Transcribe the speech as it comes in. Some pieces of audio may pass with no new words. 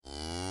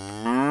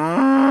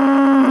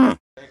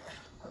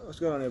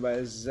going on, everybody?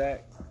 This is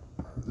Zach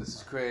This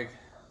is Craig.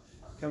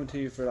 coming to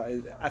you for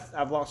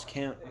I've lost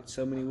count. It's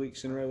so many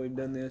weeks in a row we've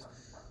done this.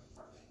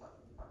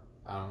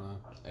 I don't know,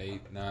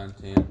 8, 9,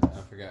 10.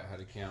 I forgot how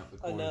to count. The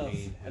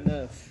quarantine.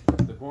 Enough.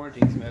 The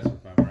quarantine's messing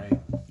with my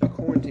brain. The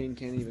quarantine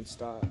can't even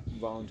stop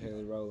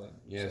voluntarily rolling.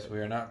 Yes, so. we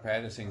are not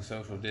practicing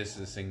social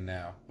distancing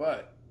now,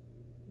 but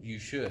you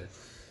should.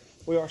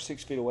 We are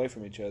 6 feet away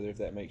from each other. If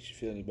that makes you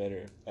feel any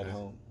better at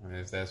home. And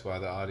if that's why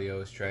the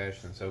audio is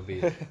trash, then so be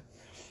it.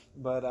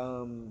 But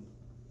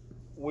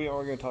we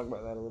are going to talk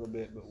about that a little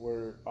bit. But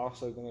we're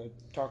also going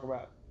to talk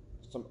about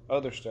some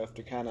other stuff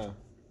to kind of.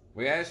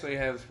 We actually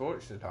have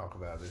sports to talk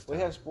about this time.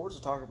 We have sports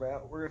to talk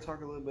about. We're going to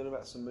talk a little bit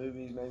about some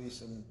movies, maybe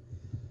some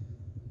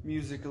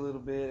music a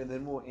little bit, and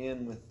then we'll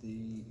end with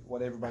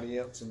what everybody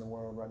else in the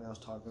world right now is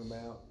talking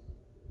about.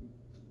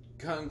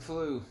 Kung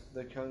flu.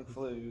 The Kung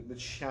flu, the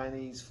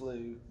Chinese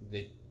flu.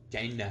 The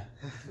China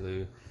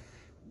flu.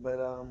 But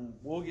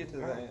we'll get to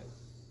that.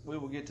 We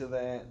will get to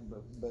that.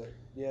 But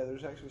yeah,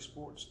 there's actually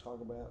sports to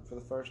talk about for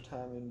the first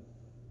time in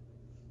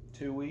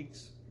 2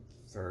 weeks.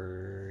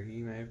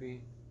 30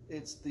 maybe.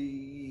 It's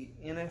the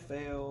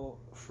NFL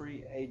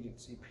free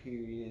agency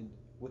period.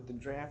 With the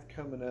draft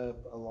coming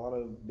up, a lot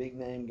of big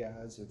name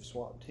guys have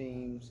swapped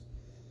teams.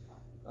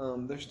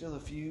 There's still a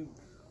few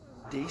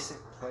decent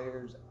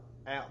players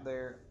out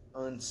there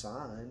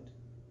unsigned.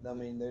 I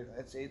mean,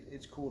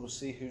 it's cool to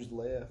see who's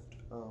left,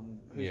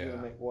 who's going to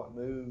make what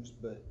moves.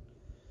 But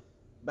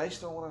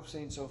based on what I've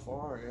seen so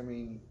far, I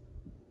mean,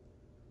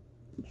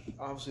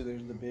 obviously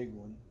there's the big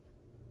one.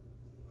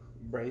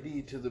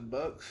 Brady to the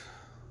Bucks.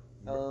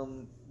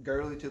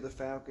 Gurley to the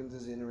Falcons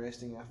is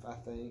interesting, I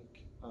think.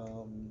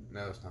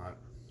 No, it's not.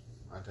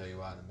 I'll tell you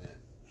why in a minute,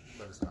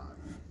 but it's not.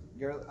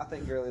 I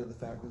think Gurley to the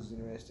Falcons is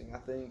interesting. I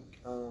think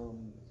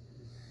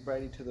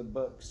Brady to the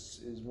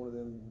Bucks is one of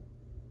them.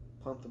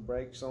 Pump the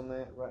brakes on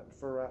that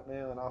right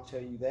now, and I'll tell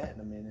you that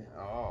in a minute.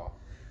 Oh.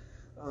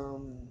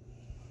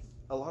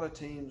 A lot of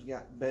teams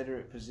got better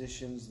at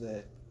positions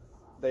that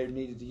they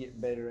needed to get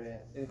better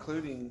at,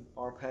 including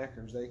our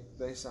Packers.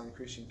 They signed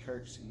Christian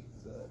Kirksey.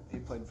 He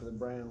played for the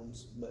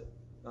Browns, but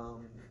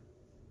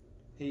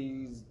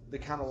he's the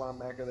kind of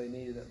linebacker they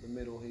needed up the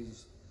middle.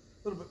 He's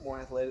a little bit more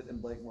athletic than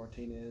Blake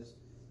Martinez.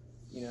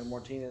 You know,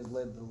 Martinez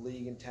led the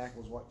league in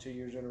tackles, 2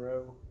 years in a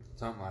row?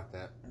 Something like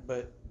that.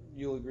 But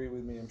you'll agree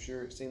with me, I'm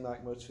sure. It seemed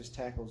like most of his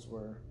tackles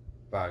were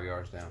 5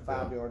 yards downfield.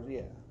 5 yards,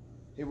 yeah.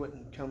 He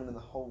wasn't coming in the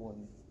hole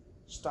and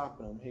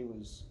stopping them. He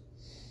was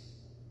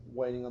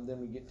waiting on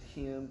them to get to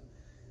him.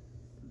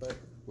 But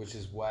which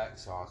is whack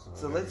sauce.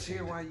 So let's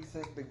hear why you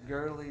think the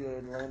Gurley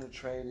Atlanta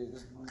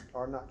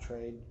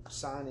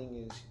signing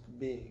is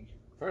big.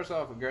 First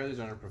off, Gurley's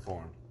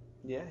underperformed.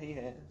 Yeah, he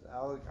has.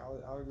 I'll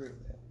agree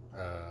with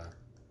that.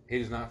 He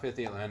does not fit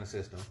the Atlanta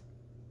system,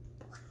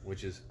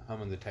 which is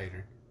humming the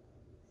tater.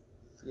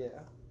 Yeah.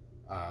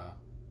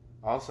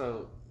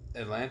 Also,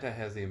 Atlanta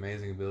has the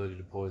amazing ability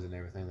to poison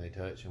everything they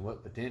touch, and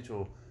what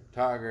potential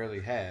Todd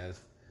Gurley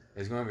has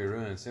is going to be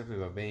ruined simply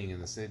by being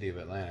in the city of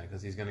Atlanta,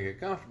 because he's going to get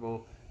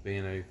comfortable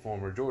being a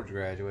former Georgia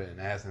graduate,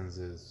 and Athens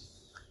is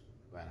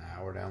about an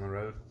hour down the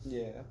road.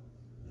 Yeah.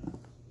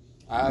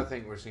 I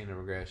think we're seeing a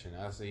regression.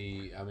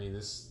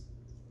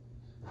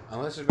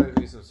 Unless there's going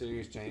to be some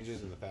serious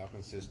changes in the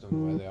Falcons system, the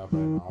way they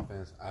operate on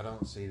offense, I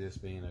don't see this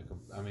being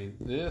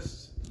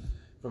this,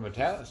 from a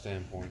talent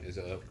standpoint, is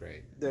an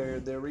upgrade. They're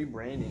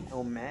rebranding.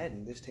 On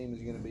Madden, this team is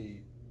going to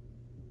be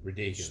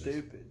ridiculous.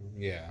 Stupid.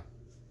 Yeah.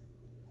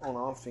 On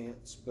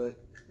offense, but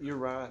you're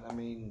right. I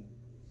mean,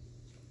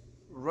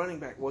 running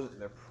back wasn't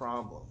their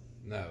problem.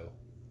 No.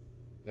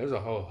 There's a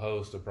whole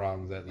host of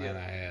problems that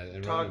Atlanta had.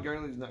 And Todd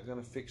Gurley's not going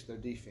to fix their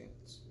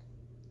defense.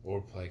 Or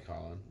play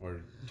calling,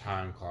 or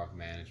time clock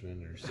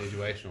management, or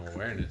situational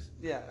awareness.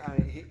 Yeah, I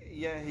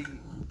mean,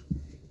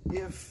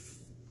 if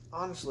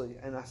honestly,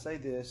 and I say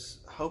this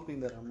hoping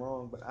that I'm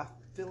wrong, but I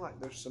feel like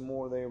there's some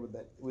more there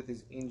with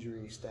his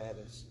injury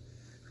status.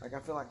 Like,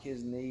 I feel like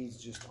his knees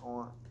just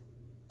aren't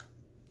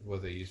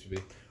what they used to be.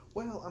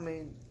 Well, I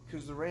mean,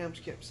 because the Rams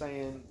kept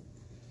saying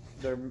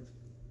their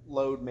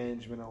load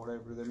management or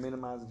whatever, they're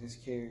minimizing his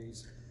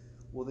carries.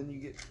 Well, then you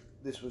get.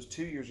 This was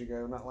 2 years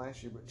ago, not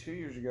last year, but 2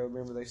 years ago.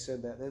 Remember they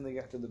said that. Then they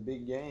got to the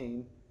big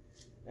game,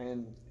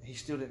 and he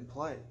still didn't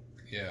play.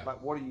 Yeah.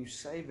 Like, what are you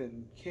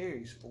saving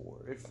carries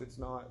for if it's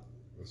not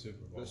the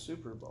Super Bowl? The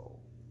Super Bowl.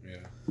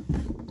 Yeah.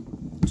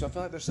 So I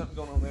feel like there's something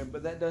going on there,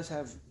 but that does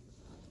have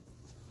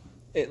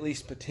at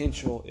least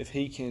potential if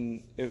he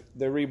can. If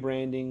they're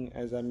rebranding,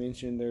 as I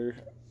mentioned,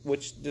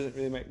 which doesn't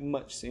really make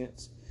much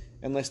sense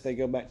unless they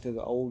go back to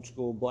the old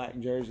school black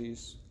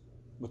jerseys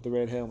with the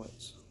red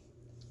helmets.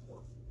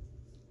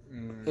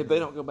 If they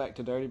don't go back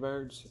to Dirty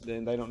Birds,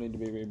 then they don't need to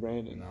be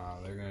rebranded. No,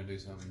 they're going to do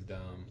something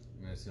dumb.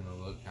 And it's going to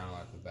look kind of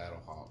like the Battle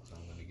Hawks,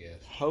 I'm going to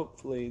guess.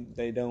 Hopefully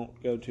they don't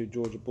go to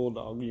Georgia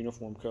Bulldog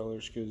uniform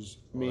colors because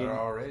they're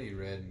already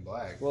red and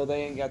black. Well,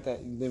 they ain't got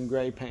them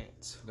gray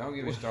pants. Don't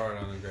get me started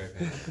on the gray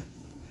pants.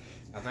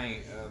 I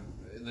think,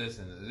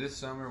 listen, this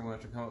summer we're going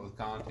to have to come up with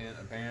content.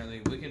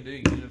 Apparently, we can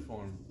do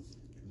uniform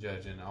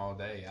judging all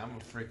day. I'm a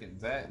freaking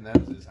Zach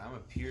knows this. I'm a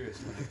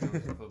purist when it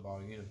comes to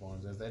football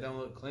uniforms. If they don't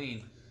look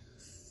clean,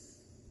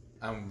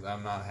 I'm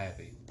not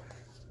happy.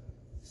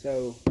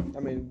 So I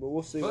mean, but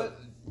we'll see. But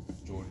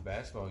Georgia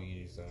basketball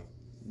unis, so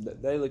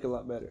They look a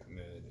lot better.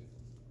 yeah, they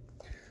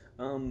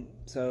do.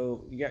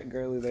 So you got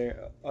Gurley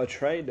there. A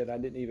trade that I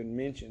didn't even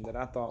mention that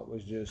I thought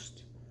was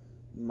just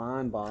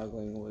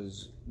mind-boggling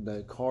was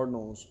the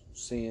Cardinals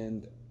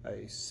send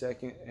a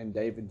second and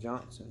David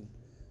Johnson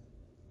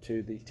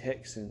to the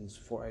Texans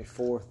for a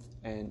fourth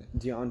and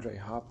DeAndre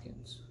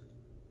Hopkins.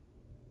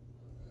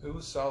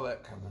 Who saw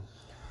that coming?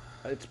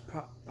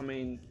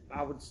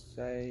 I would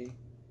say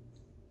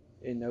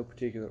in no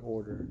particular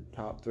order,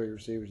 top three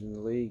receivers in the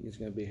league is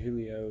going to be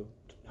Julio,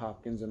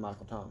 Hopkins, and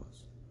Michael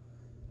Thomas.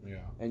 Yeah.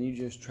 And you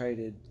just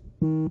traded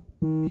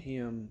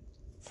him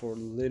for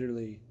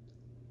literally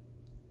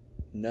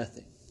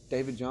nothing.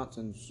 David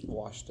Johnson's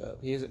washed up.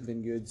 He hasn't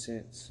been good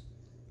since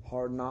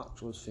Hard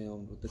Knocks was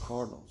filmed with the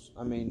Cardinals.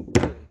 I mean,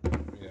 really.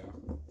 Yeah.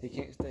 He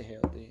can't stay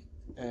healthy.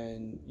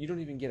 And you don't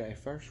even get a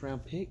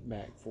first-round pick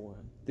back for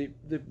him.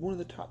 The one of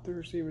the top three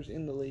receivers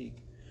in the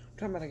league. We're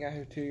talking about a guy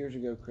who 2 years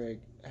ago,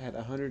 Craig, had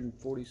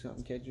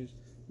 140-something catches,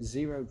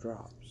 0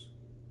 drops.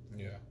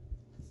 Yeah.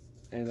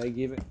 And they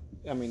give it...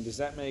 I mean, does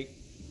that make...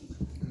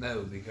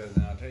 No, because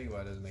and I'll tell you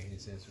why it doesn't make any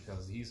sense.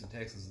 Because the Houston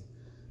Texans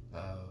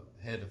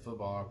head of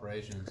football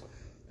operations,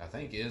 I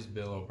think, is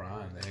Bill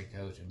O'Brien, the head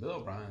coach, and Bill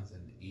O'Brien's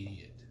an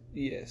idiot.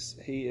 Yes,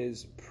 he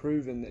is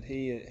proven that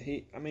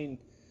he. I mean,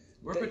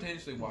 we're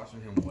potentially watching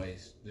him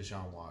waste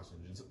Deshaun Watson.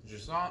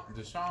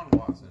 Deshaun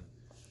Watson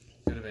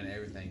could have been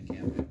everything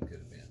Cam Newton could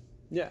have been.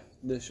 Yeah,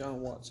 Deshaun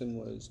Watson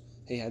was.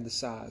 He had the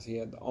size, he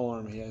had the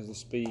arm, he has the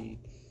speed,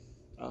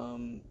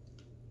 and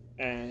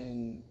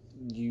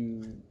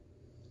you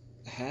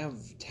have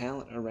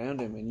talent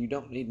around him, and you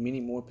don't need many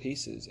more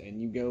pieces,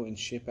 and you go and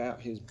ship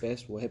out his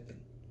best weapon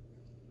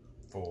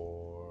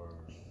for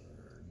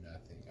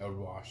nothing. A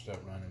washed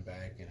up running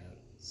back and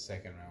a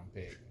second round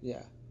pick.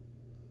 Yeah,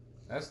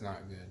 that's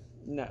not good.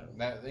 No,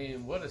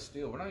 what a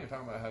steal. We're not even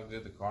talking about how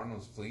good the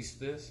Cardinals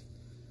fleeced this,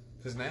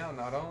 because now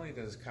not only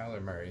does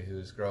Kyler Murray, who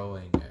is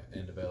growing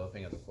and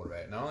developing as a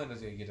quarterback, not only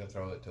does he get to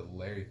throw it to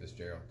Larry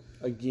Fitzgerald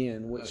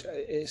again, which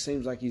it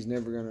seems like he's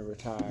never going to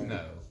retire.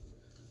 No.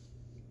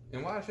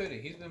 And why should he?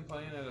 He's been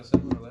playing at a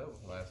similar level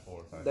for the last 4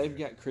 or 5 years. They've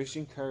got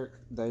Christian Kirk.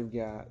 They've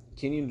got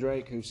Kenyon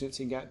Drake, who since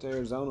he got to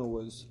Arizona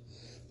was...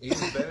 He's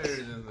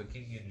better than the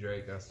Kenyon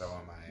Drake I saw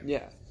in Miami.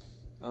 Yeah.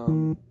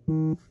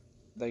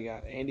 They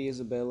got Andy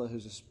Isabella,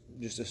 who's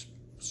just a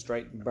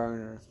straight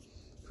burner.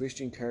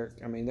 Christian Kirk.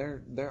 I mean,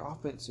 their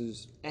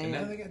offenses... And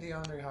now they got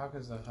DeAndre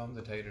Hopkins to hum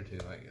the tater too.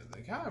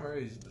 Like, Kyler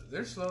Murray's...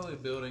 They're slowly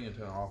building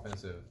into an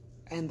offensive...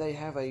 And they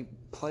have a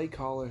play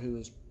caller who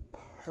is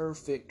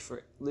perfect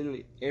for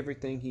literally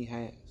everything he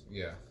has.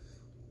 Yeah.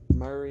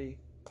 Murray,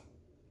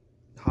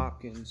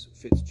 Hopkins,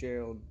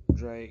 Fitzgerald,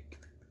 Drake,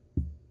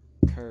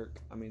 Kirk.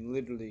 I mean,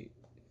 literally.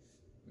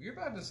 You're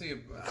about to see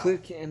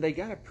and they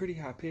got a pretty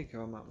high pick, if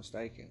I'm not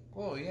mistaken.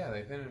 Well, yeah,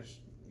 they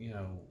finished,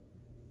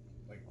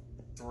 like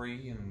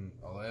 3-11-2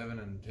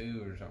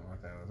 or something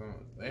like that.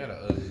 They had an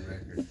ugly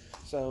record.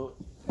 So,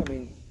 I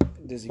mean,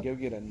 does he go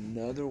get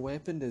another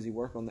weapon? Does he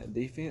work on that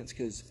defense?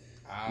 Because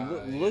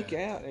look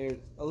out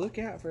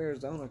for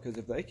Arizona, because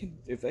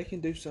if they can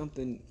do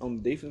something on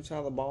the defensive side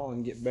of the ball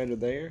and get better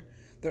there,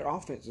 their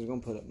offense is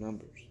going to put up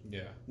numbers.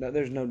 Yeah. No,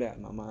 there's no doubt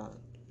in my mind.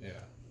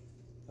 Yeah.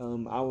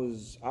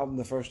 I'm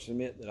the first to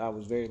admit that I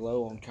was very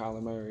low on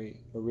Kyler Murray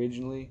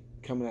originally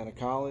coming out of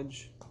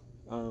college,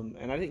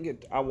 and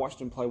I watched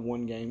him play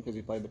one game because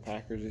he played the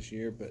Packers this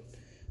year, but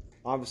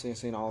obviously I've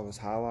seen all of his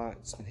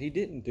highlights, and he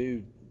didn't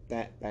do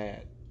that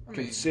bad. I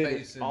mean,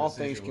 all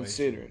things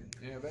considered.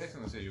 Yeah, based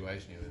on the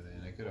situation he was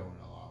in, they could have won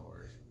a lot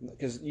worse.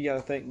 Because you got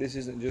to think this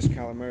isn't just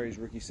Kyler Murray's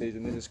rookie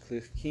season. This is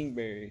Cliff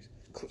Kingsbury's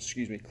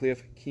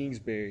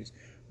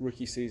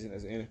rookie season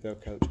as an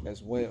NFL coach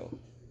as well.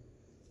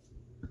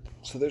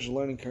 So there's a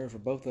learning curve for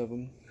both of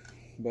them,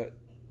 but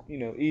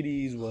it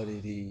is what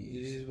it is.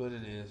 It is what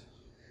it is.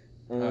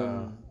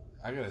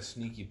 I got a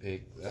sneaky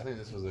pick. I think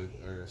this was a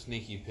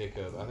sneaky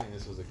pickup. I think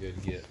this was a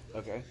good get.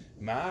 Okay.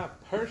 My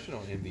personal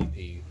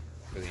MVP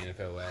for the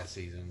NFL last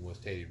season was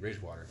Teddy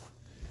Bridgewater,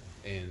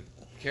 and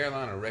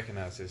Carolina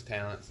recognized his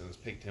talents and has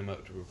picked him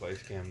up to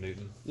replace Cam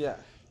Newton. Yeah.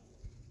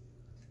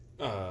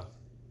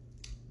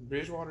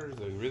 Bridgewater is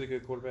a really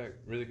good quarterback,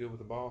 really good with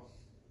the ball.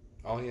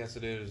 All he has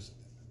to do is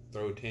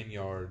throw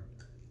 10-yard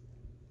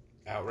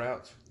out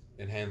routes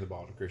and hand the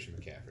ball to Christian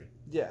McCaffrey.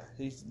 Yeah,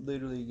 he's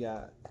literally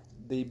got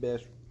the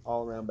best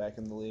all-around back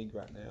in the league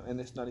right now,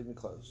 and it's not even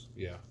close.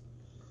 Yeah.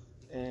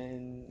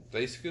 And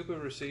they scoop a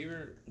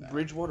receiver.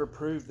 Bridgewater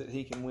proved that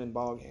he can win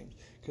ball games.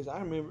 Because I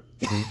remember,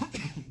 I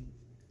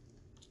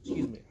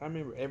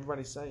remember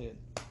everybody saying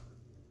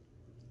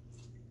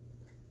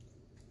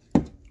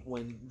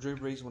when Drew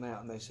Brees went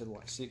out and they said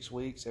 6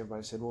 weeks.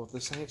 Everybody said, well, if the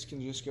Saints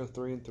can just go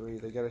 3-3,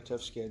 they got a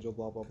tough schedule.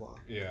 Blah blah blah.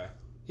 Yeah.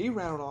 He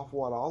rattled off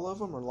all of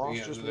them, or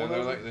lost just one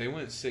of them. They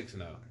went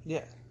 6-0.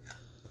 Yeah.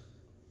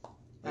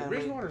 Like, I mean,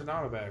 Bridgewater's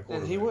not a bad quarterback.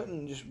 and he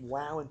wasn't just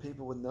wowing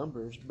people with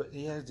numbers, but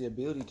he has the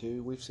ability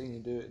to. We've seen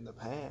him do it in the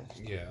past.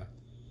 Yeah,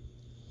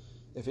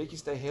 If he can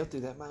stay healthy,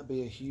 that might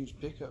be a huge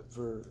pickup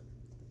for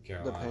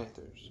Carolina. the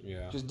Panthers.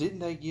 Yeah. Because didn't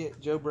they get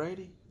Joe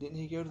Brady? Didn't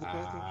he go to the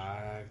Panthers?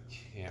 I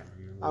can't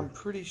remember. I'm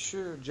pretty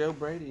sure Joe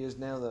Brady is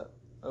now the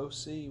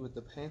OC with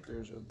the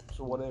Panthers or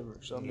so whatever.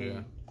 So, I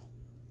mean,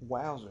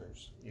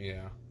 wowzers.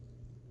 Yeah.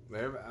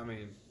 I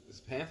mean,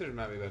 the Panthers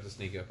might be about to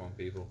sneak up on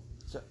people.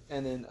 So,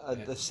 and then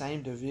the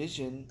same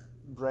division,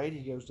 Brady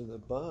goes to the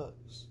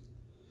Bucks.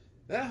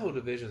 That whole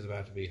division is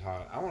about to be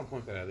hot. I want to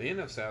point that out. The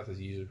NFC South is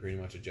usually pretty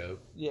much a joke.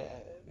 Yeah.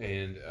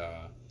 And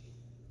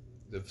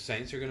the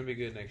Saints are going to be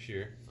good next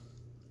year.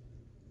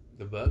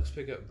 The Bucks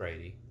pick up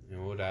Brady,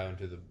 and we'll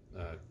dive into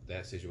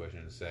that situation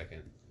in a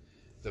second.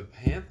 The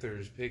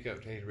Panthers pick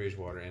up Teddy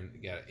Bridgewater and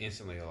got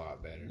instantly a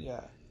lot better.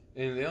 Yeah.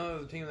 And the only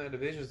other team in that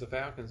division is the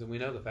Falcons, and we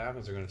know the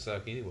Falcons are going to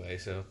suck anyway.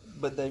 So,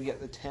 but they've got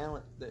the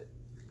talent that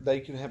they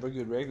can have a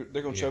good regular.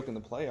 They're going to choke in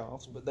the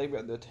playoffs, but they've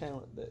got the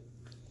talent that.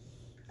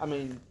 I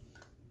mean,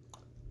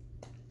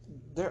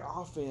 their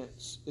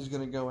offense is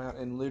going to go out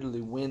and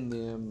literally win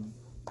them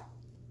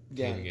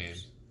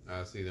games.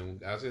 I see them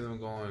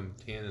going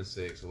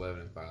 10-6,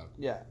 11-5.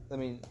 Yeah, I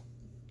mean,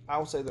 I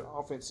would say their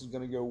offense is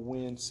going to go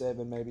win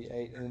 7, maybe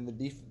 8, and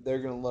then they're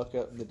going to luck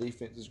up, and the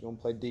defense is going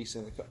to play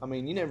decent. I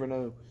mean, you never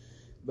know,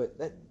 but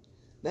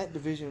that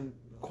division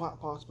quite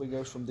possibly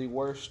goes from the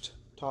worst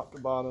top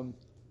to bottom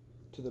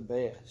to the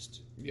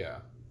best. Yeah.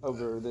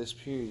 Over this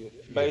period,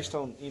 based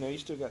on you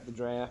still got the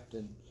draft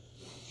and.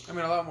 I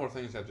mean, a lot more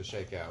things have to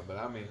shake out, but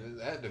I mean,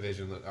 that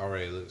division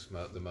already looks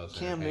the most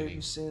Cam entertaining.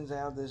 Newton sends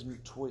out this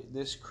tweet,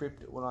 this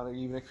cryptic, well, not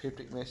even a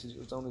cryptic message. It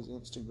was on his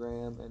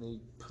Instagram, and he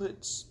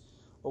puts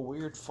a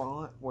weird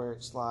font where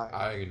it's like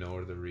I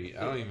ignore the read.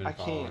 I don't even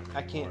follow him anymore.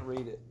 I can't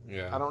read it.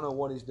 Yeah, I don't know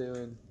what he's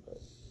doing.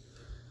 But.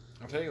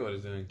 I'll tell you what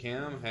he's doing.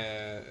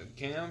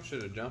 Cam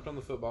should have jumped on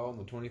the football in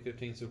the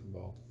 2015 Super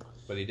Bowl,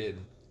 but he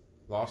didn't.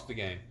 Lost the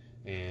game,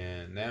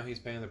 and now he's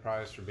paying the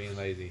price for being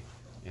lazy.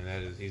 And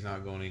that is, he's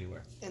not going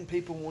anywhere. And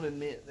people won't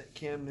admit that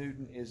Cam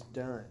Newton is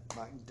done.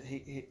 Like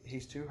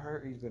he's too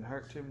hurt. He's been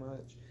hurt too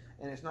much,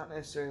 and it's not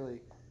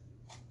necessarily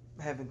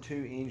having 2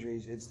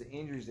 injuries. It's the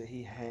injuries that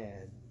he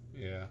had.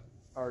 Yeah.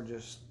 Are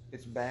just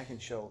it's back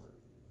and shoulder,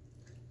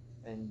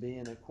 and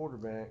being a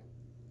quarterback,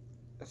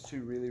 that's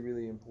 2 really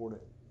really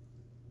important.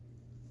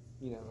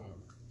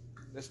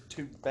 That's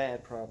 2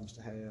 bad problems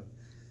to have.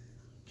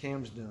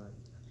 Cam's done.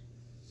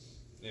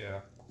 Yeah.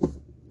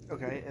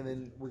 Okay, and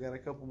then we got a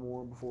couple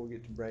more before we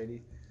get to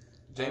Brady.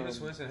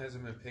 Jameis Winston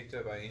hasn't been picked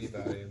up by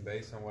anybody, and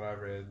based on what I've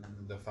read,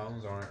 the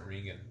phones aren't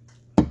ringing.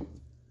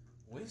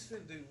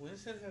 Winston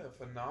had a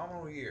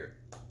phenomenal year.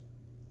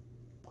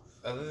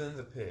 Other than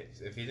the picks,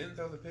 if he didn't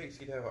throw the picks,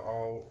 he'd have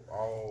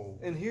all.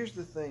 And here's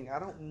the thing: I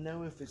don't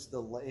know if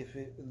if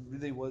it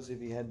really was if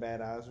he had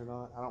bad eyes or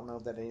not. I don't know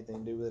if that had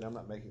anything to do with it. I'm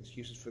not making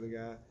excuses for the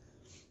guy.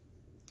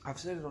 I've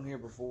said it on here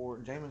before.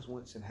 Jameis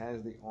Winston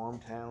has the arm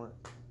talent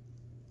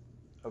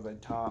of a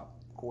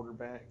top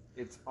quarterback.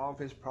 It's all of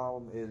his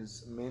problem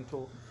is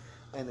mental,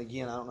 and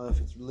again, I don't know if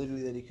it's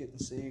literally that he couldn't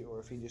see or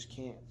if he just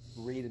can't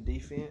read a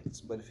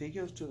defense. But if he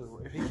goes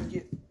if he can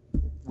get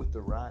with the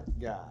right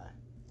guy,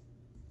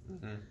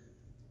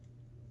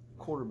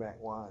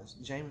 quarterback wise,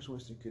 Jameis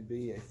Winston could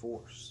be a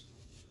force.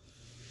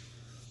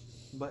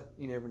 But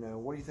you never know.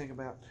 What do you think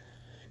about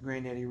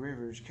Granddaddy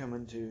Rivers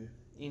coming to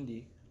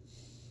Indy?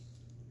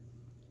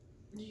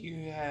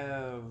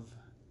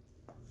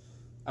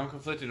 I'm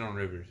conflicted on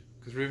Rivers.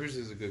 Because Rivers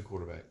is a good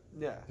quarterback.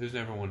 Yeah. Who's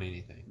never won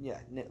anything. Yeah,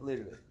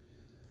 literally.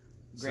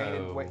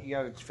 Granted, you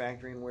got to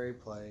factor in where he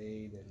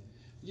played. And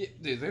yeah,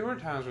 dude, there were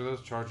times where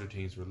those Charger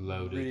teams were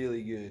loaded.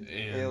 Really good.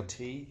 And,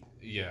 LT.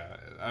 Yeah,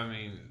 I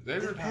mean,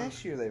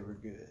 past year they were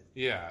good.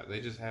 Yeah,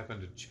 they just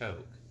happened to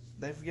choke.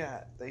 They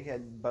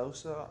had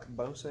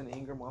Bosa and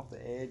Ingram off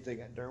the edge. They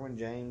got Derwin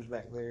James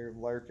back there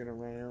lurking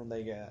around.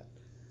 They got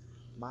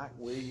Mike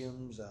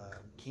Williams,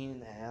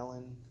 Keenan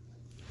Allen.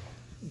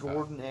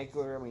 Gordon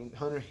Eckler,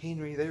 Hunter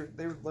Henry,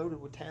 they're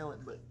loaded with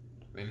talent, but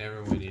they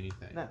never win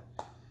anything. No.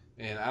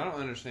 And I don't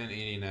understand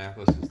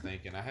Indianapolis is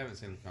thinking. I haven't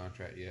seen the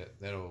contract yet.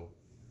 That'll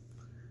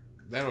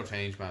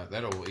change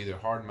that'll either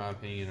harden my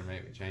opinion or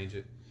make me change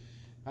it.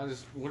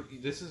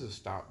 This is a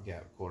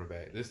stopgap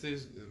quarterback.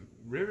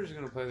 Rivers is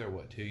going to play there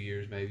 2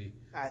 years maybe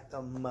at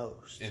the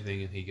most, and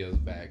then he goes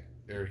back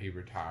or he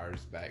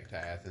retires back to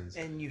Athens.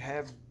 And you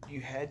had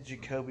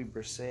Jacoby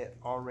Brissett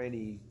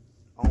already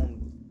on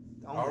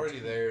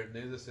there,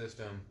 knew the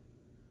system.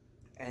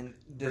 And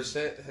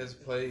Brissett has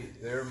played.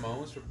 There are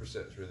moments where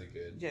Brissett's really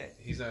good. Yeah,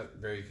 he's not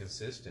very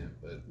consistent,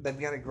 but they've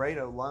got a great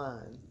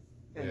O-line,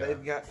 and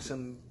they've got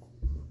some.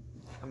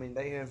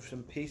 They have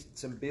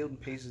some building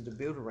pieces to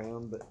build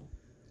around, but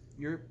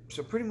you're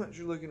pretty much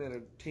looking at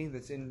a team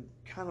that's in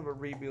kind of a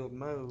rebuild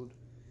mode,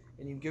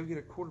 and you go get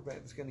a quarterback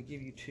that's going to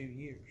give you 2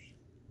 years.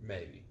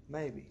 Maybe.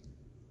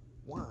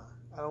 Why?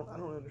 I don't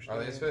understand.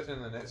 Are they expecting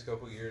in the next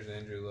couple of years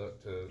Andrew Luck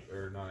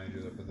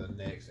but the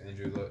next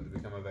Andrew Luck to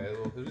become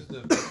available? Who's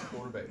the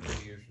quarterback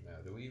 2 years from now?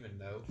 Do we even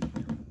know?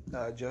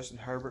 Justin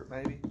Herbert,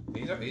 maybe.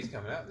 He's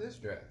coming out this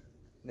draft.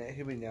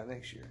 He'll be out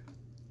next year.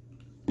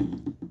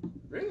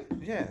 Really?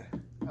 Yeah.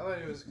 I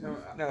thought he was coming.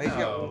 No, he's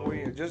got one more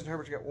year. Justin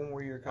Herbert's got one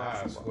more year of college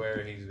I football.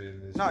 swear he's been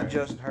in this. Not draft.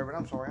 Justin Herbert.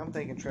 I'm sorry. I'm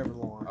thinking Trevor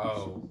Lawrence.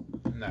 Oh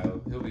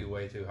no, he'll be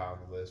way too high on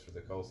the list for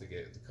the Colts to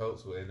get. The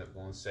Colts will end up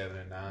going 7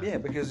 and 9. Yeah,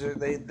 because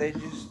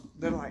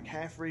they're like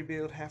half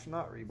rebuild, half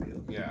not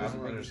rebuild. Yeah, I Doesn't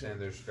don't make understand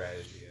sense. their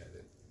strategy at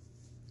it.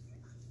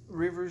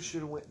 Rivers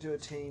should have went to a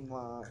team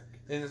like.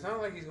 And it's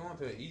not like he's going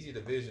to an easy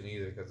division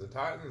either, because the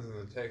Titans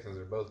and the Texans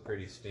are both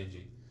pretty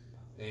stingy.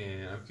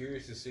 And I'm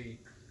curious to see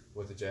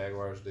what the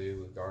Jaguars do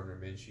with Gardner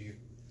Minshew.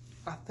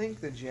 I think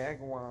the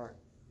Jaguar.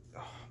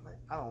 Oh, man,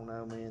 I don't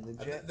know, man.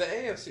 The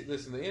AFC,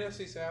 listen, the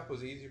NFC South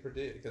was easy to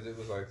predict because it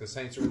was like the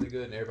Saints are really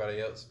good and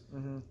everybody else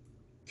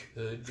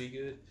could be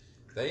good.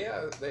 The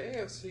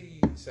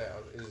AFC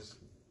South is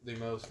the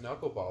most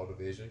knuckleball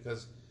division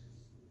because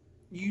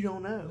you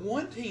don't know.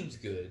 One team's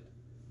good,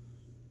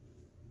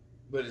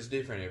 but it's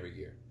different every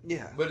year.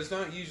 Yeah. But it's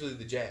not usually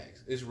the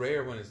Jags. It's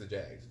rare when it's the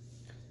Jags.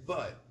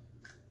 But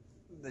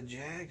the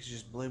Jags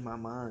just blew my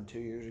mind 2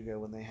 years ago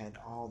when they had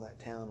all that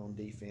talent on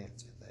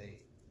defense and they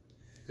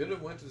could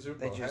have went to the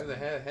Super Bowl. Had the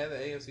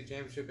AFC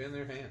Championship in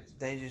their hands.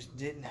 They just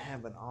didn't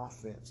have an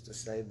offense to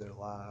save their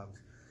lives,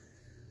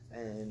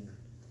 and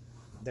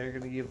they're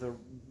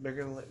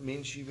gonna let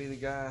Minshew be the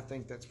guy. I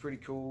think that's pretty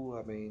cool.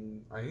 I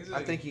mean,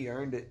 I think he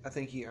earned it. I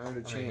think he earned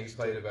a chance. He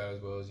played about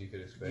as well as you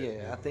could expect.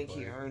 Yeah, I think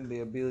he earned the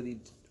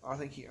ability. I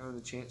think he earned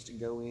the chance to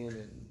go in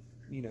and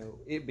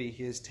it be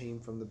his team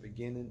from the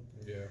beginning.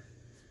 Yeah.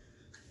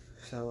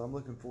 So I'm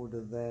looking forward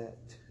to that.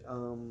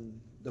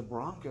 The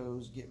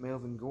Broncos get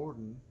Melvin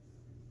Gordon.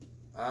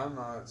 I'm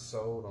not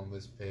sold on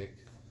this pick.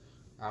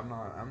 I'm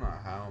not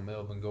high on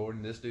Melvin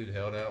Gordon. This dude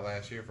held out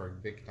last year for a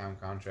big time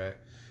contract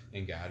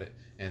and got it,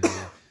 and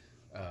then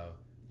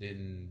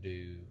didn't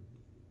do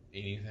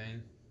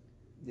anything.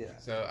 Yeah.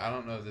 So I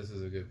don't know if this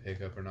is a good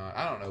pickup or not.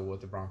 I don't know what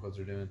the Broncos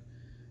are doing.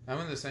 I'm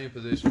in the same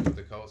position with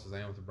the Colts as I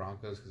am with the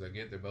Broncos because I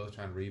get they're both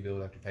trying to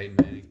rebuild after Peyton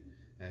Manning,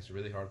 and it's a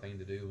really hard thing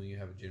to do when you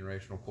have a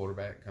generational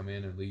quarterback come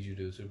in and lead you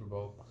to a Super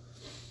Bowl.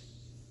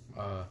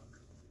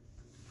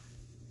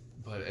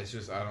 But it's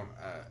just I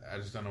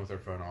just don't know what their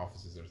front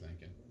offices are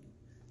thinking.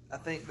 I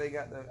think they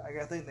got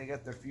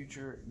their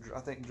future. I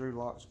think Drew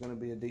Lock's going to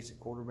be a decent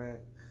quarterback.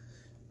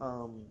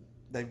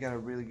 They've got a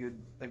really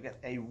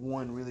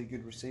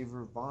good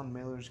receiver. Von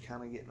Miller's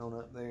kind of getting on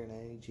up there in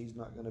age. He's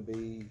not going to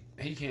be.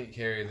 He can't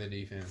carry the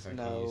defense like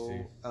he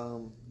used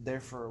to.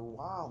 There for a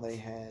while they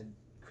had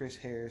Chris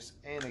Harris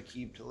and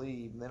Aqib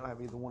Talib. They don't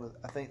have either one.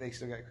 I think they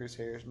still got Chris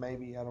Harris.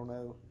 Maybe I don't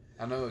know.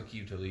 I know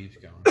Aqib Talib's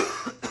gone.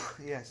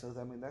 Yeah, so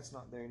I mean that's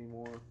not there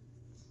anymore.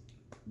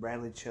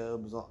 Bradley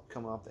Chubb's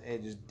coming off the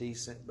edge is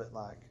decent, but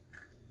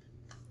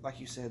like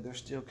you said, they're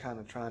still kind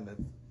of trying to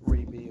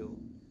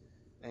rebuild,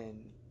 and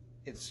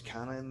it's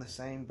kind of in the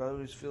same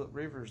boat as Phillip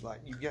Rivers.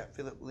 Like you've got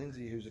Phillip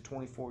Lindsay, who's a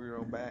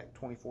 24-year-old back,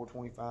 24,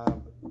 25.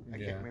 I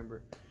can't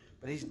remember,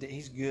 but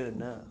he's good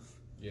enough.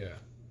 Yeah.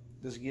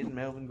 Does getting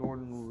Melvin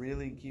Gordon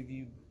really give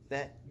you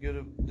that good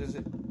of?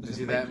 Is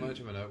he that much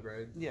of an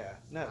upgrade? Yeah.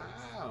 No.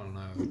 I don't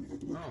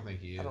know. I don't think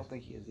he is. I don't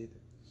think he is either.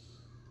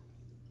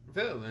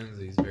 Phillip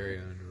Lindsay's very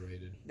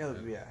underrated. No,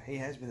 yeah, he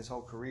has been his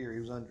whole career. He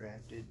was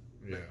undrafted.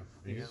 Yeah,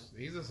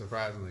 he's a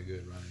surprisingly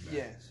good running back.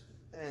 Yes,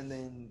 and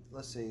then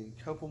let's see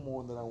a couple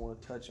more that I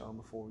want to touch on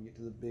before we get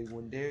to the big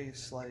one.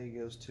 Darius Slay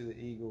goes to the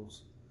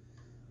Eagles.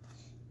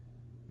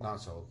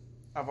 Not sold.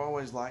 I've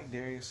always liked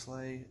Darius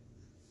Slay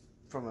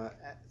from a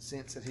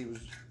sense that he was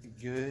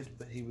good,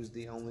 but he was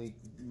the only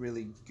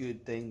really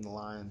good thing the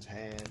Lions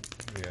had.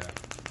 Yeah.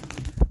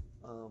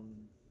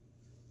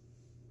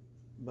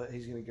 But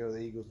he's going to go to the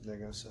Eagles and they're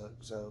going to suck.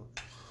 So,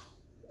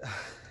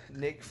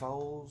 Nick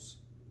Foles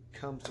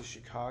comes to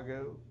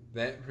Chicago.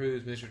 That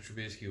proves Mr.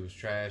 Trubisky was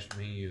trash. I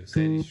mean, you have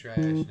said he's trash.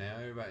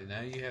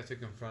 Now you have to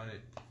confront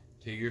it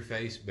to your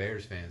face,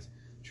 Bears fans.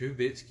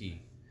 Trubisky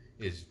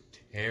is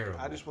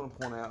terrible. I just want to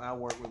point out, I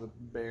work with a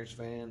Bears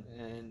fan,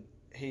 and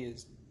he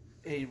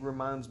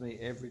reminds me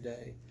every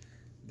day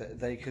that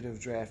they could have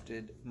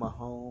drafted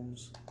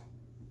Mahomes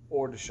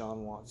or Deshaun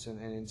Watson,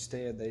 and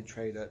instead they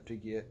trade up to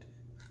get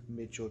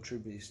Mitchell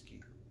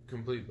Trubisky.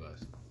 Complete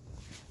bust.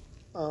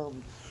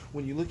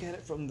 When you look at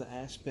it from the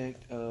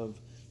aspect of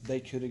they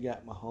could have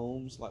got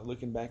Mahomes, like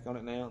looking back on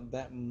it now,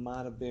 that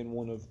might have been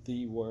one of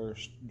the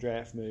worst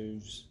draft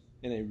moves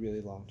in a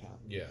really long time.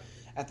 Yeah.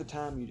 At the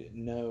time, you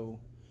didn't know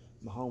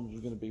Mahomes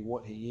was going to be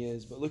what he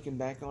is, but looking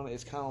back on it,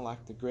 it's kind of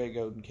like the Greg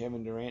Oden,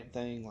 Kevin Durant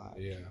thing.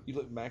 You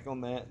look back on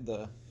that,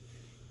 the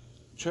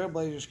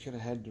Trailblazers could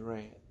have had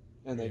Durant,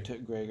 and they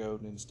took Greg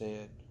Oden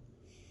instead.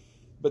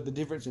 But the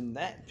difference in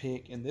that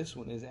pick and this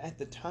one is at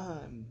the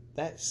time,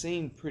 that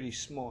seemed pretty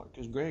smart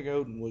because Greg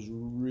Oden was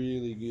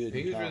really good.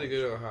 He was really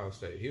good at Ohio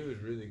State. He was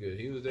really good.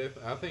 He was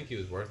definitely. I think he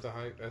was worth the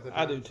hype at the time.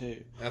 I do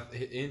too.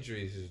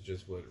 Injuries is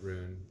just what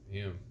ruined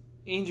him.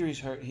 Injuries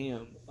hurt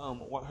him.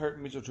 What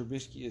hurt Mitchell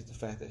Trubisky is the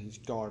fact that he's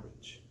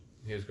garbage.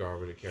 He was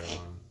garbage at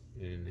Carolina.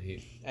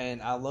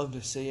 And I love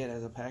to see it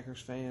as a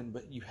Packers fan,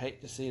 but you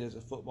hate to see it as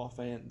a football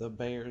fan. The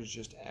Bears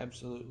just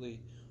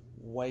absolutely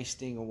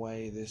wasting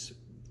away this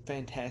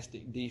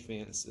fantastic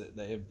defense that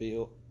they have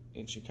built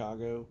in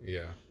Chicago.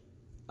 Yeah.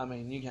 I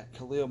mean, you got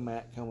Khalil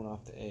Mack coming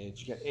off the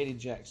edge. You got Eddie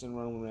Jackson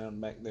roaming around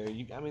back there.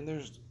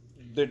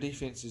 Their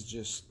defense is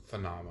just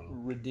phenomenal,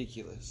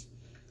 ridiculous.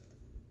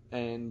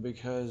 And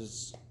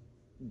because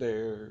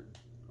their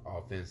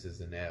offense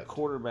is inept,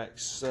 quarterback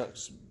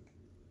sucks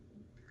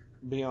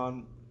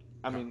beyond.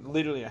 I mean,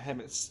 literally, I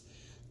haven't.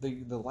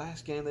 The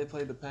last game they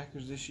played the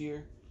Packers this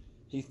year,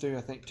 he threw,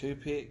 I think, 2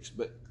 picks.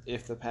 But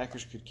if the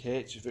Packers could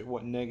catch, if it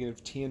wasn't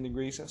negative 10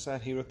 degrees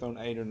outside, he would have thrown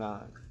 8 or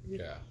 9.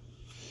 Yeah.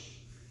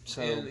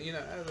 So, and,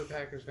 as a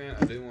Packers fan,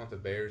 I do want the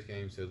Bears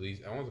games to at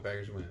least... I want the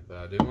Packers to win, but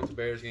I do want the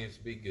Bears games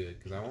to be good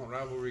because I want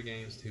rivalry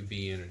games to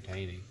be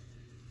entertaining.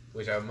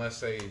 Which I must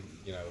say,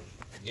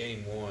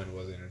 Game 1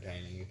 was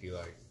entertaining if you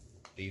like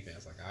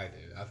defense like I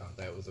do. I thought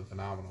that was a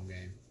phenomenal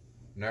game.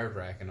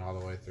 Nerve-wracking all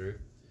the way through.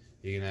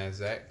 You can ask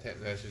Zach,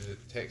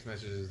 text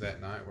messages that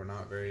night were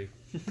not very...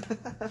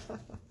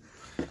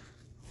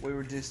 We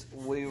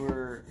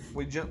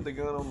jumped the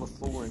gun on the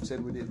floor and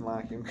said we didn't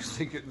like him because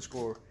he couldn't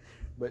score.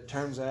 But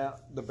turns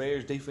out the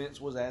Bears' defense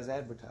was as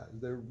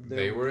advertised.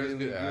 They were really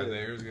good.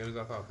 They were as good as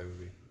I thought they would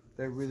be.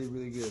 They're really,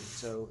 really good.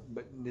 So,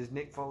 but is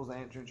Nick Foles the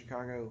answer in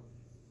Chicago?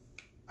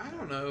 I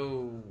don't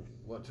know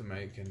what to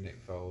make of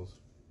Nick Foles.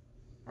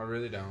 I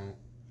really don't.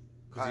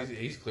 Because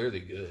he's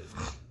clearly good.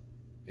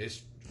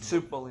 It's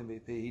Super Bowl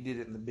MVP. He did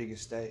it in the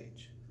biggest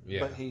stage.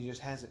 Yeah. But he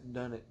just hasn't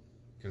done it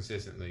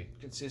consistently.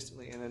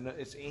 And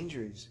it's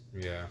injuries.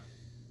 Yeah.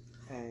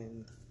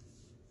 And,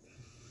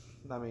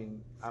 I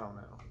mean, I don't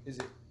know.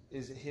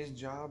 Is it his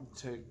job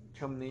to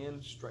come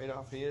in straight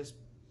off his?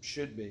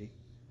 Should be.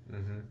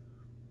 Mm-hmm.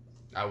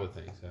 I would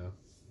think so.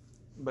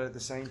 But at the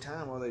same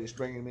time, are they just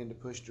bringing him in to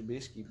push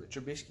Trubisky? But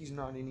Trubisky's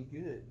not any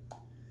good.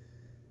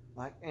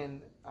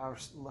 And I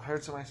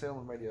heard somebody say on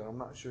the radio, I'm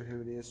not sure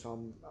who it is, so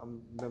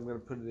I'm going to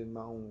put it in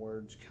my own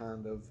words,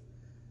 kind of.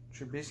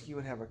 Trubisky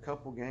would have a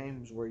couple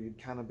games where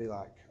you'd kind of be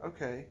like,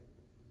 okay.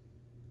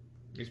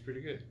 He's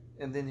pretty good.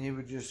 And then he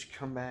would just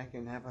come back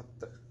and have a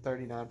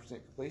 39%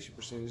 completion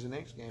percentage the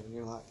next game, and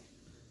you're like,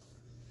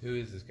 who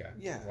is this guy?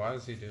 Yeah. Why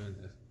is he doing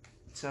this?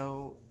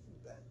 So,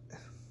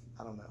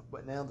 I don't know.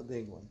 But now the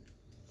big one.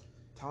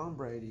 Tom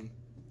Brady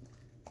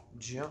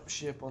jumped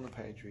ship on the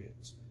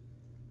Patriots.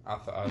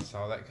 I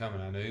saw that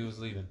coming. I knew he was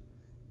leaving.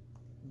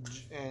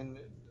 And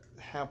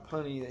how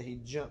punny that he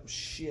jumped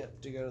ship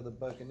to go to the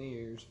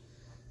Buccaneers.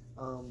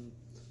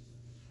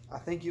 I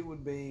think it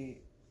would be...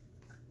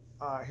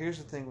 here's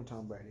the thing with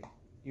Tom Brady.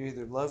 You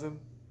either love him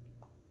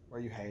or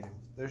you hate him.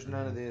 There's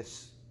none of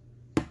this...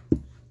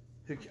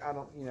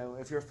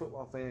 if you're a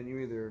football fan, you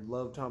either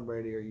love Tom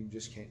Brady or you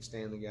just can't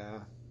stand the guy.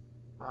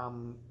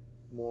 I'm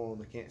more on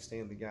the can't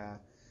stand the guy.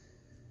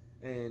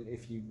 And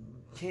if you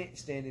can't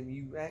stand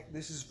him,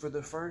 this is for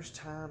the first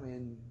time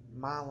in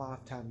my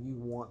lifetime, you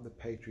want the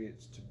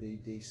Patriots to be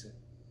decent.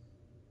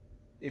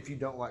 If you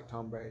don't like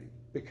Tom Brady.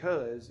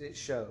 Because it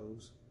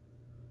shows.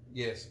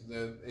 Yes,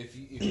 if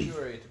you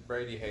are a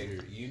Brady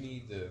hater, you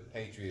need the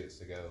Patriots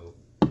to go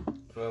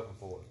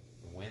 12-4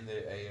 and win the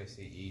AFC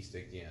East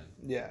again.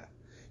 Yeah.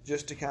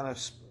 Just to kind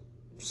of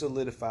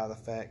solidify the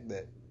fact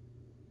that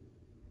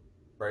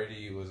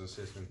Brady was a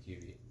system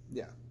QB.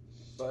 Yeah.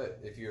 But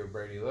if you're a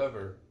Brady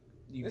lover,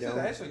 this is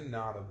actually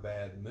not a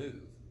bad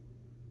move.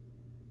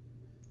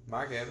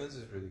 Mike Evans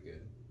is really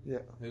good. Yeah.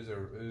 Who do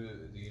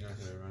you know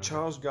who they're running?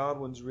 Charles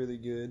Godwin's really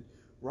good.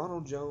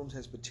 Ronald Jones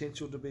has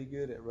potential to be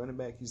good at running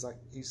back. He's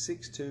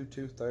 6'2",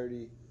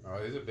 230.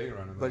 Oh, he's a big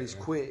running back. But he's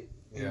quick.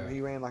 Yeah.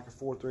 He ran like a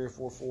 4.3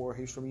 or 4.4.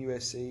 He's from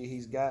USC.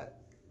 He's got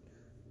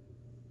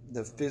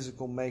the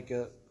physical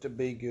makeup to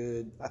be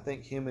good. I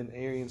think him and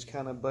Arians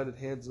kind of butted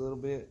heads a little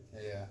bit.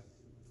 Yeah.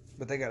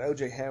 But they got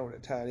O.J. Howard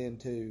at tight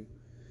end, too.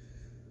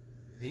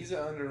 He's an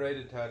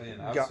underrated tight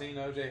end. I've seen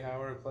O.J.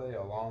 Howard play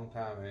a long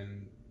time,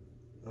 and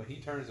when he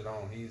turns it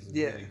on, he's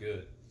really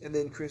good. And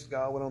then Chris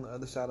Godwin on the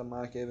other side of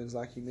Mike Evans,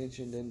 like you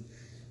mentioned. And,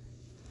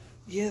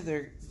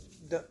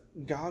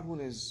 Godwin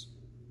is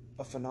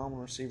a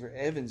phenomenal receiver.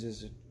 Evans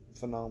is a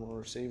phenomenal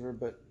receiver.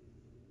 But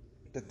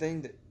the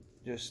thing that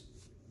just,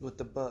 with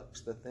the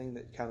Bucs, the thing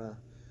that kind of,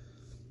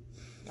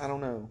 I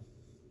don't know.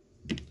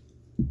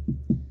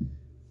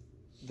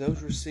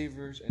 Those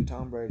receivers and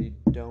Tom Brady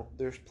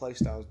their play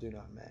styles do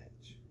not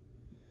match.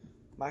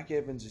 Mike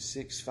Evans is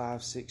 6'5",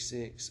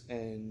 6'6",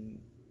 and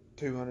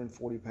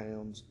 240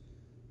 pounds.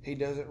 He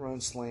doesn't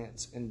run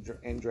slants and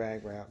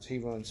drag routes. He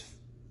runs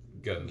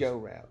go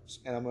routes.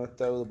 And I'm going to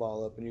throw the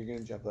ball up, and you're going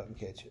to jump up and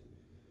catch it.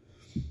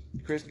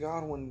 Chris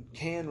Godwin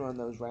can run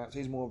those routes.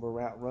 He's more of a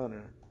route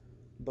runner.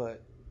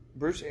 But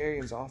Bruce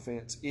Arians'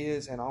 offense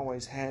is and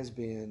always has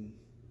been,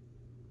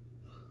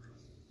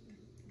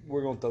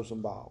 we're going to throw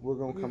some ball. We're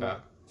going to come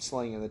out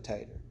slinging the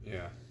tater.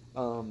 Yeah.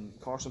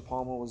 Carson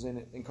Palmer was in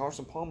it. And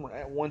Carson Palmer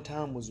at one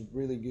time was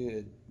really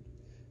good.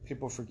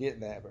 People forget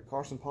that. But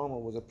Carson Palmer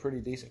was a pretty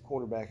decent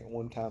quarterback at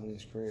one time in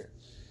his career.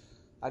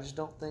 I just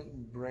don't think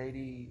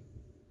Brady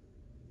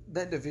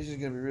that division is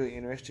going to be really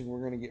interesting. We're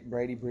going to get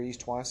Brady Breeze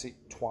twice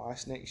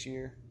next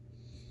year.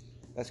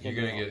 You're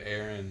going to get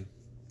Aaron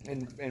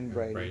and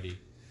Brady.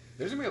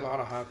 There's going to be a lot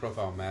of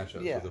high-profile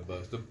matchups with the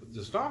Bucks.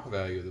 The stock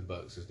value of the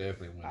Bucks is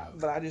definitely went up.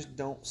 But I just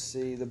don't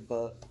see the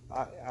Bucks.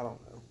 I don't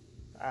know.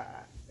 I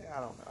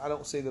don't know. I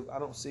don't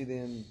see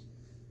them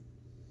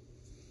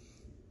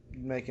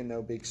making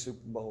no big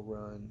Super Bowl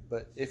run.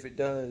 But if it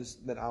does,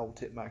 then I will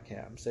tip my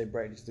cap and say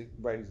Brady's the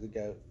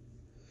GOAT.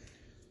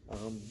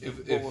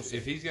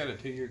 If he's got a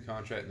 2-year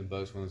contract and the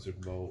Bucks win the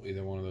Super Bowl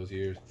either one of those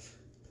years,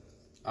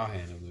 I'll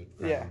hand him the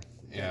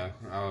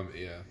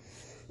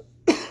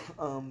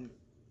crown.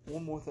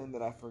 One more thing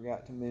that I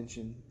forgot to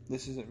mention.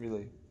 This isn't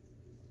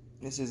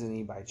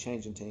anybody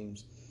changing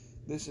teams.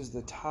 This is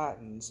the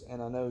Titans,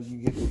 and I know you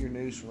get your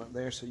news from up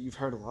there, so you've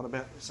heard a lot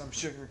about this, I'm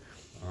sure.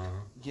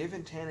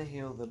 Giving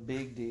Tannehill the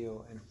big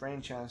deal and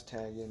franchise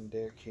tagging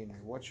Derrick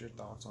Henry. What's your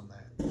thoughts on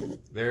that?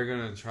 They're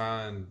going to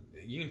try and...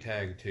 You can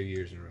tag 2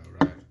 years in a row,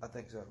 right? I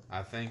think so.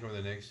 I think over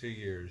the next 2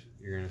 years,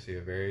 you're going to see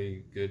a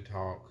very good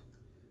talk.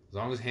 As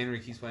long as Henry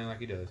keeps playing like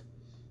he does.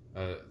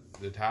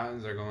 The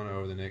Titans are going to,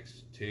 over the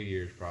next 2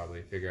 years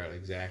probably, figure out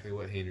exactly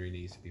what Henry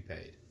needs to be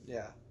paid.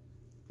 Yeah.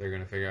 They're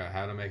going to figure out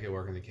how to make it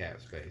work in the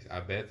cap space. I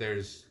bet they're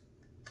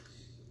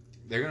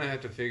going to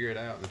have to figure it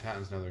out, and the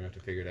Titans know they're going to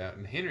have to figure it out,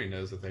 and Henry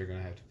knows that they're going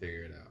to have to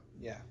figure it out.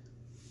 Yeah.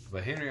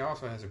 But Henry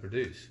also has to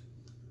produce.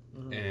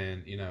 Mm-hmm.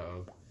 And,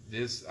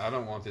 I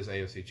don't want this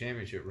AFC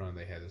Championship run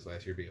they had this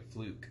last year to be a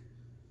fluke.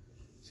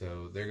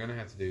 So they're going to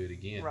have to do it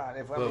again. Right.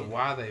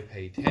 Why they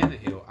paid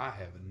Tannehill, I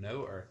have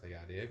no earthly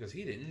idea, because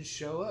he didn't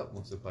show up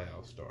once the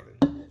playoffs started,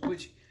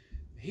 which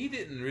he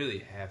didn't really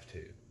have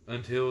to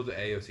until the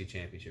AFC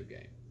Championship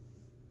game.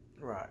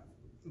 Right.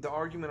 The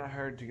argument I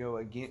heard to go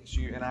against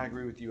you, and I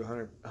agree with you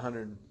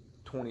 127%.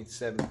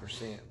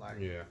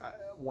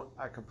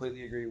 I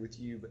completely agree with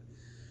you, but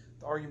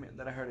the argument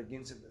that I heard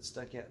against it that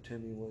stuck out to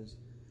me was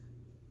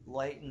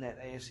late in that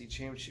AFC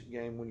Championship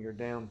game when you're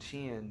down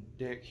 10,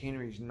 Derrick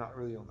Henry's not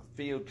really on the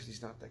field because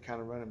he's not that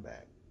kind of running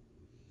back.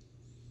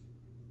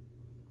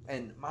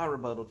 And my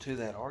rebuttal to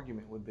that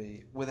argument would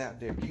be, without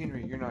Derrick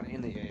Henry, you're not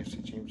in the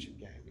AFC Championship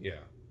game. Yeah.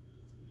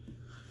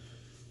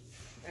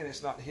 And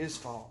it's not his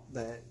fault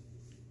that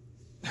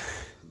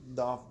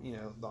the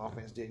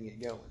offense didn't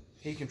get going.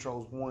 He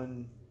controls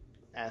one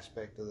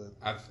aspect of the.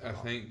 I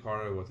think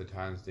part of what the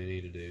Titans do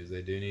need to do is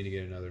they do need to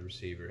get another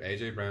receiver.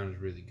 AJ Brown is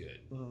really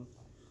good. Mm-hmm.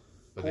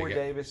 But Corey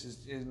Davis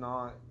is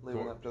not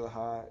living up to the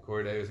hype.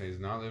 Corey Davis is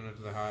not living up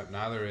to the hype.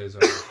 Neither is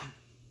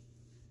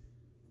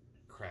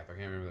crap. I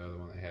can't remember the other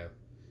one they have.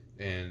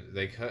 And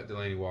they cut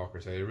Delaney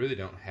Walker, so they really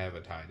don't have a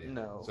tight end.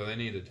 No. So they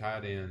need a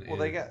tight end. Well,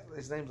 they got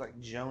his name's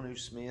like Jonnu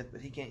Smith, but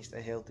he can't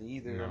stay healthy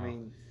either. No. I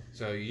mean.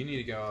 So you need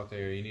to go out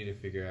there. You need to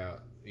figure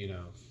out. We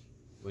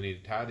need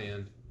a tight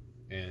end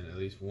and at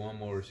least one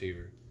more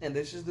receiver. And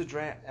this is the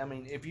draft. I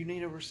mean, if you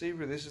need a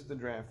receiver, this is the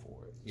draft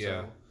for it.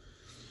 Yeah.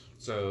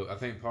 So I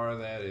think part of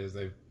that is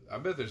I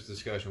bet there's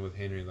discussion with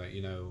Henry, like,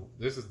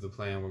 this is the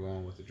plan we're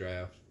going with the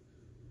draft.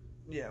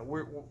 Yeah,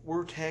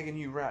 we're tagging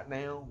you right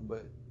now,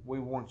 but we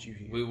want you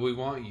here. We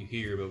want you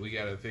here, but we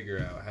got to figure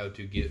out how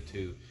to get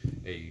to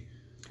a.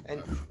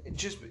 And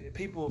just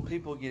people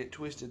get it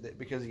twisted that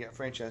because he got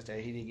franchise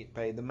tag, he didn't get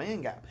paid. The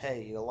man got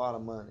paid a lot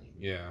of money.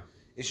 Yeah.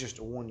 It's just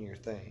a 1-year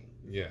thing.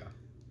 Yeah.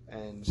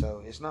 And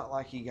so it's not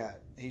like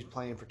he's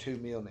playing for $2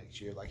 million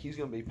next year. Like he's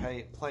going to be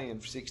playing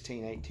for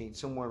 16, 18,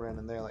 somewhere around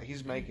in there. Like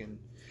he's making.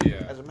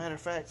 Yeah. As a matter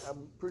of fact,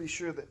 I'm pretty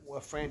sure that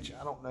a franchise.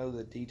 I don't know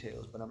the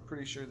details, but I'm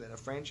pretty sure that a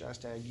franchise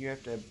tag you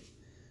have to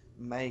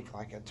make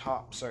like a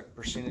top certain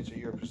percentage of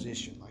your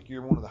position. Like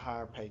you're one of the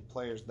higher paid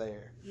players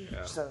there.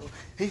 Yeah. So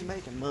he's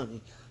making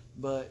money,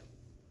 but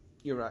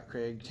you're right,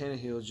 Craig.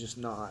 Tannehill is just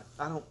not.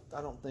 I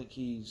don't think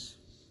he's.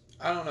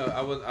 I don't know.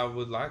 I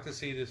would like to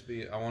see this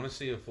be. I want to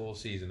see a full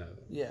season of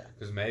it. Yeah.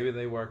 Because maybe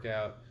they work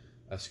out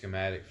a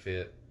schematic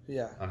fit.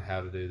 Yeah. On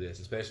how to do this,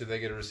 especially if they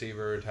get a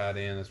receiver or a tight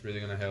end, that's really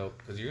going to help.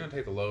 Because you're going to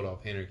take the load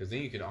off Henry. Because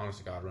then you could,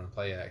 honestly, God, run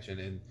play action,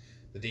 and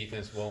the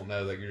defense won't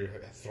know that you're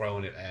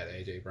throwing it at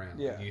AJ Brown.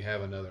 Yeah. You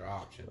have another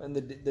option. And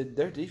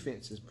their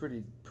defense is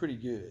pretty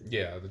good.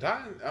 Yeah, the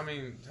Titans. I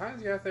mean,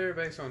 Titans got there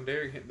based on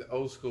the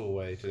old school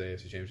way to the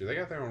AFC Championship. They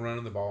got there on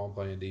running the ball and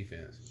playing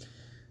defense.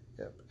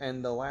 Yep.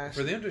 And the last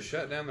for them to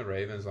shut down the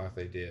Ravens like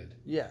they did.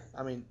 Yeah,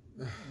 I mean,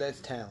 that's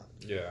talent.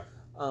 Yeah.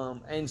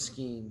 And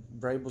scheme.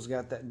 Vrabel's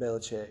got that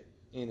Belichick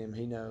in him.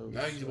 He knows.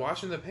 No, you're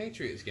watching the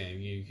Patriots game.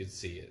 You could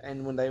see it.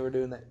 And when they were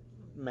doing that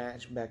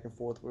match back and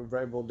forth where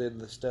Vrabel did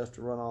the stuff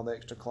to run all the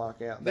extra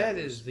clock out. That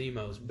is the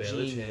most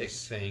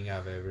Belichick thing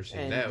I've ever seen.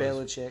 And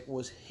Belichick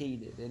was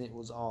heated, and it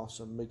was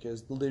awesome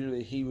because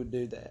literally he would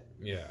do that.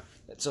 Yeah.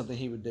 That's something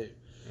he would do.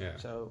 Yeah.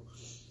 So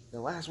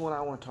the last one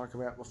I want to talk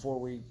about before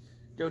we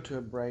go to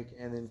a break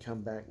and then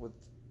come back with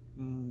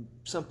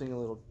something a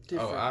little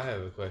different. Oh, I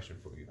have a question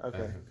for you.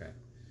 Okay. Okay.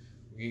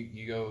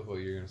 You go with what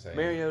you're going to say.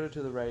 Mariota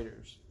to the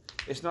Raiders.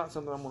 It's not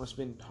something I'm going to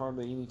spend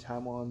hardly any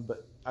time on,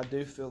 but I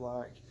do feel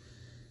like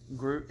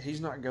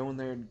he's not going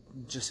there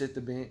just at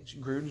the bench.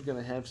 Gruden's going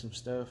to have some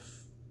stuff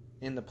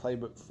in the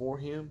playbook for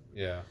him.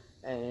 Yeah.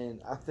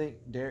 And I think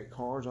Derek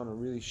Carr's on a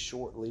really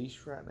short leash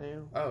right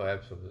now. Oh,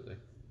 absolutely.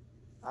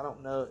 I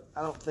don't know.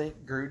 I don't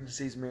think Gruden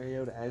sees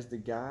Mariota as the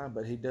guy,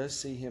 but he does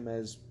see him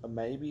as a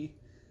maybe.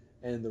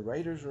 And the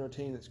Raiders are a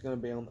team that's going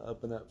to be on the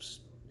up and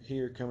ups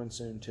here coming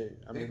soon too.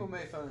 People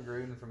make fun of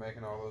Gruden for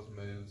making all those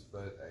moves,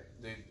 but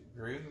dude,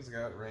 Gruden's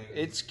got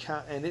rings.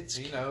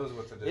 He knows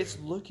what to do. It's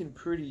looking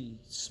pretty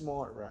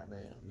smart right now.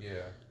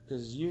 Yeah,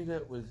 because you end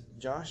up with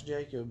Josh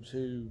Jacobs,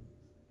 who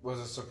was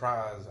a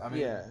surprise. I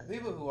mean,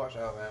 people who watch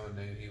Alabama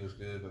knew he was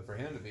good, but for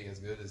him to be as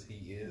good as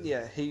he is,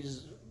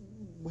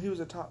 he was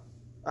a top.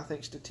 I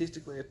think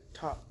statistically a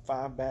top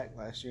 5 back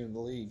last year in the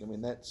league. I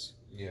mean, that's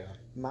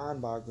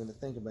mind-boggling to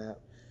think about.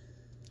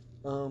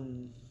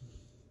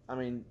 I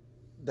mean,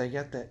 they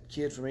got that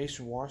kid from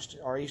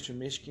Eastern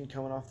Michigan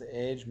coming off the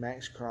edge,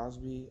 Max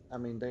Crosby. I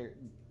mean,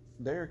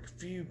 they're a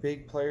few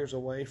big players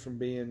away from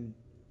being.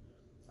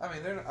 I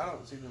mean, I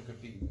don't see them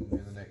competing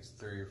in the next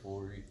 3 or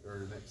 4,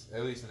 or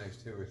at least the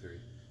next 2 or 3.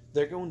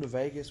 They're going to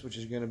Vegas, which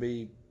is going to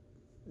be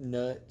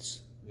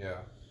nuts. Yeah.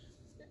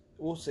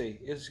 We'll see.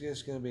 It's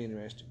going to be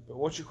interesting. But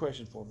what's your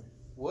question for me?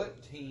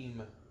 What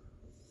team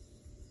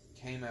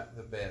came out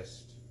the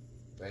best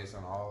based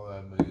on all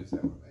the moves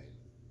that were made?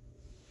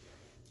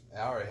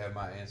 I already have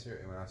my answer,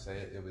 and when I say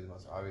it, it'll be the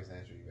most obvious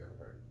answer you've ever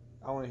heard.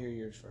 I want to hear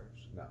yours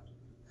first. No.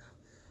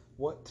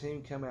 What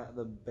team come out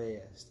the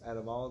best out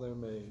of all their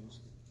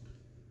moves?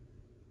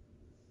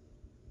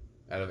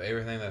 Out of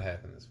everything that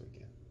happened this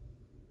weekend.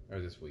 Or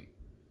this week.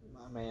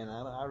 Man,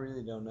 I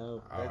really don't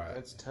know.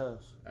 That's tough.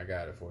 I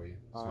got it for you.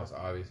 It's the most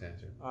obvious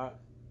answer. All right.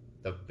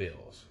 The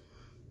Bills.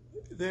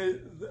 I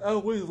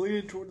always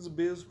lean towards the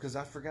Bills because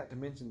I forgot to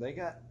mention they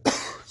got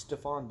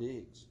Stephon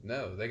Diggs.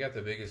 No, they got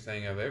the biggest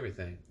thing of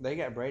everything. They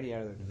got Brady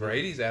out of the division.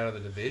 Brady's out of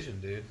the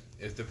division, dude.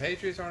 If the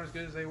Patriots aren't as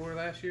good as they were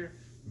last year,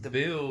 the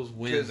Bills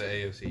win the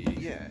AFC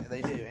East. Yeah,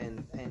 they do.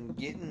 And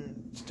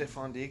getting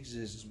Stephon Diggs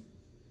is,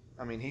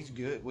 I mean, he's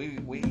good. We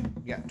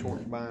got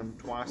torched by him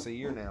twice a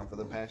year now for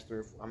the past 3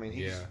 or 4. I mean,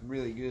 he's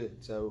really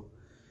good. So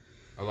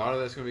a lot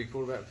of that's going to be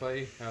quarterback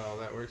play, how all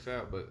that works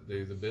out. But,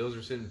 dude, the Bills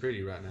are sitting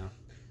pretty right now.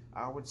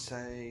 I would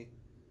say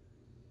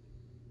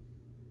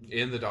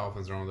in the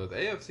Dolphins are on the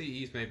AFC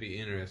East may be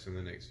interesting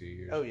in the next few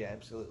years. Oh, yeah,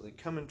 absolutely.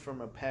 Coming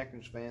from a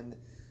Packers fan,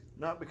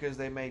 not because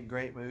they made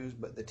great moves,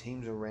 but the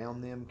teams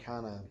around them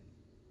kind of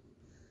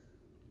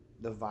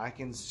 – the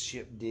Vikings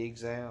shipped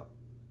Diggs out.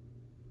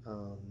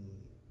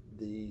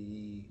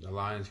 The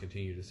Lions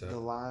continue to suck. The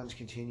Lions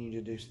continue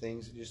to do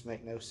things that just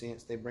make no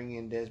sense. They bring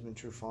in Desmond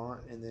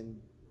Trufant and then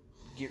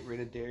get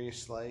rid of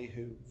Darius Slay,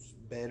 who's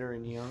better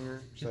and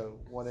younger, so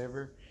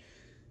whatever.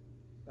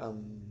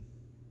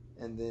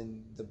 And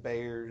then the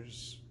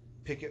Bears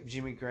pick up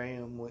Jimmy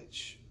Graham,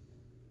 which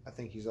I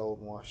think he's old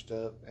and washed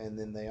up. And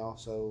then they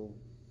also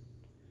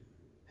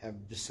have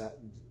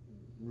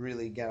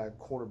really got a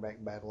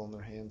quarterback battle on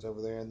their hands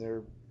over there. And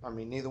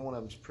neither one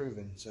of them's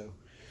proven. So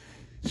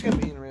it's going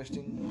to be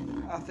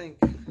interesting. I think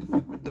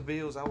the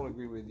Bills, I will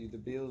agree with you. The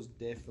Bills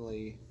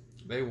definitely.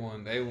 They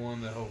won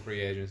the whole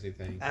free agency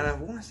thing. And I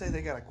want to say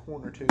they got a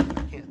corner too, but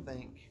I can't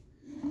think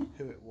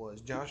who it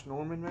was. Josh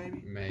Norman,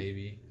 maybe?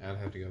 Maybe. I'd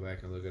have to go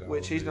back and look at all.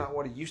 Which he's not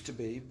what he used to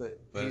be, but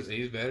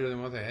he's better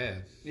than what they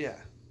had. Yeah.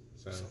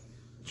 So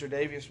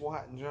Tre'Davious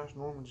White and Josh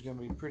Norman's going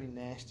to be pretty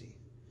nasty.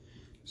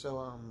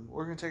 So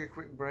we're going to take a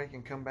quick break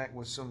and come back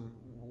with some,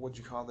 what'd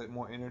you call that,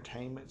 more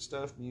entertainment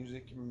stuff,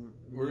 music.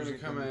 We're going to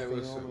come at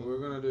with we're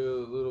going to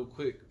do a little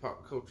quick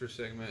pop culture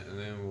segment, and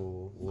then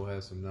we'll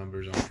have some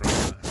numbers on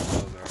front as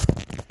well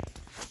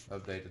as our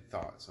updated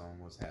thoughts on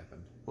what's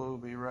happened. We'll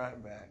be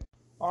right back.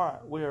 All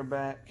right, we are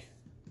back.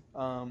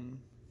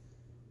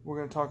 We're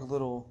going to talk a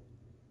little.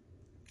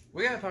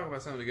 We got to talk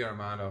about something to get our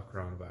mind off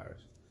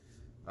coronavirus.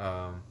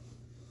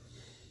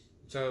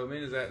 So me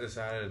and Zach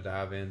decided to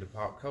dive into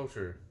pop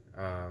culture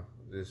for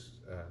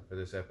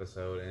this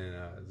episode,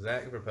 and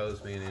Zach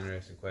proposed me an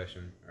interesting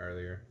question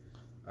earlier.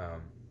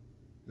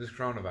 This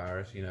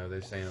coronavirus,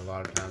 they're saying a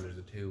lot of times there's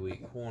a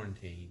 2-week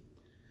quarantine.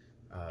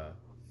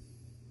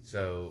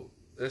 So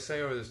let's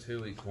say over this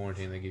 2-week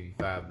quarantine, they give you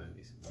 5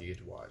 movies you get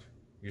to watch.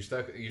 You're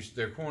stuck.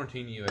 They're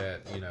quarantining you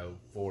at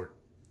Fort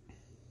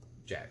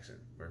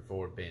Jackson or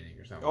Fort Benning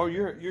or something. Oh,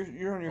 you're on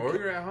your. Or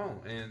you're at home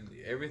and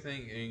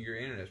everything, and your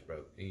internet's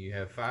broke, and you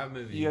have 5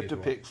 movies. You have to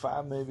pick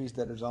 5 movies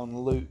that is on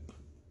loop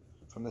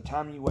from the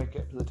time you wake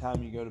up to the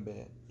time you go to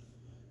bed.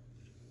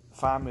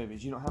 5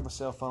 movies. You don't have a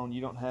cell phone.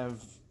 You don't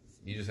have.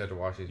 You just have to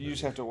watch these. You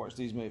just have to watch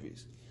these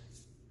movies.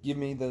 Give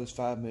me those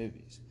 5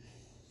 movies.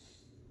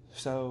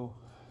 So,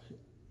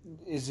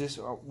 is this?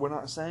 We're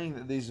not saying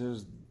that these are.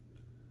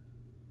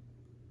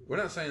 We're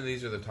not saying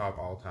these are the top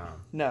all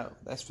time. No,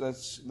 that's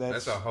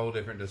a whole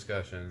different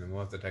discussion, and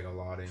we'll have to take a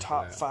lot into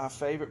top that. 5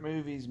 favorite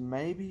movies,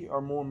 maybe,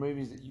 or more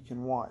movies that you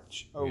can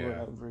watch over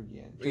and over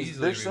again.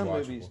 There's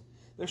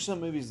some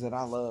movies that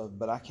I love,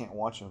 but I can't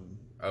watch them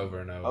over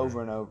and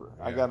over.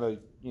 Yeah. I gotta,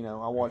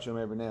 I watch them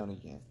every now and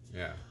again.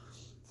 Yeah.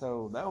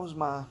 So that was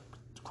my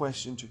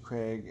question to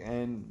Craig,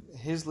 and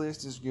his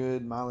list is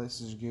good. My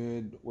list is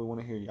good. We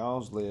want to hear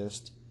y'all's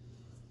list.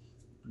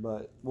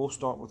 But we'll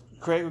start with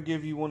Craig. Will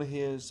give you one of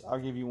his. I'll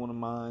give you one of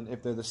mine.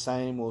 If they're the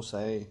same, we'll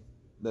say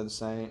they're the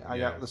same. I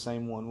got the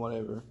same one.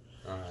 Whatever.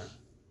 All right.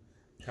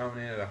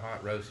 Coming in at a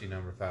hot roasty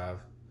number 5.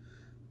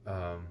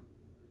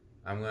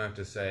 I'm going to have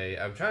to say,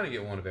 I'm trying to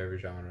get one of every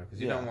genre because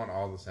you don't want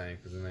all the same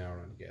because then they all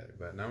run together.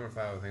 But number 5,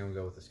 I think I'm going to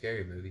go with a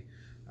scary movie.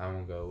 I'm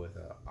going to go with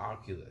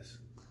Oculus.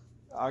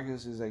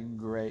 Oculus is a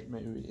great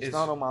movie. It's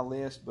not on my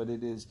list, but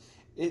it is.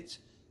 It's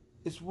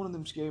one of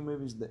them scary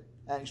movies that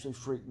actually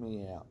freaked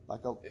me out.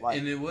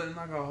 And it wasn't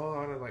like a whole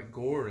lot of like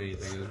gore or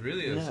anything. It was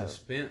really a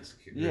suspense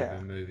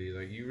movie.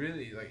 Like you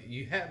really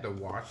you had to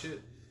watch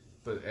it,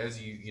 but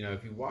as you know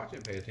if you watch it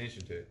and pay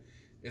attention to it,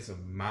 it's a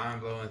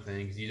mind blowing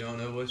thing because you don't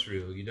know what's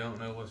real, you don't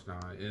know what's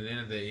not, and then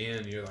at the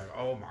end you're like,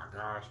 oh my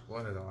gosh,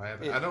 what has all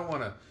happened? I don't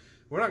want to.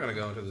 We're not going to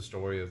go into the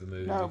story of the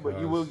movie. No, but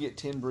you will get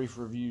 10 brief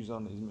reviews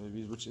on these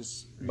movies, which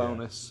is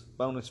bonus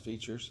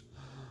features.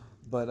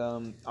 But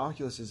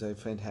Oculus is a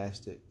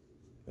fantastic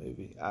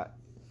movie.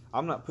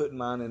 I'm not putting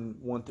mine in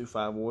 1 through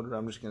 5 order.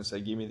 I'm just going to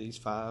say, give me these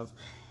 5.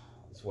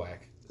 It's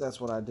whack.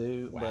 That's what I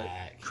do.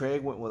 Whack. But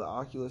Craig went with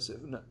Oculus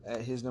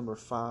at his number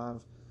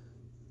 5.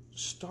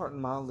 Starting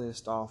my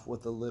list off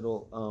with a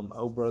little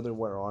 "Oh Brother,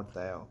 Where Art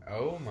Thou?"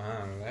 Oh my,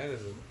 that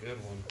is a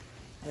good one.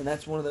 And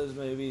that's one of those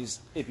movies.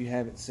 If you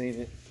haven't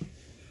seen it,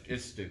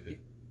 it's stupid.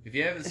 If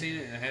you haven't seen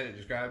it and had it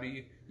described to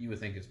you, you would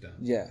think it's dumb.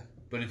 Yeah.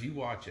 But if you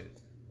watch it,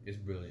 it's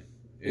brilliant.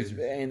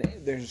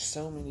 And there's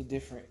so many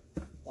different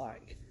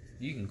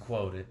you can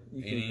quote it.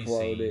 You can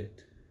quote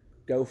it.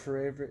 Go for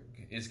it.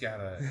 It's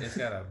got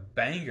a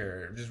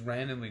banger just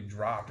randomly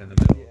dropped in the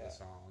middle of the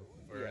song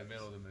or in the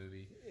middle of the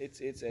movie.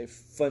 It's a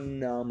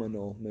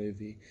phenomenal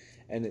movie,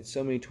 and it's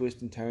so many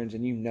twists and turns,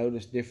 and you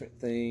notice different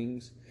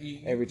things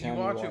every time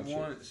you watch it.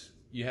 Once,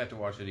 you have to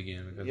watch it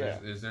again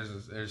because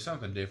there's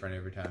something different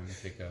every time you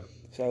pick up.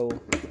 So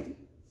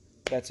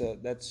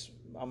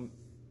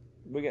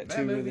we got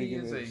two really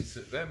good movies.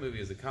 That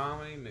movie is a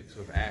comedy mixed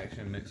with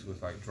action mixed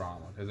with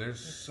drama because there's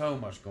so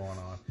much going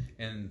on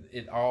and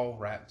it all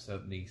wraps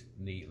up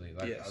neatly.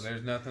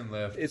 There's nothing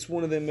left. It's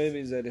one of them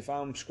movies that if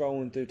I'm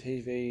scrolling through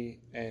TV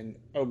and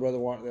Oh Brother,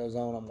 Where Art Thou's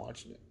on, I'm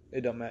watching it.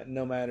 It don't matter,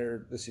 no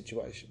matter the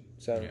situation.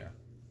 So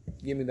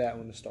give me that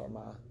one to start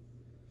my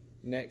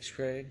next,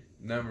 Craig.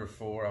 Number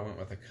 4, I went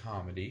with a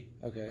comedy.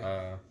 Okay.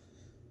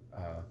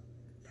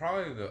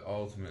 Probably the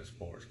ultimate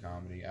sports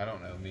comedy. I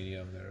don't know many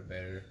of them that are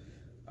better.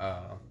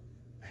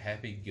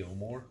 Happy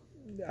Gilmore.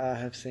 I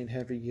have seen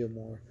Happy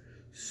Gilmore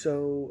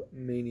so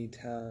many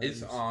times.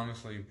 It's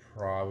honestly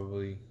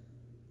probably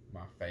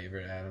my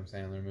favorite Adam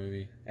Sandler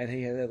movie. And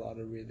he had a lot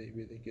of really,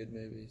 really good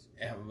movies.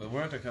 Yeah, but we're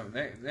going to come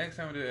next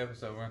time we do an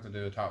episode. We're going to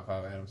do a top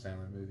 5 Adam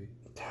Sandler movie.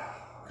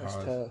 That's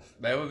tough.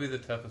 That would be the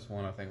toughest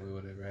one I think we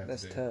would ever have to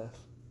do. That's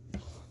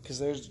tough. Because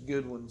there's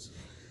good ones.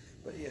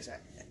 But yes,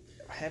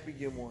 Happy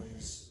Gilmore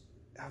is.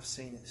 I've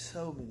seen it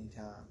so many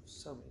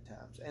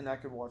times, and I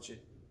could watch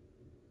it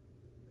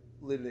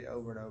literally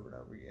over and over and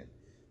over again,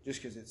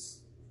 just because it's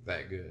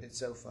that good. It's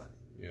so funny.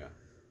 Yeah.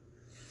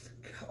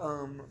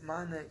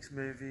 My next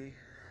movie,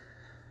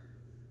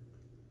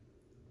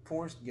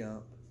 Forrest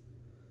Gump.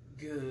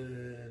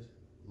 Good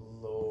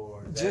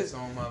Lord, that's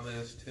on my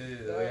list too.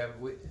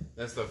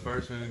 That's the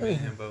first movie me and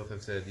him both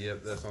have said.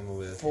 Yep, that's on the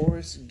list.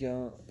 Forrest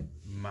Gump.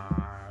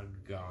 My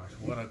gosh,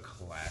 what a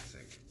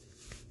classic!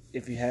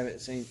 If you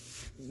haven't seen,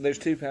 there's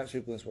two types of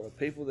people in this world: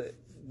 people that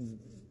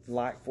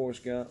like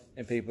Forrest Gump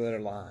and people that are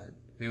lying.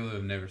 People that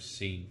have never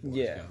seen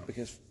Forrest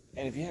Gump.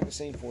 And if you haven't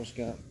seen Forrest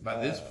Gump, by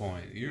this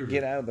point, you're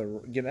get out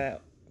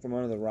from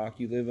under the rock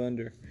you live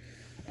under,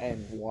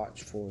 and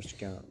watch Forrest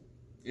Gump.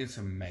 It's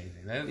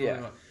amazing. That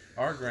is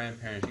our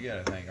grandparents. You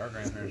got to think our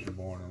grandparents were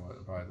born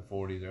in probably the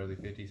 40s, early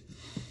 50s.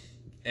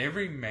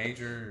 Every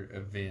major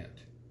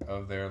event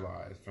of their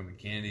lives, from the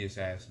Kennedy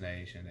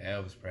assassination,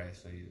 Elvis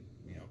Presley,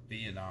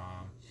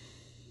 Vietnam.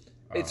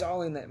 It's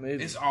all in that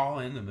movie. It's all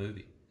in the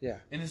movie. Yeah,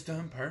 and it's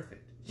done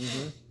perfect.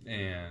 Mm-hmm.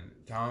 And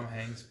Tom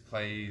Hanks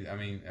plays. I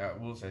mean, I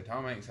will say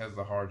Tom Hanks has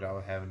the hard job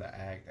of having to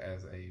act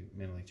as a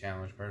mentally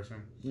challenged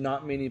person.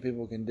 Not many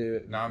people can do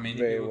it. Not many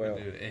very people well.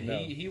 can do it. And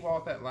he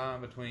walked that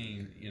line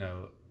between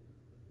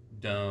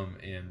dumb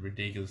and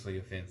ridiculously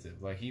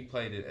offensive. Like he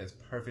played it as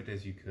perfect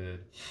as you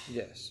could.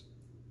 Yes.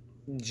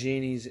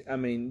 Jeannie's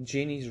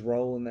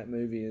role in that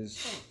movie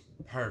is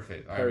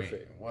perfect.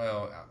 Perfect.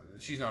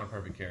 She's not a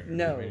perfect character.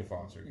 No. There's many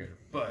flaws in her character,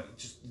 but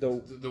just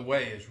the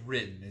way it's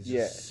written is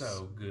just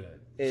so good.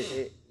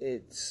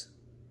 It's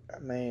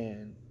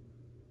man.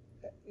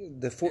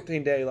 The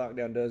 14-day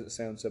lockdown doesn't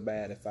sound so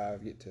bad if I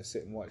get to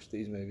sit and watch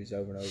these movies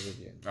over and over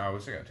again. I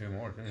wish I got 2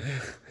 more too,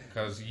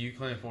 because you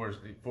claimed Forrest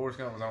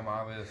Gump was on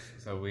my list,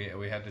 so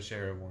we had to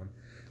share one.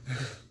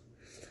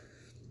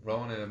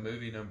 Rolling in a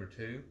movie number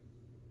 2.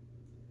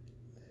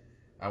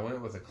 I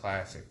went with a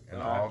classic, an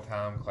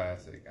all-time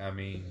classic. I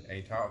mean,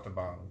 a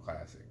top-to-bottom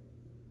classic.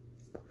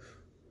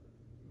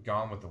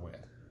 Gone with the Wind.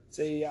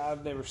 See,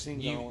 I've never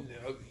seen Gone.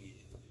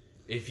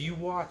 If you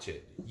watch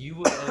it, you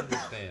will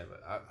understand.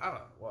 But I don't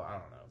know.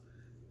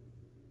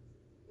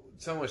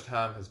 so much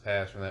time has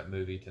passed from that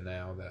movie to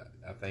now that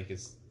I think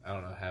I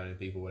don't know how many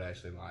people would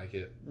actually like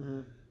it.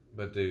 Mm-hmm.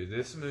 But dude,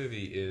 this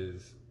movie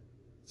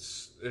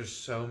there's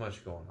so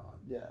much going on.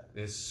 Yeah.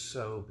 It's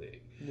so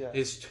big. Yeah.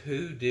 It's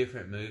 2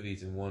 different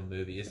movies in one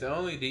movie. It's the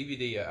only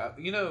DVD,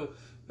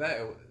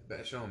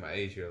 back showing my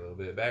age here a little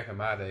bit. Back in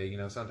my day,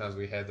 sometimes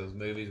we had those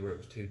movies where it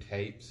was 2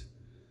 tapes.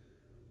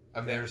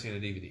 I've never seen a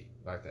DVD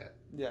like that.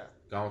 Yeah.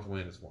 Gone with the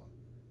Wind is one.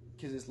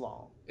 Because it's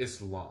long. It's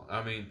long.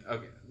 I mean,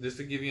 okay, just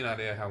to give you an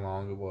idea how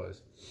long it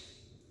was.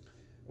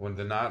 When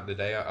the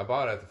day I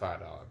bought it at the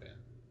 $5 bin,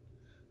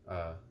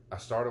 I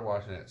started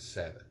watching it at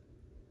 7.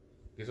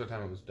 Guess what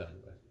time it was done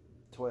with?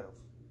 12.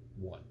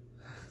 1.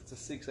 It's a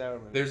 6-hour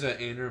movie. There's an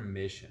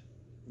intermission.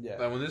 Yeah.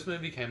 Like when this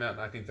movie came out in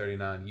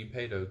 1939, you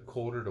paid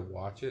 $0.25 to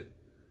watch it,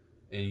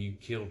 and you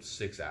killed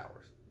 6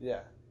 hours.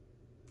 Yeah.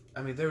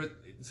 I mean,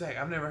 Zach,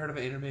 I've never heard of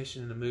an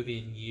intermission in a movie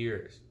in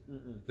years.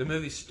 Mm-mm. The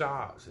movie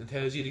stops and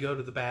tells you to go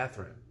to the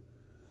bathroom.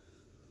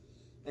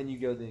 And you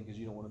go then because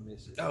you don't want to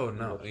miss it. Oh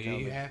no,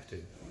 you have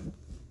to.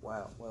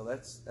 Wow. Well,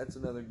 that's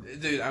another.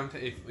 Dude,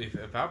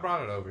 if I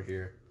brought it over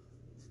here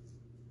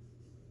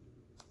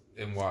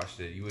and watched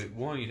it, you'd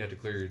have to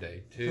clear your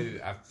day. 2,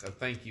 I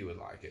think you would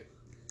like it.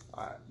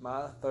 All right,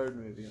 my third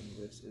movie on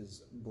the list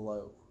is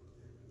Blow.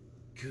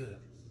 Good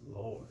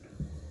Lord.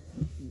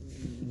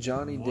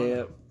 Johnny What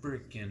Depp. a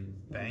freaking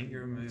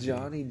banger movie.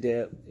 Johnny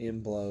Depp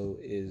in Blow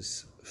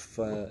is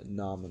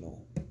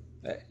phenomenal.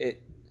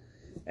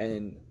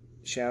 And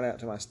shout out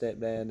to my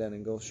stepdad down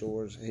in Gulf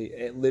Shores.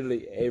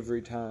 Literally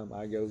every time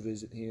I go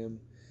visit him,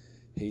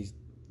 he's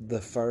the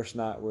first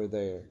night we're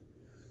there.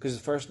 Because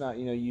the first night,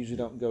 you usually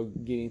don't go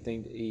get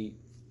anything to eat.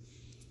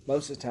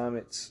 Most of the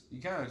time,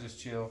 You kind of just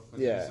chill.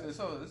 Yeah. It's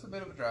a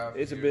bit of a drive.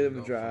 It's a bit of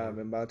a drive,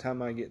 and by the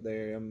time I get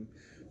there, I'm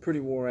pretty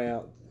wore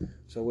out.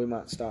 So we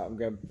might stop and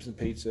grab some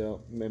pizza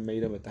and then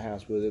meet him at the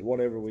house with it,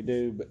 whatever we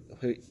do. But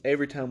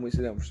every time we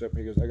sit down for supper,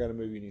 he goes, "I got a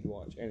movie you need to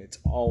watch," and it's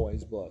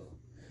always Blow,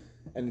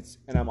 and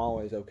I'm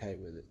always okay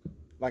with it.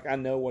 Like I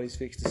know what he's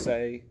fixed to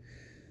say.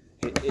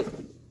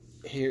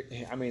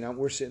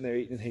 We're sitting there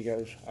eating, and he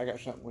goes, "I got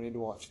something we need to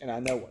watch," and I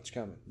know what's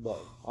coming, Blow,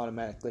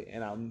 automatically,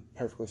 and I'm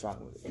perfectly fine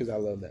with it because I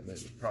love that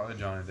movie. Probably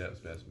Johnny Depp's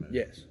best movie.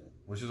 Yes.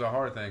 Which is a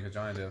hard thing because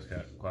Johnny Depp's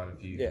got quite a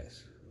few.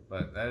 Yes.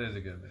 But that is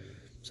a good movie.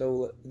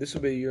 So this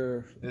will be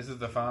your. This is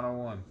the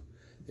final one.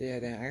 Yeah,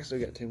 damn, I still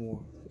got 2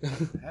 more.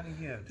 How do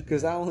you get?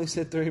 Because I only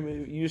said 3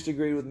 movies. You just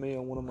agreed with me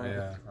on one of mine.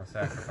 Yeah, I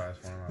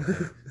sacrificed one of my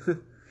picks.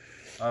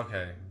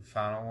 Okay,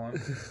 final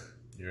one.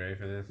 You ready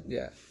for this?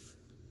 Yeah.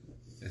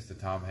 It's the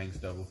Tom Hanks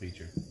double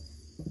feature.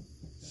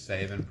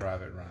 Saving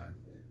Private Ryan.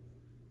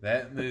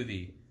 That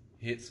movie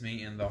hits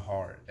me in the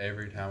heart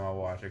every time I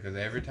watch it. Because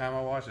every time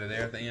I watch it,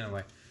 there at the end, I'm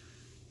like,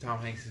 Tom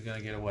Hanks is going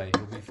to get away.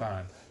 He'll be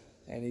fine.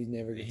 And he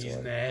never gets away.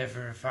 He's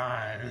never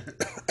fine.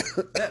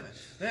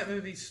 that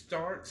movie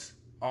starts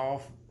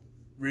off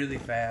really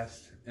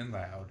fast and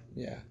loud.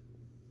 Yeah.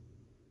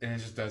 And it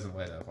just doesn't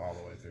let up all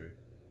the way through.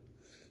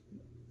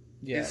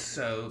 Yeah. It's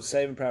so...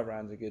 Saving Private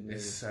Ryan's a good movie.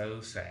 It's so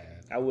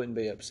sad. I wouldn't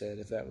be upset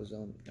if that was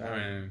on. I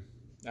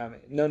mean,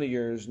 none of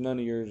yours.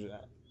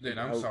 Dude,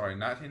 I'm sorry.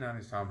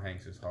 1990s Tom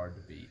Hanks is hard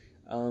to beat.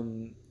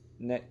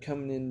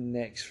 Coming in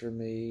next for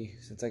me,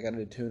 since I got to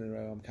do 2 in a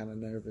row, I'm kind of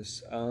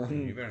nervous.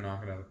 You better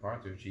knock it out of the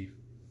park there, Chief.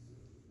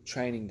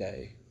 Training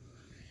Day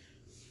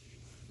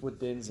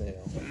with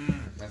Denzel.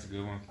 That's a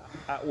good one.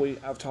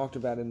 I've talked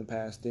about in the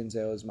past.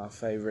 Denzel is my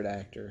favorite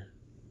actor.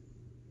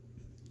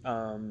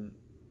 And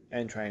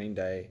Training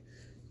Day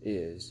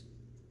is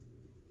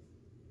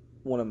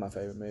one of my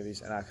favorite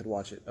movies, and I could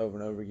watch it over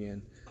and over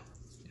again.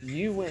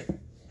 You went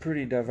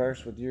pretty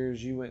diverse with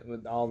yours. You went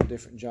with all the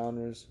different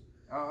genres.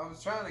 I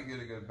was trying to get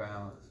a good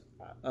balance.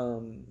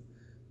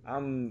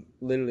 I'm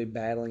literally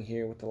battling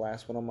here with the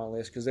last one on my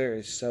list because there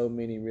is so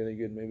many really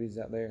good movies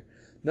out there.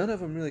 None of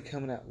them really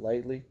coming out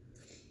lately.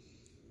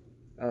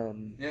 Yeah,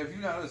 if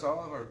you notice,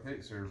 all of our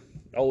picks are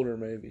older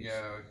movies.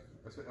 Yeah,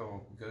 Good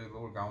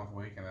Lord, Gone with the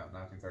Wind came out in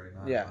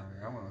 1939. Yeah,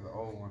 I went with the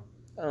old one.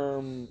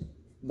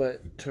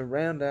 But to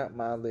round out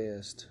my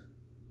list,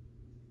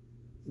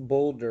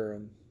 Bull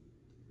Durham.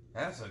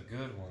 That's a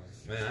good one.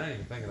 Man, I didn't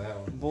even think of that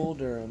one. Bull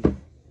Durham.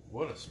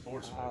 What a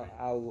sports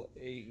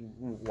movie.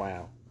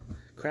 Wow.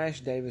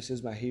 Crash Davis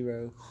is my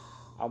hero.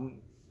 I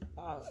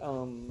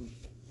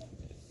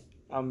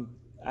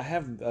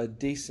have a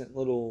decent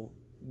little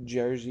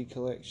jersey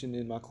collection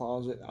in my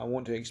closet. I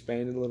want to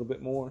expand it a little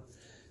bit more,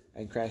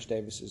 and Crash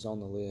Davis is on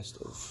the list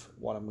of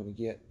what I'm going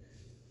to get.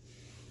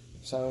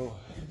 So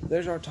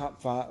there's our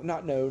top 5.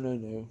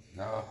 No.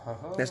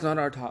 That's not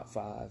our top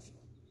 5.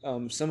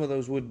 Some of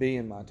those would be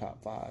in my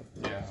top 5.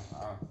 Yeah.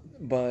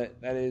 But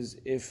that is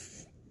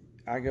if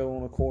I go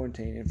on a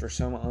quarantine and for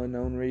some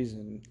unknown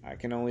reason I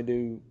can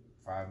only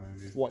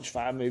watch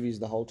 5 movies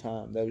the whole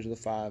time. Those are the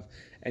 5,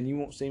 and you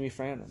won't see me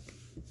frowning.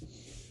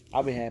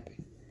 I'll be happy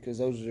because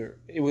those are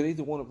with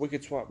either one. If we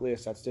could swap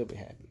lists, I'd still be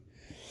happy.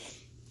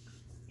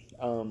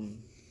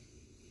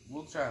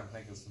 We'll try and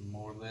think of some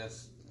more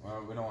lists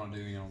Well, we don't want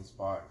to do on the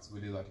spot, so we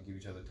do like to give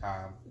each other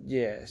time.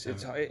 Yes,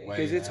 it's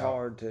because it's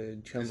hard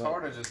to come It's up.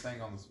 hard to just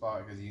think on the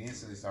spot because you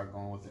instantly start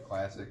going with the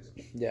classics.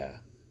 Yeah.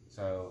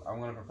 So I'm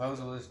going to propose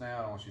a list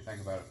now. I want you to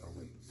think about it for a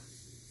week.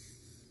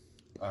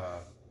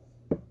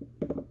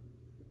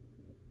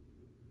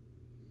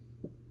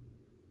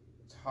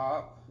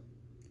 Top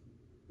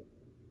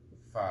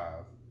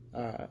 5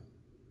 All right.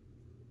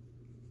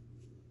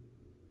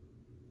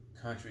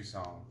 country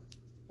songs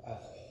Oh.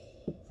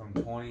 from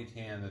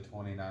 2010 to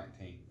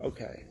 2019.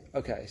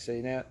 Okay.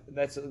 See, now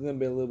that's going to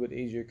be a little bit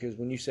easier because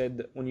when you said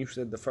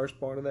the first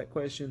part of that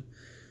question,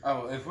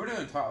 Oh, if we're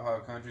doing top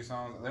 5 country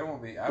songs, there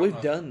won't be.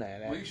 we've done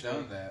that. We've Actually.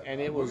 done that, and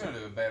we're going to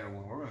do a better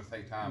one. We're going to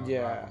take time and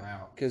write one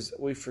out. Because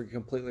we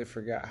completely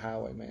forgot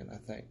Highwayman. I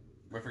think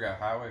We forgot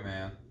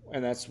Highwayman.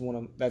 and that's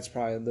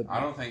probably the.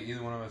 I don't think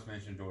either one of us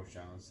mentioned George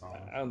Jones' song.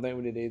 I don't think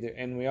we did either,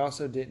 and we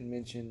also didn't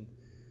mention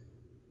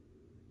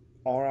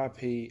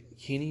R.I.P.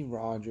 Kenny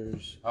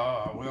Rogers.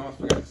 Oh, we almost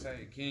forgot to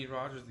say Kenny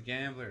Rogers, the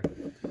gambler.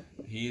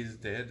 He's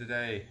dead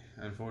today,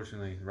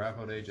 unfortunately. Ripe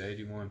old age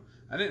 81.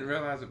 I didn't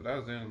realize it, but I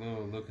was doing a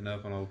little looking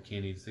up on old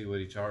Kenny to see what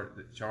he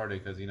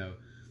charted because,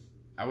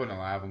 I wouldn't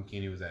lie when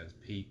Kenny was at his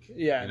peak.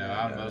 Yeah,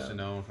 I'm mostly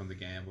known from The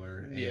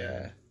Gambler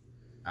and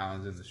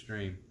Islands in the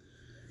Stream.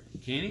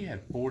 Kenny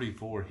had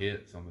 44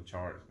 hits on the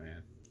charts,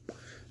 man.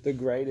 The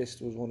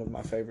Greatest was one of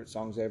my favorite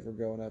songs ever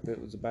growing up.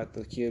 It was about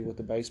the kid with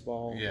the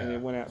baseball, and he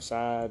went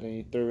outside and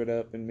he threw it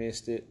up and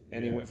missed it,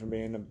 and he went from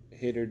being a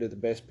hitter to the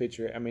best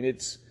pitcher. I mean,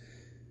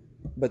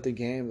 but The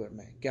Gambler,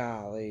 man,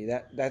 golly,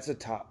 that's a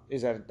top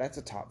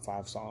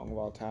 5 song of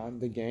all time.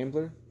 The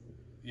Gambler.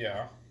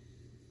 Yeah.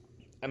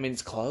 I mean,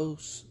 it's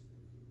close.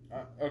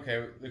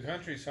 Okay, the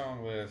country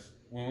song list.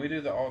 When we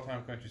do the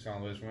all-time country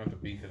song list, we're going to have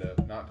to beef it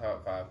up. Not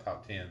top 5,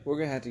 top 10. We're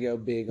going to have to go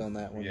big on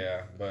that one.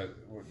 Yeah, but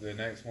the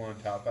next one,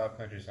 top 5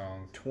 country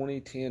songs.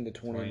 2010 to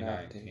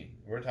 2019.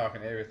 We're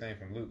talking everything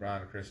from Luke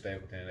Bryan to Chris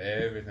Stapleton,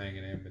 everything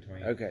in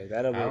between. Okay,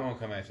 that'll be. I'm going to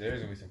come at you. There's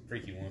going to be some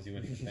freaky ones you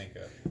wouldn't even think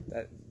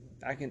of.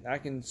 I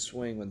can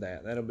swing with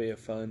that. That'll be a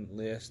fun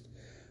list.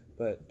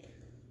 But,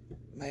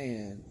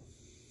 man,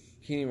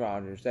 Kenny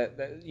Rogers, that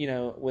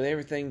with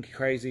everything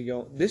crazy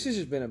going, this has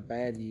just been a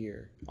bad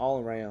year all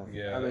around.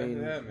 Yeah, I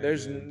mean,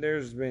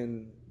 there's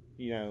been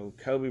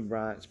Kobe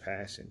Bryant's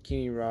passing,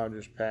 Kenny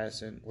Rogers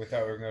passing. We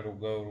thought we were going to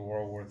go to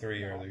World War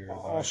III earlier.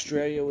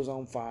 Australia was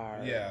on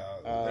fire. Yeah,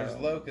 there's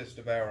locusts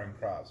devouring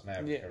crops in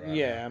Africa right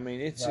now. I mean,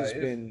 it's just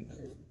been.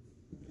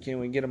 Can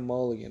we get a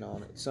mulligan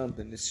on it?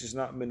 Something. It's just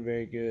not been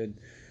very good.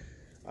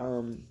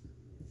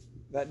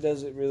 That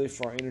does it really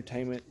for our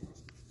entertainment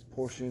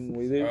portion.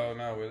 We do. Oh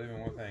no, we're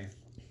leaving one thing.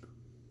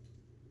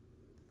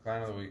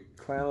 Clown of the week.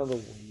 Clown of the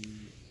week.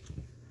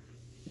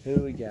 Who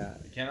do we got?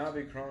 It cannot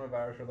be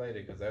coronavirus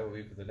related because that will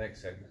be for the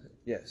next segment.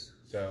 Yes.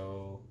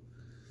 So,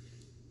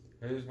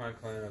 who's my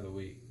clown of the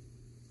week?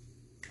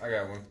 I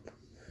got one.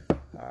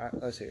 All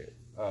right, let's hear it.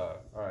 All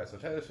right. So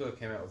Taylor Swift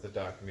came out with a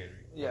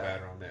documentary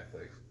about her on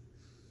Netflix.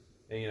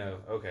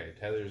 And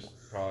Taylor's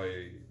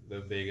probably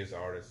the biggest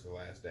artist of the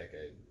last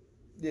decade.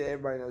 Yeah,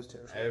 everybody knows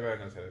Taylor Swift.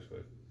 Everybody knows Taylor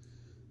Swift.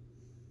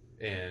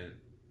 And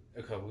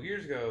a couple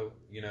years ago,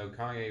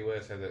 Kanye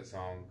West had that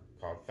song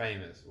called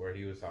Famous, where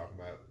he was talking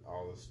about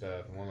all the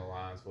stuff, and one of the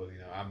lines was,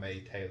 I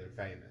made Taylor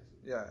famous.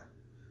 Yeah.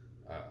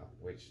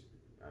 Which,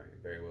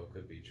 very well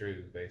could be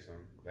true based on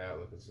the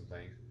outlook of some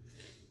things.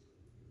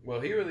 Well,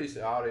 he released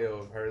the audio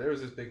of her. There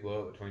was this big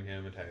blow up between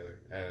him and Taylor.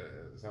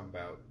 Something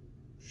about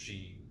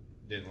she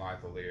didn't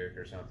like the lyric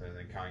or something, and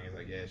then Kanye's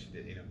like, yeah, she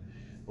did,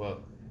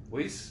 Well,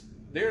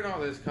 during all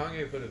this,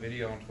 Kanye put a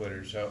video on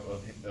Twitter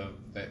of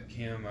that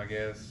Kim, I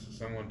guess,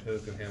 someone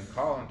took of him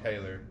calling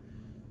Taylor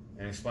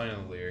and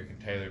explaining the lyric, and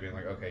Taylor being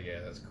like, okay, yeah,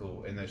 that's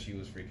cool, and that she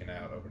was freaking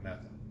out over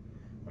nothing.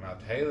 But now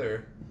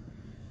Taylor,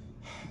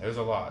 there's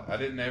a lot. I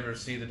didn't ever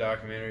see the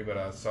documentary, but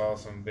I saw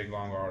some big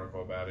long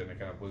article about it, and it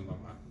kind of blew my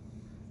mind.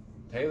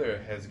 Taylor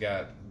has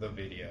got the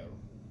video,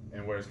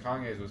 and whereas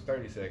Kanye's was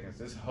 30 seconds,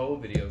 this whole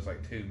video is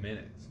like 2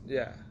 minutes.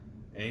 Yeah.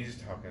 And he's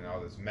just talking all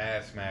this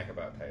mad smack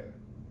about Taylor,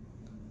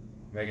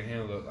 making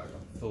him look like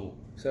a fool.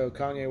 So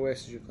Kanye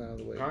West is your clown of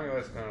the week. Kanye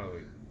West is clown of the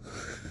week.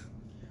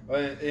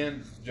 Well,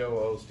 and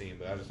Joel Osteen,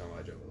 but I just don't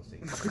like Joel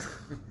Osteen.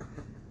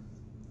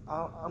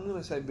 I'm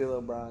going to say Bill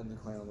O'Brien's the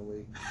clown of the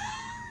week.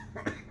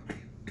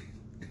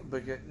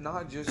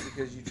 Not just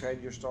because you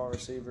traded your star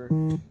receiver,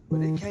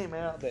 but it came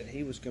out that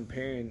he was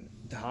comparing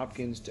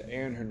Hopkins to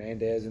Aaron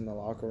Hernandez in the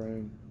locker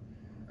room.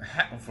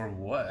 How? For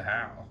what?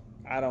 How?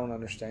 I don't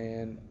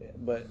understand,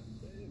 but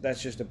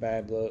that's just a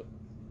bad look.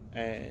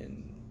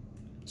 And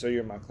so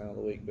you're my clown of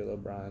the week, Bill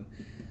O'Brien.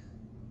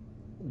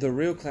 The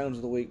real clowns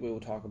of the week we will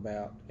talk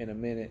about in a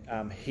minute.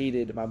 I'm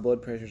heated. My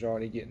blood pressure's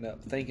already getting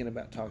up thinking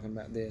about talking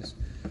about this.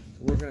 So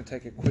we're going to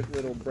take a quick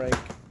little break.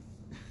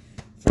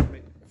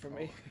 For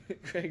me,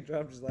 Craig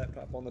dropped his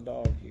laptop on the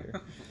dog here.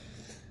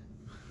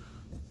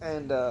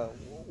 And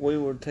we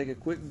will take a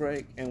quick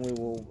break, and we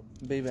will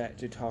be back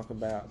to talk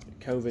about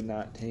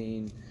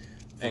COVID-19.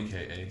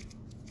 A.K.A.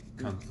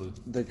 Kung Flu.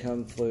 The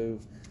Kung Flu.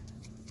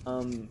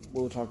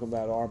 We'll talk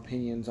about our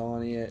opinions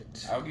on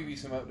it. I'll give you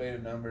some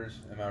updated numbers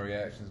and my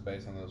reactions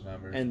based on those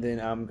numbers. And then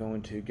I'm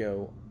going to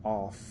go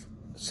off.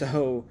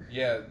 So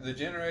yeah, the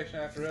generation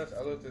after us,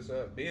 I looked this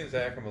up. Me and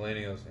Zach are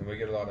millennials, and we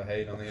get a lot of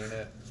hate on the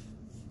internet.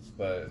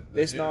 But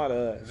it's not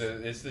us.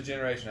 It's the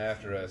generation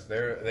after us.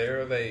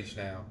 They're of age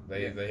now.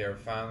 They are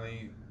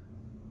finally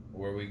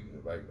where we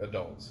like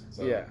adults.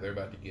 So they're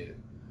about to get it.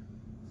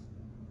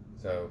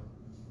 So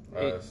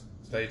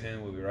stay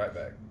tuned. We'll be right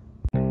back.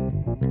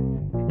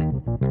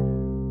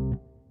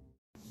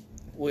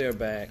 We are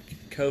back.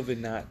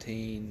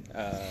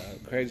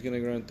 COVID-19. Craig's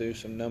going to run through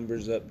some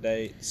numbers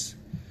updates.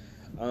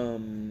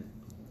 On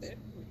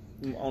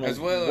a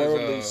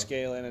worldly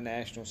scale and a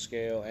national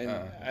scale, and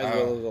as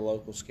well as a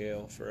local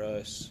scale for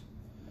us.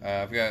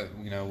 I've got,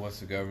 what's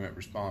the government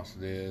response to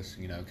this,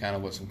 kind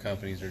of what some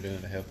companies are doing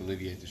to help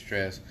alleviate the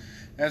stress,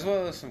 as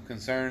well as some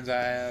concerns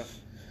I have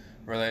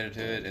related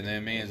to it, and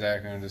then me and Zach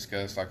are going to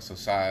discuss, like,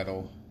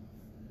 societal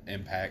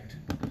impact.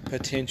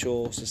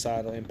 Potential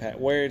societal impact,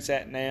 where it's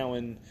at now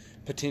and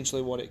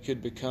potentially what it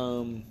could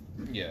become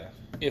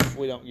if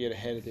we don't get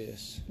ahead of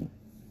this.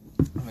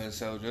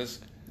 So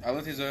I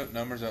looked these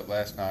numbers up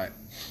last night,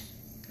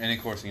 and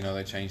of course,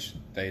 they changed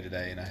day to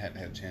day, and I hadn't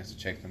had a chance to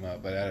check them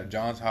up. But at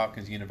Johns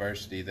Hopkins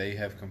University, they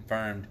have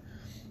confirmed,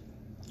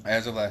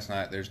 as of last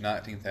night, there's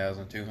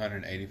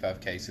 19,285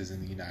 cases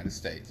in the United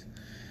States.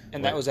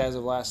 And that was as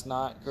of last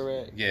night,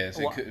 correct? Yes,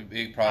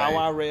 it probably.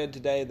 I read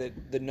today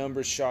that the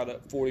numbers shot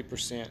up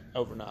 40%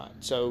 overnight.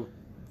 So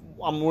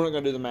we're not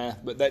going to do the math,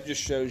 but that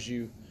just shows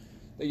you,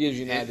 that gives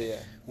you an idea.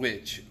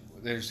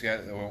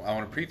 I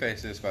want to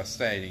preface this by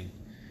stating,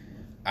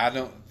 I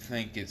don't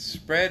think it's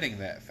spreading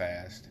that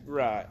fast.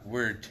 Right.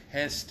 We're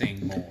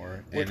testing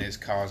more, and it's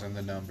causing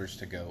the numbers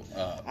to go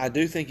up. I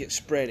do think it's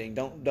spreading.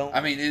 Don't.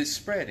 I mean, it's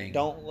spreading.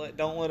 Don't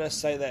let us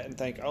say that and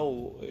think,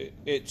 oh,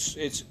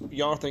 it's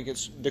y'all think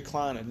it's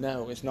declining.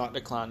 No, it's not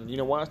declining. You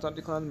know why it's not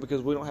declining?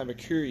 Because we don't have a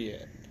cure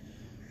yet.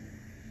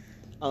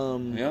 The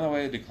only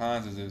way it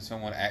declines is if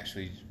someone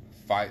actually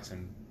fights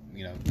and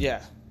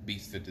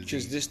beats the disease.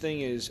 Because this thing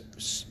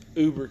is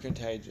uber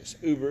contagious,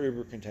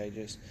 uber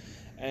contagious,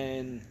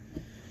 and.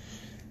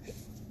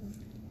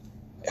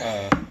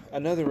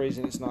 Another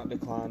reason it's not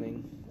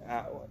declining.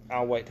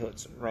 I'll wait till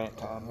it's rant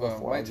time.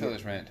 Wait till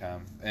it's rant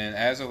time. And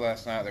as of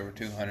last night, there were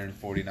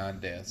 249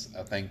 deaths.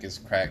 I think it's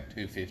cracked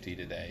 250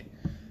 today.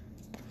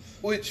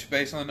 Which,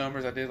 based on the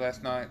numbers I did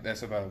last night,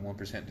 that's about a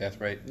 1%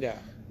 death rate. Yeah.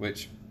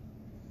 Which,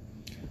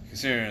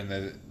 considering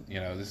that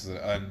this is an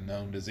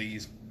unknown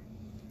disease,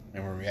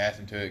 and we're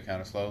reacting to it kind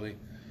of slowly,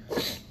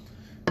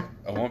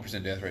 a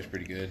 1% death rate is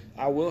pretty good.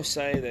 I will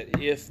say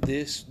that if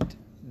this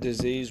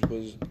disease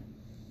was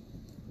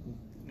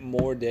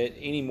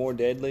any more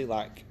deadly,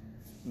 like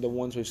the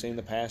ones we've seen in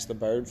the past, the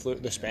bird flu,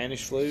 the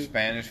Spanish flu,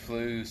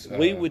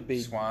 we would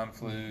be swine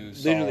flu,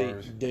 literally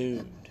SARS.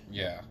 doomed.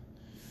 Yeah.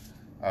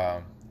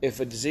 If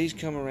a disease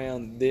come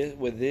around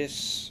with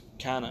this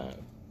kind of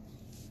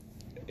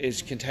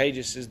as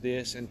contagious as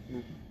this and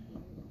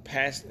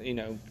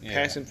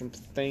passing from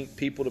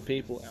people to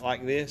people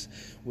like this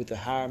with a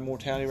higher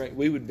mortality rate,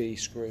 we would be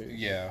screwed.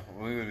 Yeah,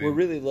 we're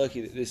really lucky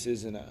that this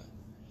isn't a.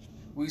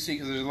 We see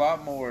because there's a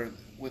lot more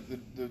with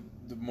the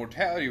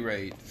mortality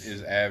rate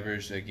is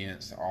averaged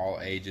against all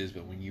ages,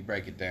 but when you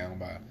break it down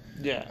by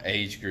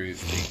age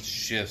groups, it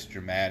shifts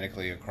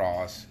dramatically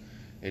across.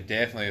 It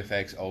definitely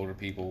affects older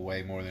people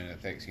way more than it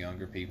affects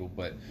younger people,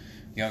 but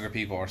younger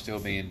people are still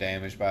being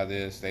damaged by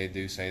this. They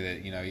do say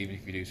that even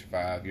if you do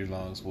survive, your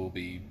lungs will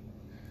be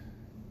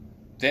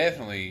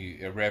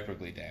definitely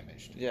irreparably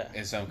damaged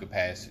in some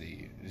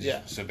capacity.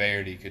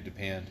 Severity could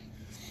depend.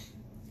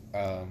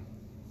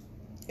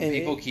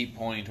 People keep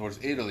pointing towards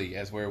Italy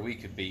as where we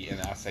could be,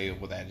 and I say,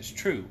 well, that is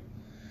true.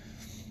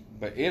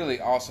 But Italy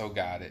also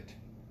got it,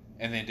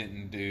 and they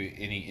didn't do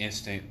any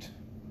instant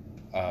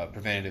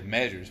preventative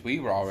measures. We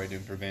were already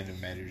doing preventative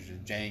measures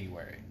in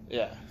January.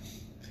 Yeah.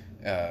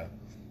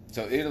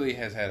 So Italy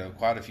has had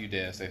quite a few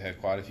deaths. They've had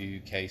quite a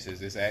few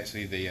cases. It's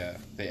actually the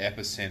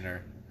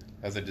epicenter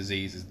of the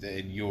disease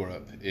in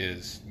Europe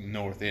is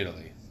North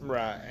Italy.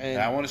 Right.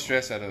 And I want to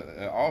stress that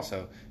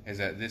also is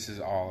that this is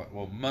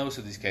most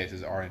of these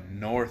cases are in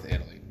North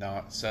Italy,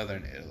 not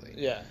Southern Italy.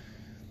 Yeah.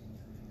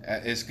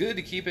 It's good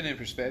to keep it in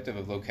perspective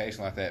of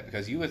location like that,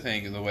 because you would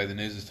think the way the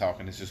news is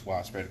talking it's just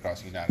widespread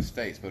across the United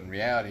States, but in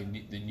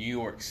reality, the New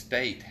York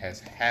State has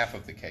half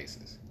of the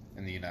cases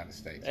in the United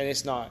States. And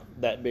it's not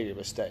that big of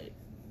a state.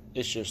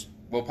 It's just...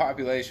 Well,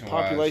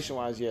 population-wise...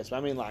 Population-wise, yes. But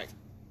I mean, like...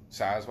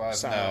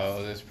 Size-wise?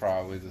 No, that's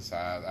probably the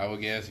size. I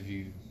would guess if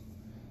you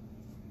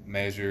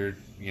measured,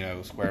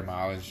 square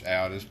mileage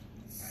out, it's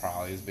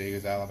probably as big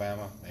as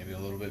Alabama, maybe a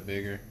little bit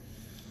bigger.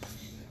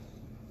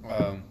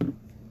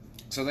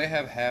 So they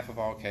have half of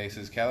all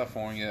cases.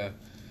 California,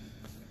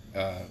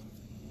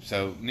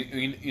 with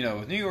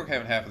New York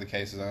having half of the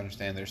cases, I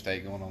understand their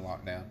state going on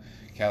lockdown.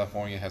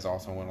 California has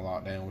also went on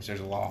lockdown, which there's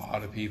a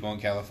lot of people in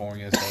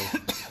California, so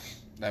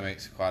that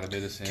makes quite a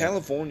bit of sense.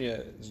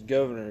 California's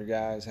governor,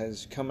 guys,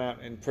 has come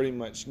out and pretty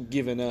much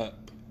given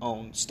up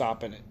on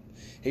stopping it.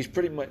 he's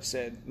pretty much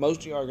said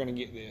most of you are going to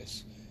get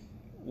this.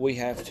 We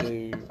have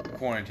to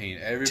quarantine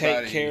everybody.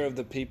 Take care of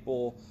the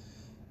people.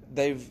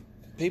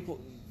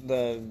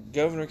 The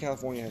governor of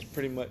California has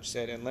pretty much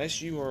said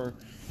unless you are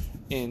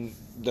in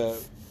the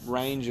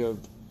range of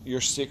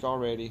you're sick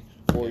already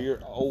or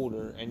you're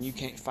older and you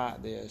can't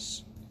fight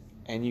this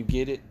and you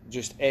get it,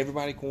 just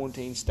everybody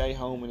quarantine, stay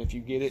home, and if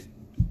you get it,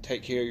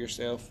 take care of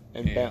yourself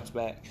and bounce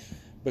back,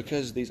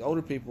 because these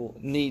older people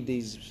need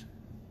these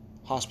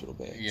hospital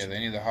beds. Yeah, they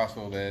need the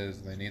hospital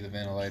beds. They need the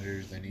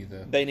ventilators.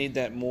 They need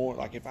that more.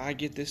 Like if I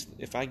get this,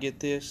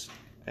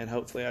 and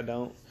hopefully I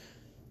don't.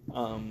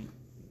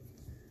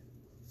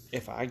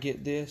 If I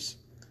get this,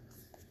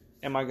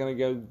 am I going to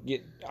go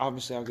get?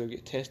 Obviously, I'll go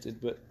get tested.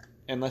 But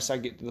unless I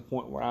get to the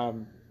point where I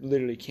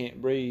literally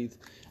can't breathe,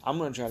 I'm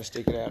going to try to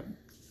stick it out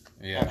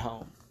at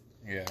home.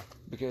 Yeah.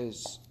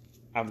 Because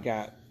I've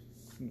got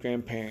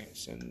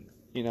grandparents and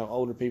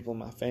older people in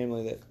my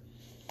family that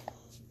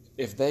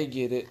if they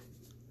get it,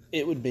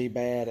 it would be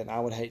bad, and I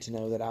would hate to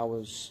know that I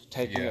was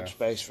taking up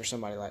space for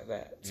somebody like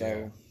that.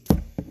 So,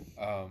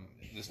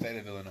 the state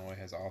of Illinois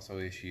has also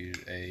issued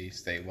a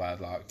statewide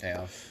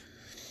lockdown.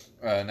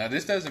 Now,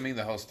 this doesn't mean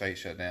the whole state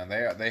shut down.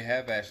 They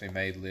have actually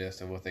made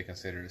lists of what they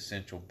consider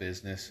essential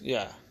business.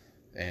 Yeah.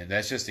 And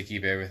that's just to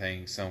keep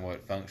everything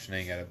somewhat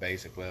functioning at a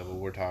basic level.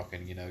 We're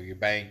talking, your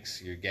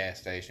banks, your gas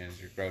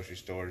stations, your grocery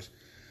stores.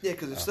 Yeah,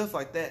 because if stuff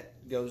like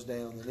that goes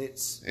down, then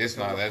it's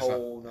not a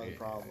whole other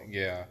problem.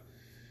 Yeah.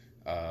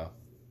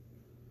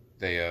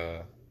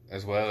 They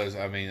as well as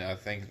I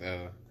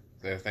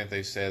think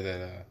they said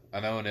that I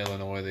know in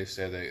Illinois they've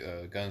said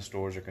that gun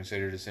stores are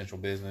considered essential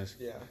business.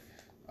 Yeah.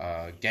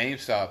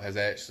 GameStop has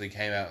actually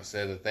came out and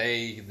said that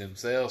they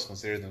themselves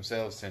consider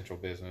themselves essential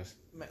business.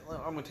 Man,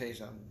 I'm gonna tell you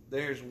something.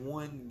 There's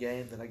one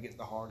game that I get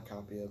the hard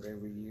copy of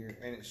every year,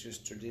 and it's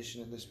just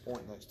tradition at this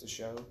point. That's the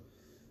show.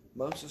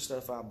 Most of the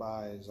stuff I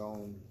buy is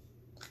on.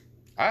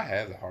 I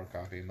have the hard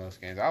copy in most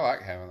games. I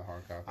like having the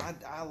hard copy.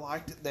 I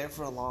liked it there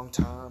for a long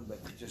time, but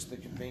just the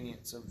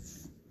convenience of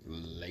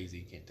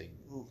lazy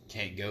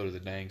can't go to the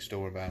dang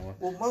store and buy one.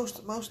 Well,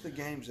 most of the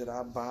games that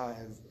I buy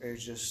are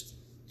just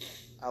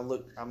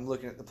I'm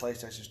looking at the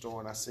PlayStation Store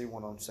and I see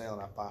one on sale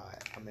and I buy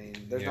it. I mean,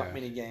 there's not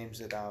many games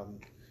that I'm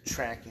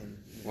tracking.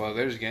 Well,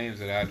 there's games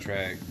that I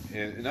track.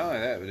 And not only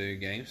that, but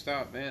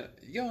GameStop, man,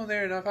 you go in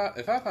there and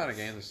if I find a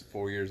game that's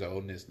 4 years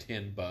old and it's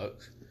 $10,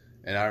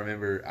 and I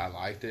remember I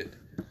liked it,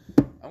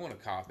 I'm gonna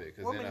cop it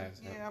because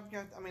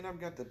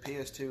I've got the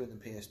PS2 and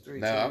the PS3.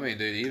 No, too. I mean,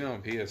 dude, even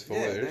on PS4,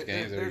 there's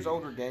games. There's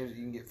older games that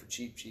you can get for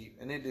cheap,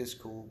 and it is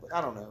cool. But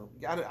I don't know.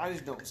 I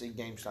just don't see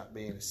GameStop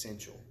being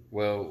essential.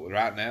 Well,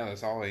 right now,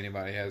 that's all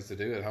anybody has to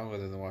do at home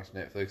other than watch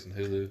Netflix and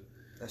Hulu.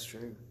 That's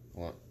true.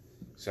 Well,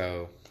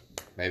 so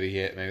maybe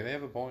they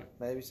have a point.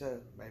 Maybe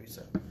so.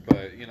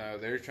 But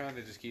they're trying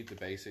to just keep the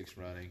basics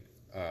running.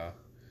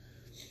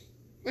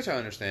 Which I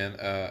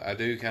understand. I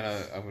do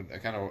I'm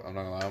not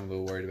gonna lie, I'm a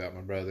little worried about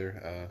my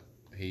brother.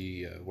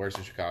 He works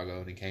in Chicago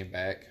and he came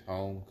back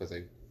home because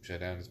they shut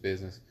down his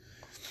business.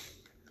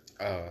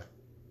 And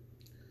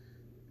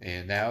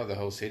now the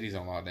whole city's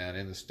on lockdown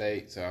in the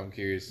state. So I'm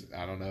curious.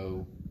 I don't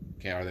know.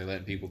 Are they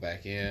letting people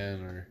back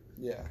in or?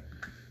 Yeah.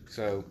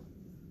 So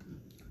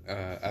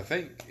I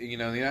think in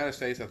the United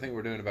States, I think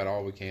we're doing about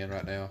all we can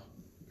right now.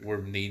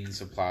 We're needing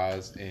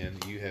supplies,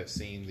 and you have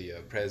seen the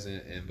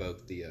president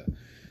invoke the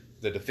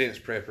Defense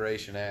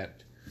Preparation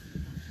Act,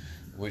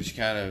 which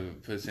kind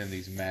of puts in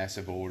these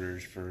massive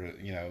orders for,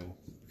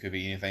 could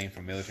be anything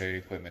from military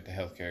equipment to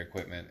healthcare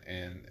equipment,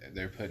 and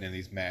they're putting in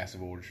these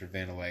massive orders for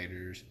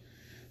ventilators.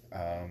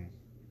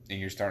 And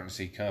you're starting to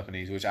see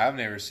companies, which I've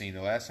never seen.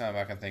 The last time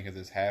I can think of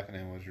this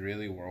happening was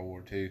really World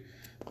War II,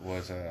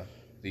 was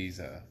these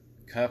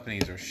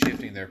companies are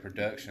shifting their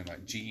production,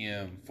 like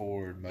GM,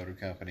 Ford Motor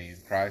Company,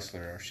 and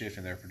Chrysler are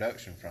shifting their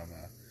production from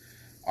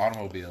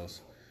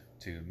automobiles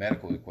to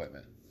medical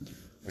equipment,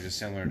 which is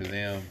similar to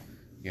them,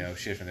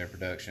 shifting their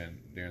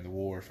production during the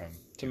war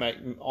to make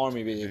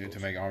army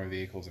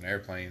vehicles, and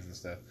airplanes and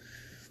stuff.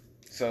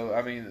 So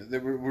I mean,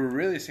 we're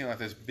really seeing like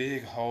this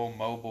big whole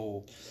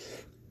mobile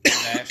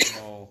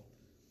national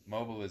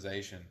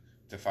mobilization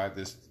to fight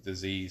this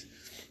disease.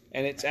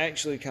 And it's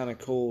actually kind of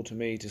cool to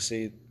me to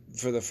see,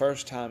 for the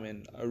first time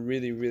in a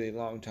really, really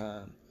long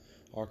time,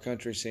 our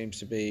country seems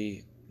to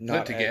be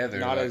not put together,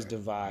 not as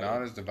divided.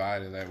 Not as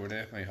divided. That we're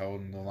definitely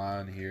holding the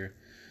line here.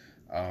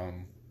 I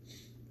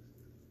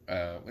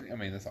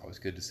mean, that's always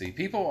good to see.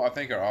 People, I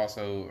think, are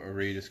also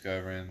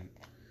rediscovering,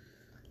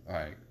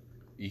 like,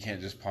 you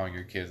can't just pawn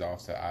your kids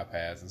off to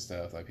iPads and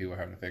stuff. Like, people are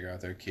having to figure out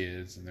their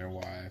kids and their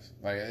wives.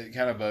 Like, it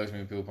kind of bugs me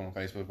when people put on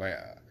Facebook, like,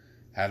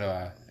 how do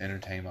I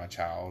entertain my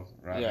child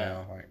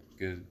now? Like,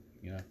 good,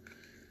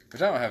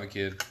 Which I don't have a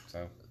kid,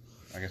 so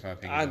I guess my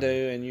opinion. I do,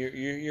 and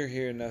you're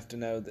here enough to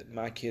know that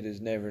my kid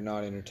is never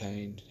not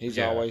entertained. He's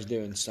always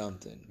doing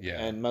something.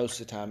 Yeah. And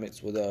most of the time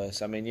it's with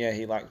us. I mean,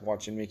 he likes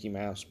watching Mickey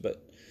Mouse,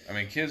 but... I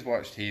mean, kids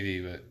watch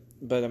TV,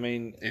 but I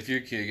mean... If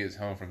your kid gets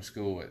home from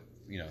school at,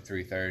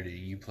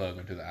 3:30, you plug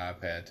them to the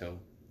iPad till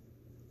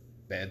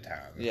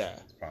bedtime. Yeah.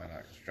 It's probably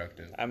not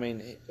constructive. I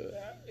mean,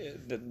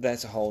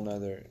 that's a whole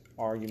nother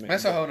argument.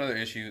 That's a whole other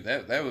issue.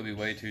 That would be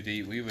way too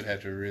deep. We would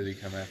have to really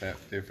come at that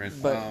different.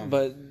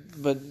 But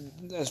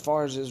as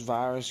far as this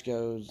virus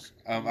goes,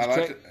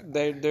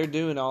 they're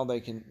doing all they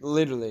can.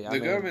 Literally, the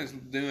government's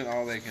doing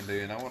all they can do.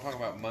 And I want to talk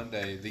about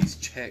Monday. These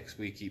checks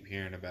we keep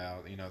hearing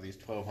about. These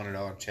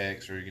 $1,200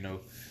 checks, or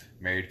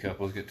married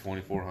couples get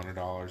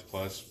 $2,400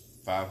 plus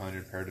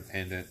 $500 per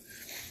dependent.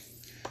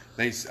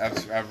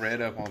 I've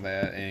read up on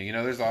that, and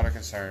there's a lot of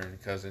concern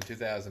because in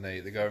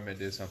 2008 the government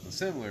did something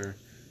similar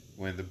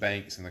when the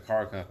banks and the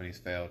car companies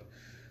failed.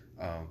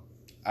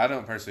 I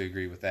don't personally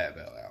agree with that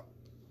bailout.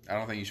 I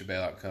don't think you should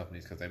bail out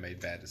companies because they made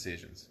bad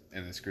decisions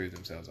and they screwed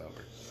themselves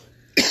over.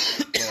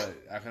 But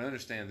I can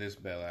understand this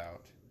bailout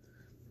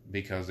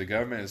because the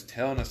government is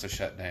telling us to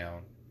shut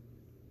down.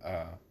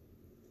 And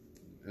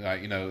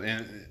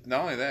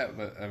not only that,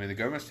 but the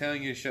government's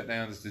telling you to shut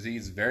down. This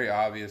disease is very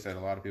obvious that a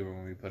lot of people are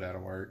going to be put out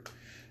of work.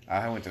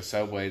 I went to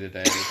Subway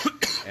today,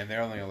 and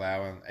they're only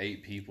allowing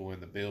 8 people in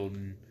the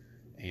building.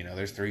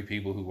 There's 3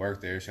 people who work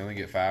there, so you only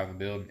get 5 in the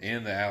building.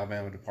 And the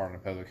Alabama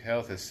Department of Public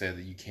Health has said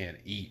that you can't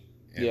eat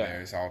in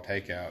there. It's all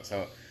takeout.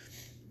 So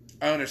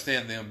I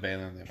understand them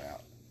bailing them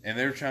out. And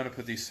they're trying to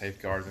put these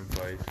safeguards in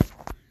place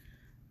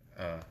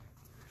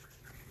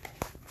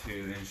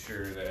to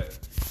ensure that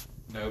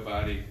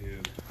nobody who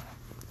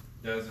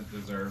doesn't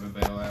deserve a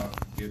bailout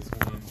gets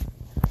one.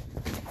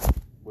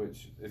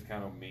 Which is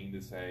kind of mean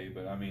to say,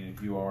 but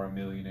if you are a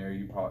millionaire,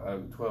 you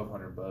probably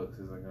 $1,200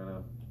 isn't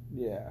gonna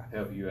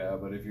help you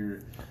out. But if you're,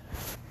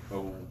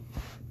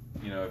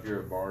 if you're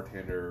a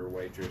bartender or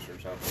waitress or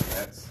something,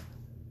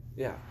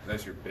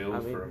 that's your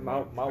bills for a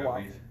month. My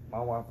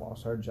wife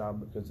lost her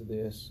job because of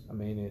this.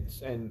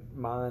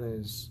 Mine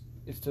is.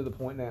 It's to the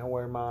point now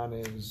where mine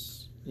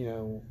is.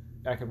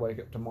 I could wake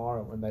up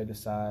tomorrow and they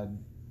decide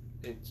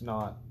it's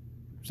not.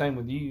 Same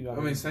with you.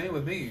 Same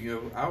with me.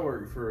 I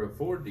work for a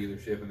Ford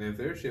dealership, and if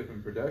they're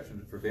shipping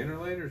production for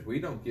ventilators, we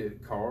don't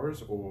get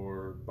cars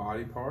or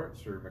body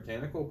parts or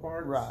mechanical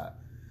parts. Right.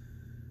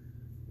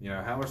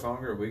 How much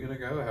longer are we going to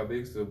go? How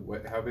big's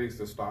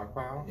the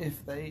stockpile?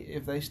 If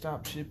they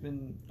stop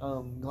shipping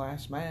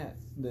glass mat,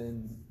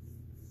 then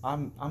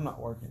I'm not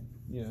working.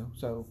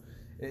 So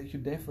it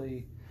could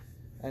definitely.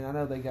 And I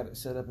know they got it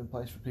set up in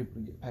place for people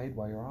to get paid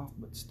while you're off,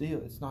 but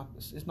still, it's not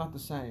the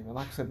same. And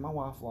like I said, my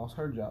wife lost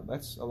her job.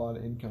 That's a lot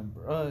of income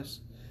for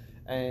us.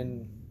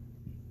 And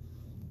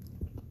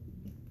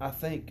I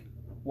think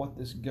what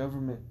this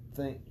government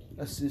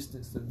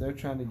assistance that they're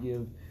trying to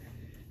give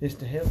is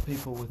to help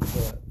people with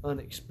the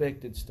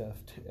unexpected stuff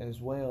as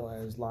well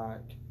as,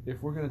 like,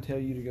 if we're going to tell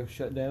you to go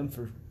shut down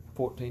for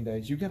 14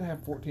 days, you've got to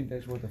have 14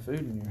 days worth of food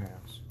in your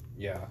house.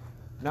 Yeah.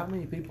 Not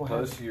many people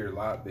Plus your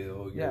light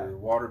bill, your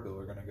water bill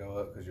are going to go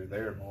up because you're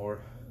there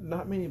more.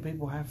 Not many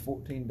people have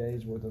 14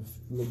 days worth of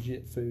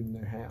legit food in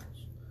their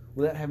house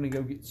without having to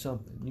go get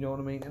something. You know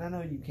what I mean? And I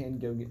know you can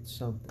go get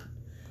something.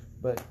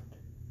 But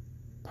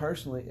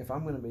personally, if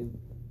I'm going to be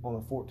on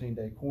a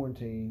 14-day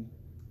quarantine,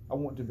 I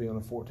want to be on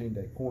a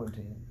 14-day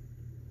quarantine.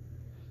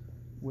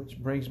 Which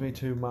brings me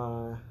to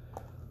my...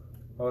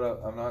 Hold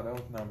up, I'm not done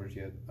with numbers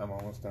yet. I'm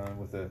almost done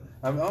with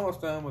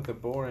the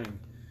boring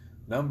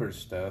numbers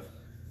stuff.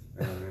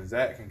 And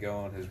Zach can go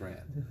on his rant.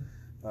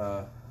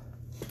 I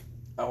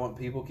want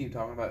people keep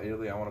talking about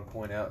Italy. I want to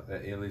point out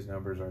that Italy's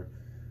numbers are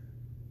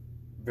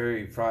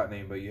very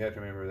frightening, but you have to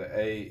remember that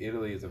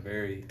Italy is a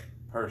very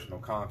personal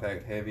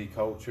contact heavy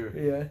culture.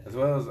 Yeah. As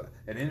well as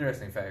an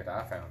interesting fact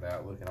I found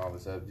out looking all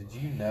this up. Did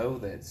you know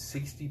that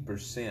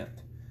 60%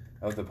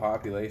 of the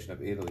population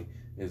of Italy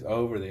is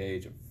over the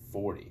age of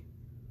 40?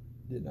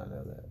 Did not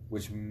know that.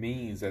 Which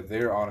means that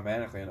they're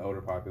automatically an older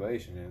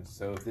population. And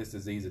so if this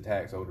disease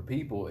attacks older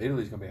people,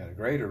 Italy's going to be at a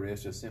greater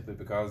risk just simply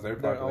because their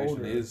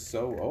population is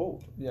so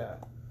old. Yeah.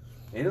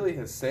 Italy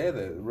has said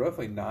that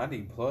roughly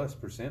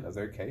 90+% of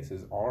their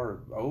cases are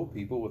old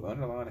people with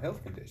underlying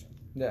health conditions.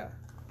 Yeah.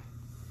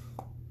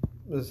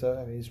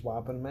 So, he's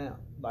wiping them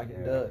out like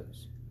it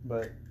does.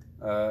 But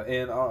I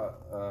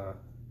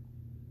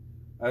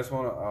just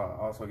want to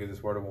also give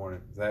this word of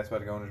warning. Zach's about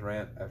to go on his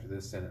rant after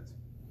this sentence.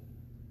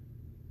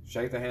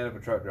 Shake the hand of a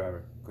truck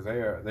driver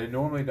because they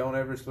normally don't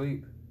ever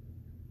sleep.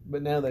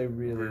 But now they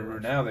really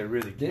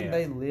can't. Didn't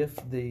they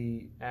lift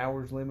the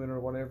hours limit or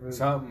whatever?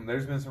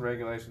 There's been some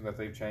regulations that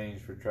they've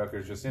changed for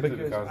truckers just simply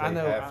because they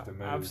have to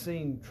move. I've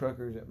seen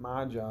truckers at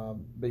my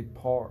job be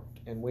parked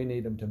and we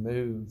need them to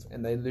move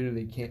and they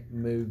literally can't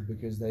move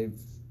because they've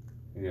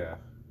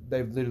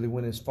literally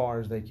went as far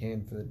as they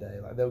can for the day.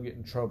 Like they'll get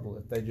in trouble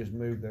if they just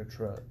move their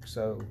truck.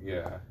 So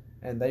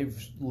and they've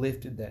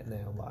lifted that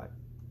now. Like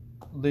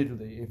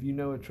literally, if you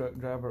know a truck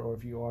driver or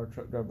if you are a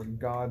truck driver,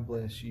 God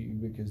bless you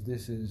because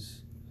this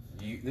is.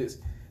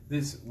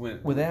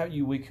 Without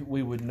you,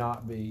 we would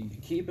not be.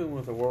 Keeping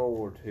with the World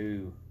War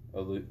II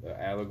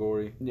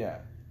allegory.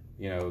 Yeah.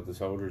 The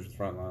soldiers, the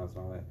front lines,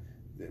 and all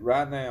that.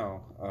 Right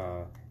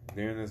now,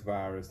 during this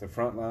virus, the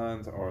front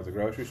lines are the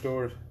grocery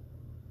stores.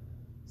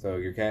 So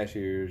your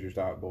cashiers, your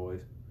stock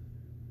boys,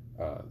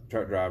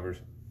 truck drivers,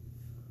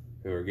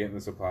 who are getting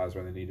the supplies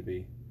where they need to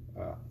be,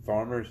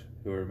 farmers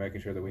who are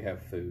making sure that we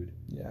have food.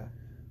 Yeah.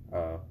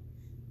 Uh,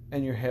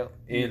 and your health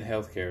in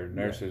healthcare,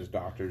 nurses,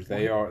 doctors,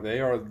 they are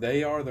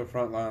the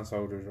frontline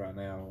soldiers right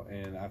now,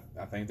 and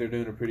I think they're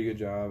doing a pretty good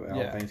job.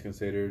 All things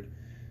considered,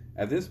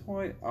 at this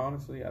point,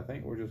 honestly, I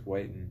think we're just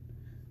waiting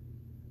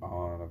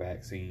on a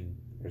vaccine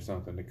or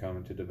something to come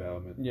into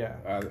development. Yeah.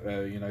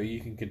 You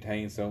can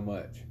contain so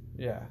much.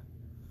 Yeah.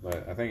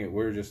 But I think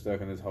we're just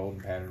stuck in this holding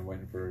pattern,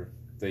 waiting for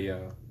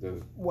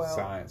the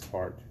science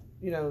part.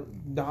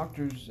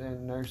 Doctors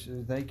and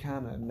nurses, they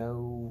kind of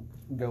know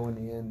going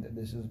in that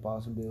this is a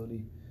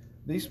possibility.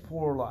 These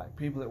poor,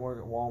 people that work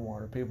at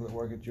Walmart or people that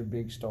work at your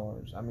big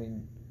stores, I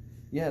mean,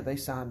 yeah,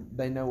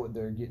 they know what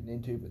they're getting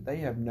into, but they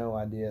have no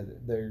idea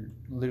that they're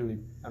literally,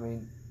 I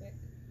mean,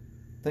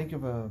 think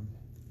of a...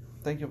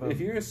 If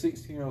you're a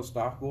 16-year-old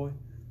stock boy,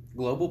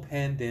 global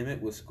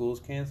pandemic with schools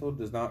canceled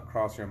does not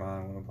cross your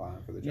mind when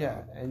applying for the job.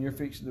 Yeah, and you're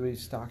fixing to be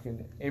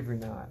stocking every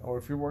night. Or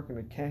if you're working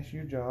a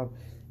cashier job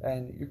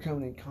and you're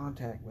coming in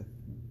contact with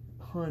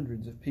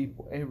hundreds of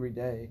people every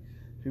day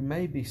who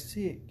may be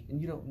sick and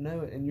you don't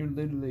know it, and you're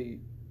literally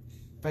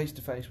face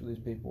to face with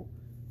these people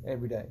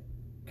every day.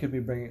 Could be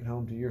bringing it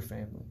home to your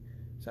family.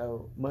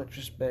 So much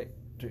respect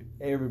to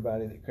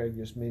everybody that Craig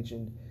just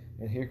mentioned.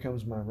 And here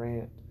comes my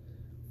rant.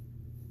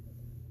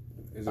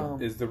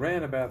 Is the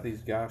rant about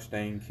these gosh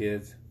dang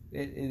kids?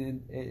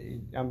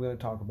 I'm going to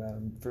talk about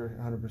them for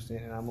 100%,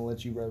 and I'm going to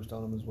let you roast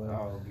on them as well.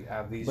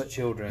 Oh, these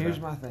children. Here's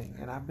my thing,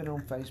 and I've been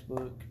on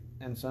Facebook,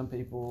 and some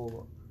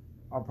people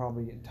are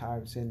probably getting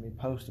tired of sending me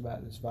posts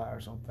about this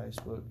virus on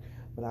Facebook,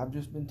 but I've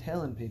just been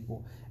telling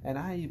people, and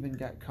I even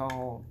got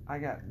called,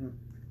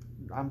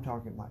 I'm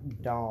talking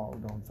like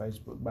dogged on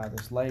Facebook by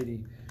this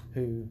lady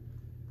who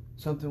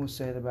something was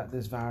said about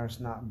this virus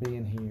not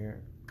being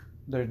here.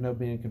 There's no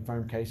being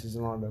confirmed cases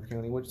in Lauderdale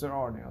County, which there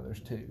are now. There's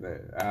 2.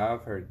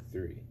 I've heard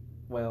 3.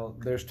 Well,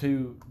 there's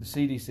 2. The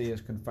CDC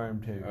has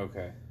confirmed 2.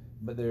 Okay.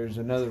 But there's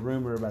another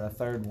rumor about a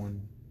 3rd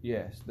one.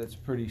 Yes, that's a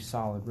pretty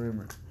solid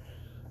rumor.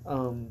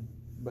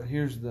 But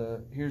here's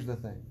the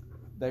thing.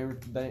 They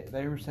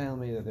were telling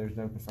me that there's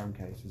no confirmed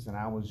cases, and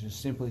I was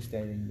just simply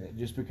stating that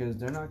just because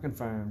they're not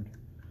confirmed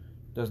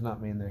does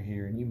not mean they're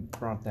here. And you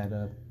brought that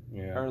up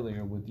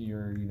earlier with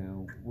your,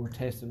 we're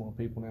testing more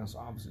people now, so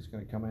obviously it's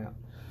going to come out.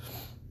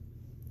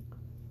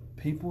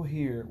 People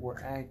here were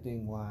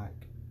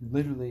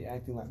literally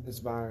acting like this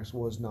virus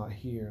was not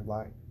here.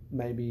 Like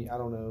maybe, I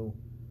don't know,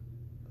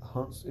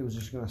 it was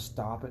just going to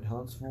stop at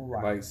Huntsville.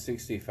 Like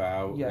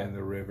 65 in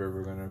the river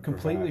we're going to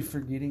completely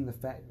forgetting the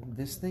fact that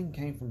this thing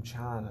came from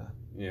China.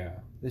 Yeah.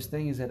 This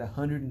thing is at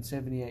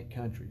 178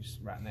 countries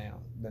right now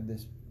that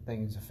this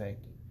thing is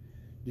affecting.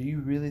 Do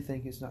you really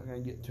think it's not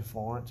going to get to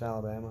Florence,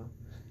 Alabama?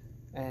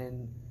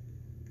 And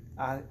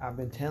I've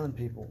been telling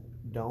people,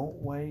 don't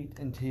wait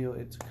until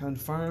it's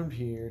confirmed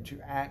here to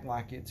act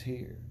like it's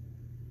here.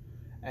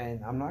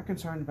 And I'm not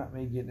concerned about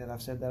me getting it.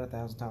 I've said that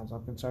 1,000 times.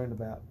 I'm concerned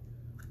about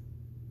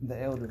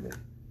the elderly.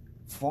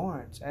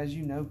 Florence, as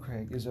you know,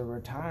 Craig, is a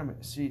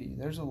retirement city.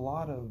 There's a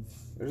lot of...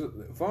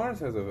 Florence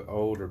has an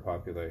older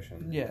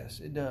population.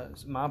 Yes, it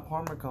does. My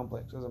apartment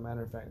complex, as a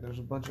matter of fact, there's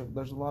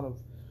a lot of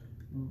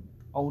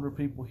older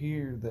people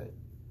here that,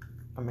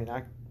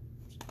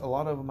 a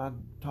lot of them I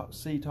talk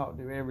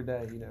to every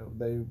day.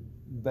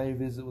 They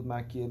visit with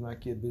my kid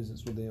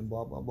visits with them,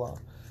 blah, blah, blah.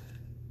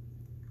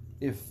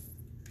 If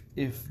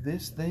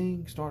this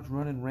thing starts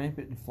running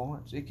rampant in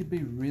Florence, it could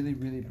be really,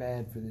 really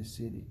bad for this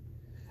city.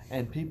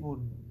 And people,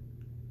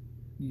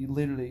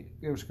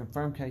 there was a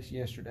confirmed case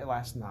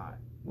last night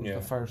was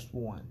the first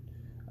one,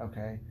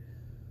 okay?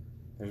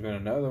 There's been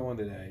another one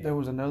today. There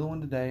was another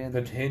one today. And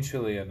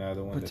potentially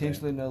another one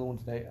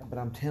today. But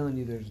I'm telling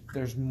you,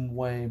 there's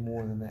way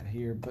more than that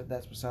here, but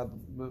that's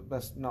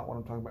not what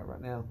I'm talking about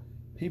right now.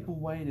 People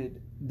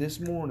waited this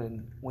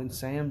morning when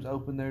Sam's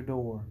opened their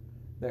door.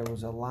 There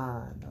was a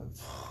line of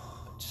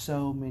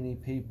so many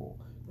people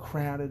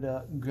crowded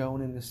up,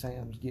 going into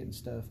Sam's, getting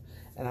stuff.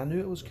 And I knew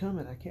it was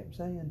coming. I kept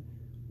saying,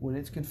 when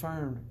it's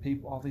confirmed,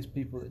 all these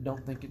people that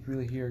don't think it's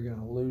really here are going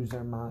to lose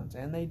their minds.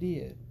 And they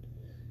did.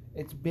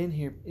 It's been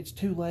here. It's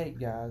too late,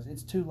 guys.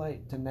 It's too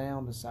late to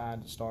now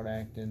decide to start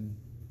acting.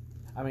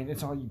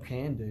 It's all you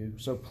can do.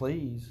 So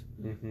please,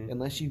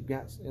 unless you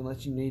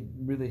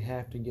really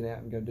have to get out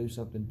and go do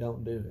something,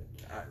 don't do it.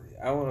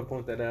 I want to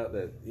point that out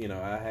that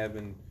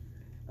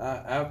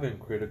I've been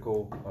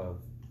critical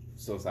of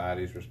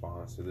society's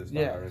response to this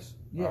virus.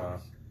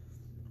 Yes.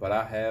 But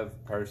I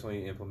have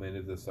personally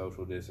implemented the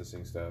social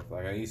distancing stuff.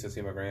 Like, I used to see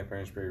my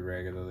grandparents pretty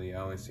regularly.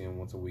 I only see them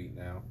once a week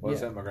now. Well,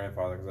 except my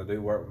grandfather, because I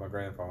do work with my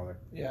grandfather.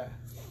 Yeah.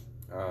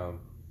 I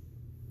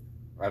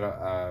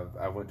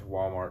went to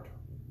Walmart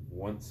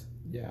once.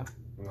 Yeah.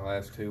 In the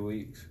last 2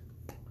 weeks,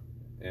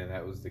 and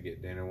that was to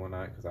get dinner one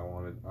night because I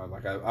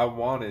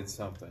wanted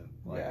something.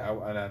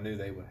 And I knew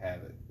they would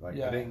have it. I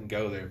didn't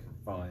go there for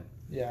fun.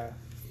 Yeah.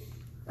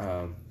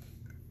 I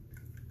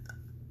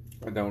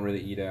don't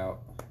really eat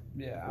out.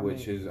 Yeah,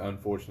 which is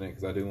unfortunate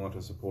because I do want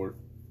to support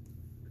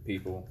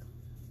people.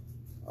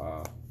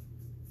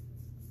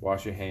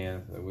 Wash your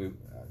hands.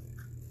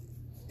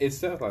 It's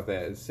stuff like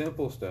that. It's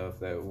simple stuff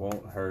that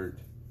won't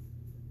hurt.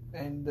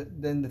 And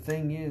then the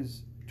thing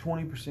is,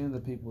 20% of the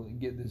people that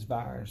get this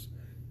virus,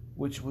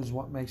 which was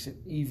what makes it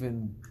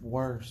even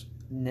worse,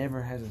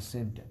 never has a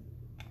symptom.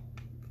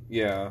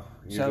 Yeah.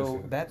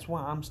 So that's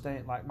why I'm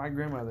staying. Like my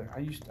grandmother,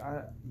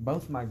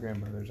 both my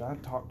grandmothers, I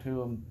talked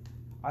to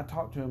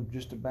them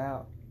just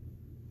about,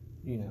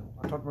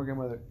 I talked to my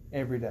grandmother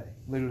every day.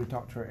 Literally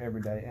talked to her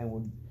every day,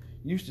 and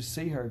used to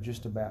see her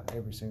just about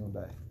every single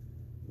day.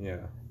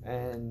 Yeah.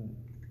 And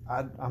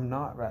I'm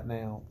not right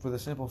now, for the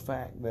simple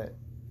fact that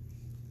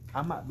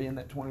I might be in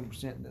that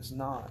 20% that's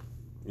not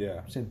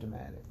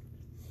symptomatic.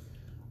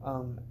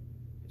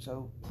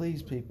 So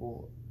please,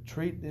 people,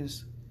 treat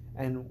this.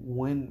 And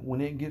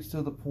when it gets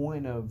to the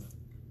point of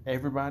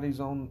everybody's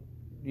on,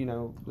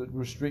 the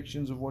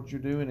restrictions of what you're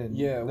doing, and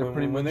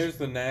when there's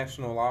the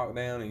national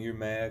lockdown and you're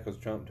mad because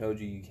Trump told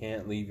you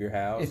can't leave your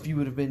house. If you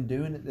would have been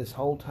doing it this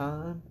whole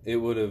time, it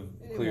would have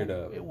cleared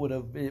up. It would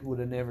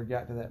have never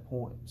got to that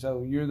point.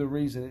 So you're the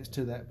reason it's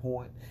to that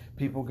point.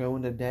 People go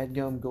into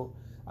dadgum.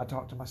 I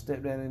talked to my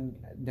stepdad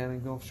down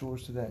in Gulf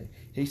Shores today.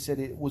 He said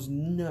it was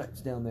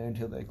nuts down there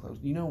until they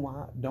closed. You know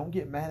why? Don't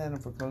get mad at them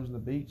for closing the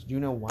beach. Do you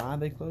know why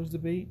they closed the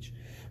beach?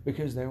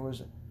 Because there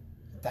was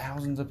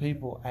thousands of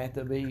people at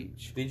the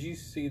beach. Did you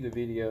see the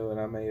video, and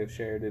I may have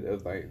shared it,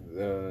 of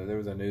there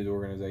was a news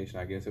organization,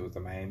 I guess it was the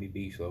Miami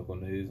Beach local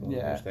news on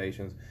their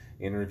stations,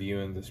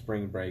 interviewing the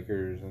spring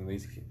breakers, and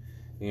these,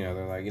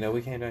 they're like,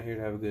 we came down here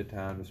to have a good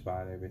time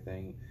despite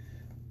everything.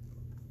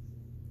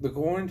 The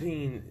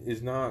quarantine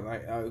is not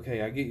like,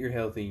 okay, I get you're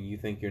healthy and you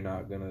think you're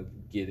not going to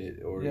get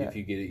it, or if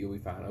you get it, you'll be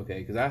fine. Okay,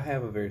 because I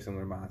have a very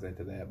similar mindset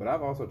to that. But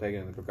I've also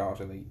taken the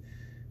precaution that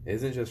it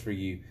isn't just for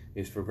you,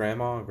 it's for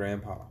grandma and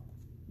grandpa.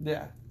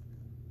 Yeah.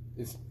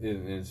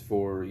 It's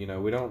for,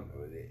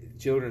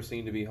 children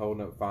seem to be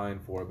holding up fine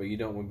for it, but you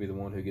don't want to be the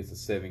one who gets a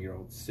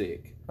 7-year-old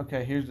sick.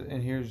 Okay,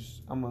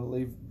 I'm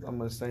going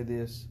to say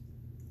this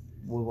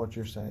with what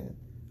you're saying.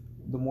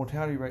 The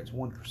mortality rate's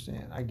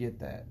 1%. I get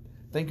that.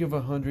 Think of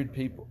 100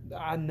 people.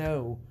 I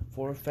know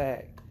for a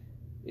fact,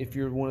 if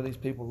you're one of these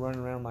people running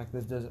around like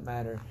this doesn't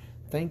matter,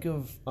 think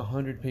of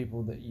 100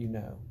 people that you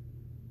know.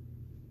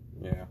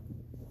 Yeah.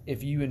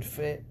 If you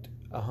infect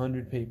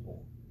 100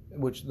 people,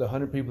 which the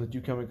 100 people that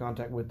you come in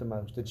contact with the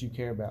most, that you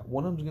care about,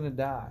 one of them's going to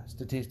die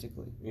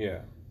statistically. Yeah.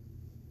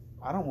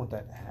 I don't want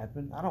that to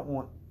happen. I don't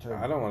want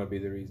to be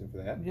the reason for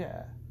that.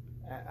 Yeah.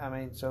 I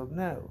mean, so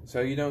no.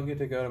 So you don't get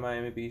to go to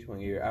Miami Beach one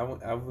year.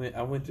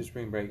 I went to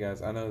spring break,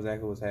 guys. I know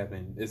exactly what's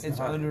happening. It's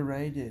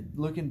underrated.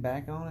 Looking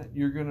back on it,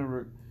 you're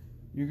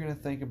gonna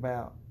think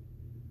about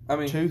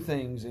two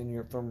things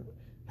from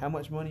how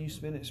much money you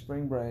spend at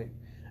spring break,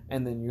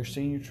 and then your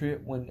senior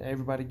trip when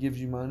everybody gives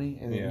you money,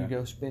 and then you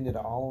go spend it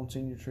all on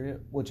senior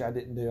trip, which I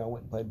didn't do. I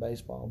went and played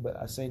baseball, but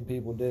I seen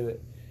people do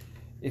it.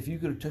 If you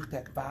could have took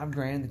that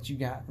 $5,000 that you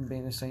got from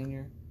being a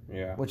senior.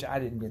 Yeah. Which I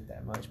didn't get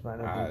that much,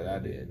 but I know people who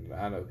did.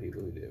 I know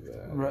people who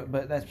did,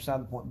 but that's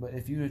beside the point. But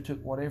if you would have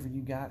took whatever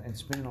you got and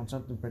spent it on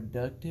something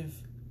productive,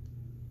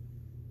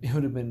 it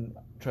would have been.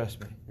 Trust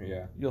me.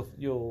 Yeah.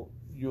 It'll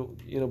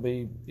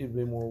be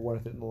more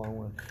worth it in the long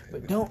run.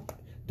 But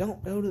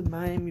don't go to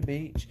Miami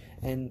Beach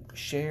and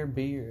share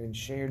beer and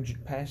share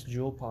pass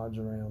Jewel pods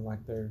around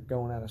like they're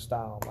going out of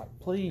style. Like,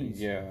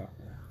 please. Yeah.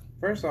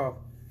 First off,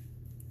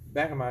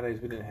 back in my days,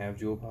 we didn't have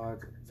Jewel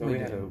pods, so we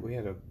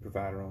had to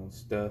provide our own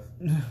stuff.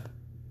 And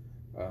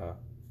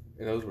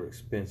those were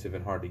expensive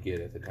and hard to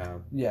get at the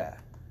time. Yeah.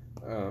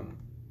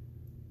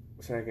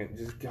 Second,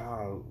 just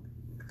God,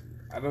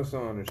 I just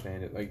don't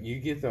understand it. Like, you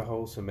get the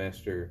whole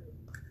semester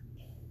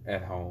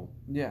at home.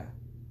 Yeah.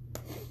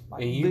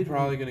 Like, and you're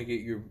probably gonna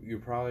get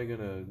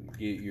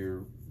your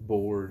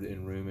board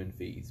and rooming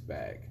fees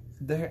back.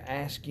 They're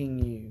asking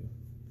you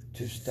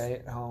to stay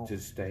at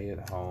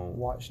home.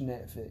 Watch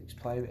Netflix,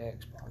 play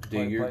Xbox,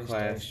 do your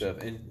class stuff,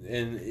 and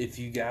if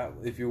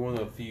you're one of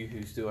the few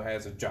who still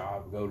has a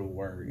job, go to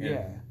work.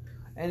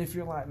 And if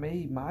you're like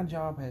me, my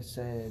job has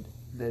said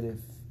that if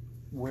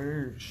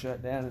we're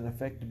shut down and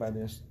affected by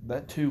this,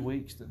 that 2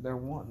 weeks that they're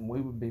wanting,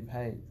 we would be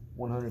paid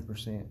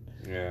 100%.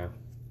 Yeah.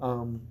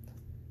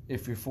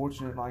 If you're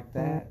fortunate like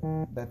that,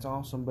 that's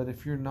awesome. But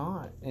if you're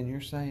not, and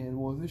you're saying,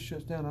 well, if this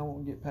shuts down, I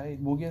won't get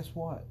paid. Well, guess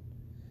what?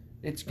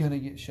 It's going to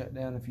get shut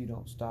down if you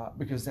don't stop,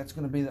 because that's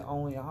going to be the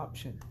only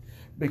option.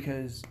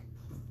 Because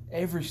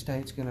every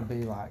state's going to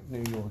be like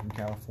New York and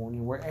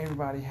California, where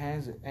everybody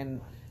has it.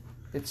 And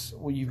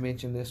you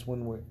mentioned this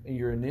when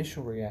your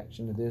initial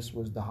reaction to this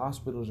was the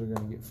hospitals are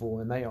going to get full,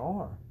 and they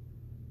are.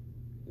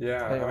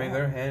 Yeah,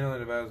 they're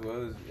handling it about as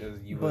well as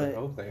you would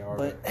hope they are.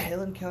 But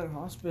Helen Keller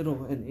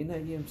Hospital and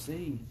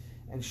NAMC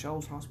and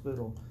Shoals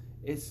Hospital,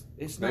 it's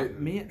not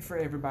meant for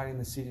everybody in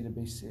the city to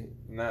be sick.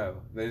 No,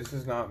 this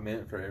is not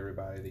meant for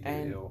everybody to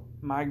get ill.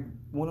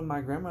 One of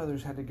my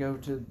grandmothers had to go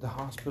to the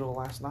hospital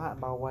last night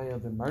by way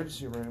of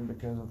emergency room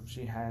because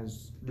she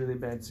has really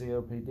bad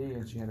COPD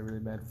and she had a really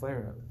bad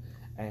flare-up.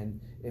 And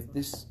if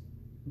this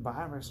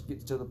virus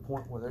gets to the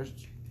point where there's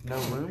no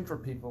room for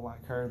people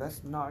like her,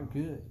 that's not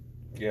good.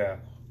 Yeah.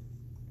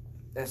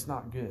 That's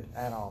not good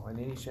at all in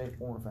any shape,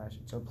 form, or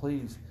fashion. So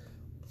please,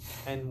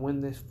 and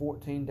when this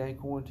 14-day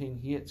quarantine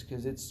hits,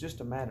 because it's just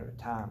a matter of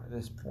time at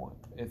this point,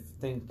 if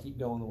things keep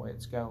going the way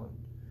it's going,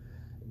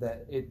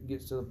 that it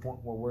gets to the point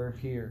where we're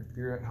here,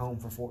 you're at home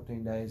for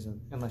 14 days,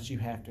 unless you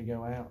have to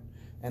go out,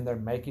 and they're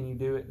making you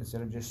do it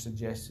instead of just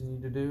suggesting you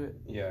to do it,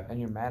 Yeah. and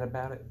you're mad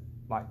about it,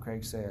 like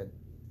Craig said,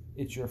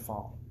 it's your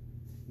fault.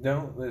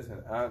 Don't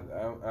listen. I'm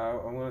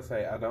going to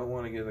say I don't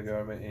want to give the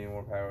government any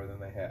more power than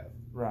they have.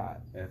 Right.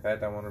 And in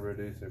fact, I want to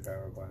reduce their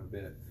power by a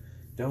bit.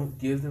 Don't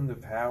give them the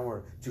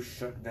power to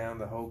shut down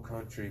the whole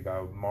country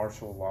by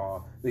martial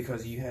law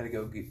because you had to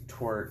go get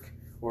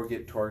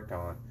twerked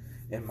on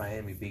in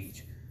Miami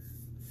Beach,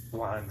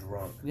 blind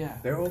drunk. Yeah.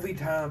 There will be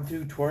time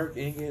to twerk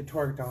and get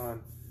twerked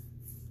on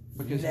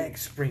Because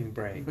next spring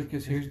break.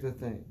 Because here's the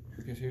thing.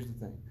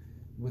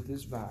 With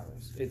this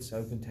virus, it's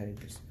so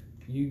contagious.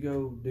 You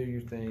go do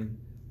your thing.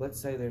 Let's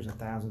say there's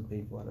 1,000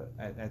 people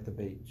at the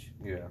beach.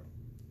 Yeah.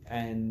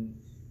 And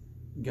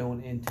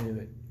going into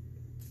it,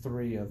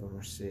 3 of them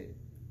are sick.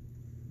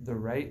 The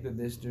rate that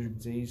this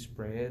disease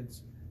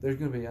spreads, there's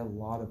going to be a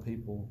lot of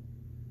people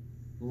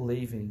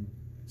leaving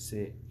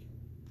sick.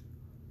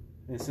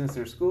 And since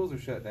their schools are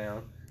shut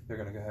down, they're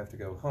going to have to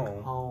go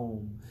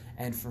home.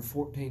 And for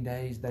 14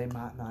 days, they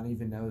might not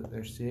even know that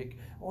they're sick,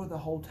 or the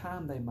whole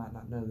time they might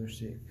not know they're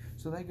sick.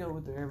 So they go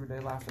with their everyday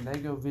life, and they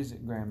go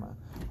visit grandma,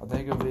 or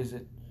they go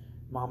visit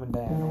mom and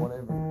dad, or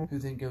whatever, who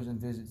then goes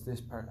and visits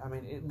this person. I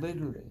mean, it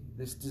literally,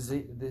 this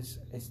disease,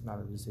 it's not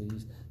a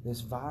disease,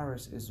 this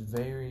virus is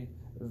very,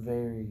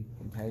 very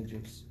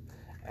contagious.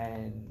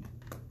 And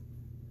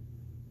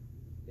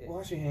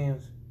wash your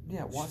hands.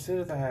 Yeah, sit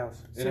at the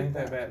house. It ain't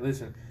that bad.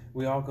 Listen,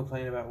 we all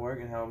complain about work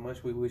and how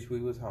much we wish we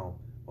was home.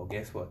 Well,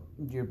 guess what?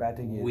 You're about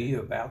to get We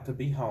about to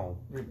be home.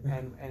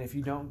 And if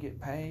you don't get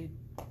paid,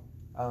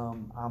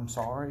 I'm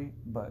sorry,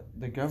 but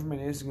the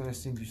government is going to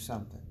send you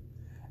something.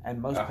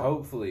 And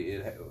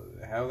hopefully,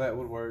 how that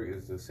would work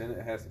is the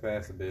Senate has to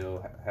pass a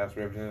bill, House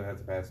Representatives has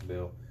to pass a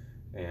bill,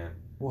 and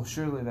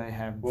surely they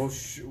have.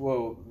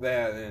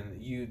 That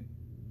and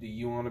do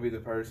you want to be the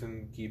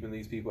person keeping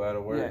these people out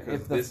of work?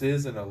 Because this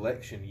is an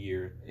election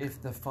year.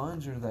 If the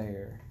funds are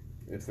there,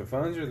 it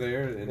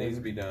needs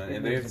to be done.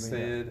 And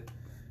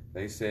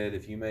they said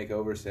if you make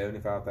over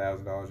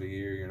 $75,000 a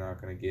year, you're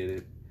not going to get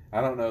it. I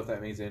don't know if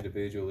that means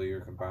individually or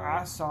combined.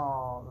 I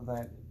saw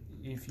that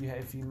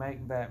if you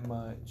make that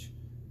much,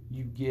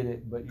 you get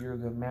it, but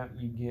the amount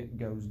you get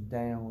goes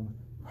down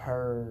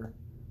per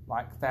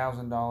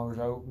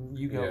 $1,000.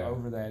 You go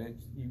over that,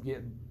 you get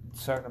a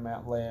certain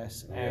amount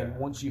less, and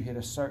once you hit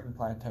a certain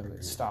plateau,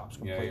 it stops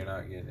completely. Yeah, you're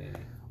not getting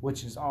any.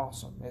 Which is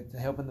awesome. It's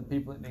helping the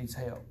people that needs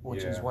help,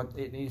 which is what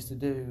it needs to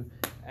do.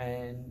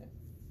 And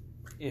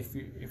if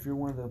you're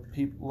one of the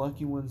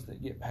lucky ones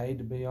that get paid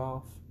to be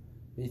off,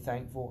 be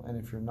thankful.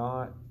 And if you're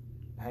not,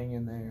 hang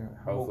in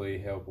there. Hopefully,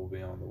 help will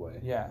be on the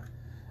way. Yeah,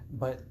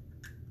 but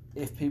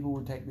if people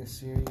would take this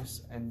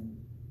serious and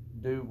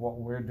do what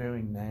we're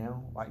doing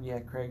now,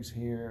 Craig's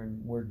here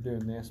and we're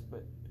doing this,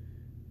 but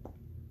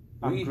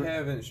we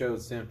haven't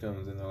showed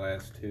symptoms in the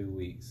last 2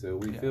 weeks, so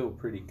we feel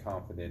pretty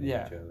confident in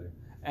each other.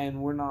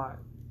 And we're not,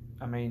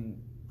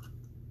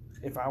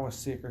 if I was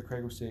sick or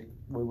Craig was sick,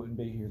 we wouldn't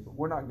be here. But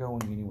we're not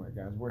going anywhere,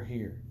 guys. We're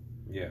here.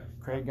 Yeah.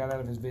 Craig got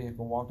out of his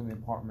vehicle, walked in the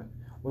apartment.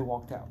 We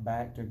walked out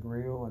back to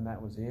grill, and that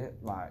was it.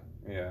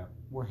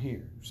 We're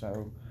here.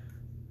 So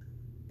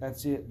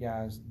that's it,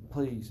 guys.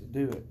 Please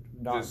do it.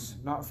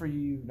 Not for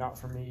you, not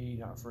for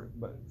me,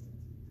 but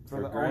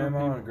for the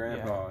grandma and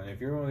grandpa. And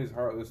if you're one of these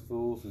heartless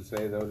fools who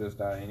say they'll just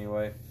die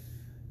anyway,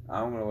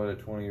 I'm going to let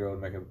a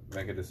 20-year-old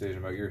make a decision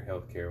about your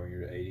health care when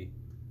you're 80.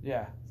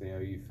 Yeah. See how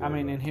you feel.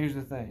 And here's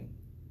the thing.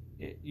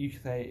 You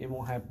say, it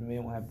won't happen to me,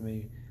 it won't happen to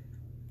me.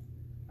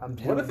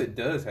 What if it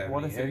does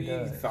happen? Have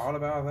you thought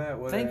about that?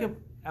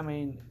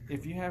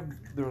 If you have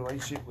the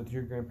relationship with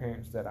your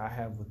grandparents that I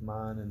have with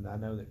mine, and I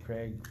know that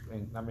Craig,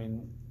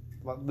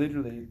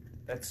 literally,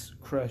 that's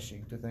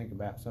crushing to think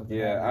about something.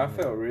 Yeah,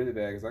 I felt really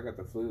bad because I got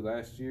the flu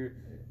last year,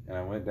 and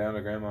I went down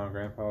to Grandma and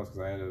Grandpa's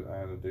because I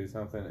had to do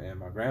something, and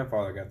my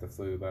grandfather got the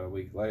flu about a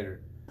week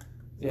later.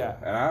 So,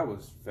 and I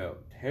felt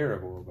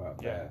terrible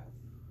about that.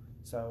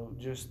 So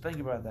just think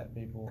about that,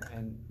 people.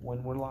 And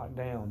when we're locked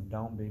down,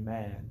 don't be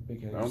mad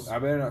because I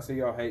better not see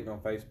y'all hating on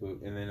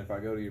Facebook. And then if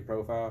I go to your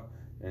profile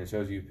and it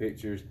shows you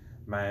pictures,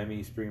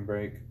 Miami spring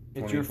break,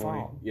 2020, it's your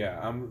fault.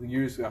 Yeah,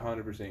 you're just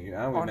 100%.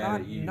 I'm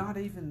mad at you. Not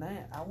even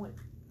that. I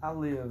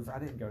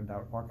didn't go to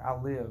Dibert Park. I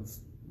live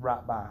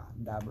right by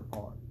Dibert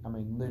Park.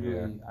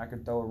 Literally, I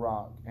could throw a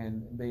rock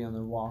and be on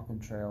the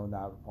walking trail in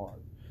Dibert Park.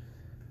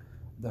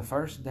 The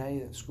first day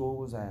that school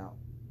was out,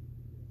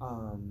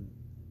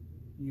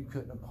 you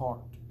couldn't have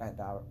parked at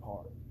Dibert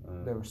Park.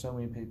 There were so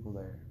many people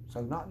there.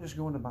 So not just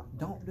going to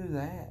don't do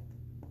that.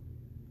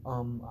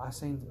 I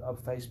seen a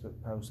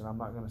Facebook post, and I'm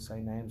not going to say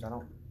names. I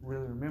don't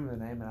really remember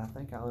the name, and I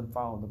think I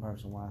unfollowed the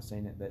person while I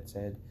seen it, that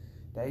said,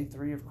 day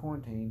 3 of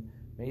quarantine,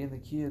 me and the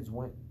kids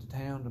went to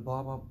town to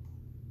blah, blah.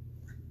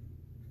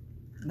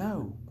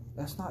 No.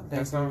 That's not day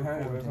That's three not of how.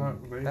 That's quarantine.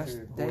 not That's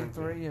basically day quarantine.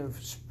 3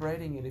 of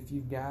spreading it if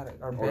you've got it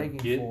or Or begging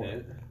getting for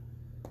it.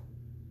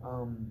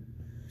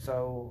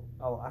 So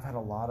I've had a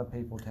lot of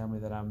people tell me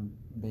that I'm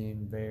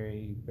being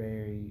very,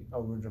 very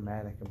over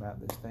dramatic about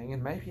this thing,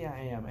 and maybe I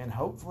am. And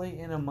hopefully,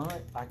 in a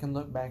month, I can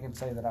look back and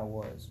say that I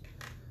was.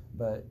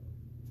 But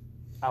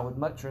I would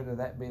much rather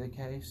that be the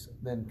case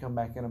than come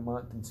back in a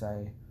month and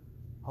say,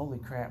 "Holy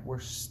crap, we're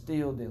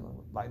still dealing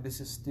with this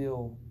is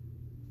still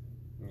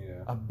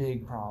Yeah. a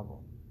big problem."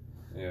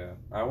 Yeah.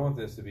 I want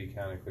this to be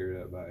kind of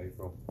cleared up by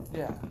April.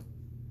 Yeah.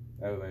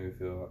 That would make me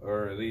feel,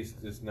 or at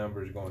least this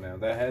number's going down.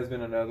 That has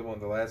been another one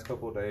the last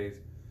couple of days.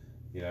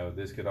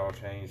 This could all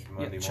change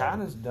Monday morning.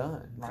 China's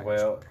done.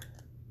 Well,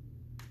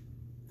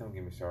 don't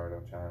get me started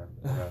on China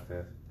about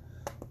this.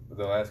 But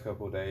the last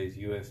couple of days,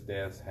 U.S.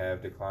 deaths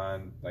have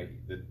declined.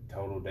 Like the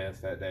total deaths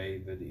that day,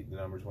 the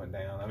numbers went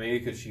down. I mean,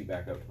 it could shoot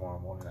back up tomorrow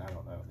morning. I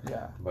don't know.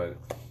 Yeah. But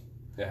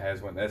it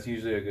has went. That's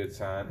usually a good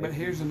sign. But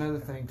here's another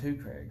thing too,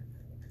 Craig.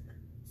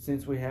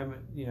 Since we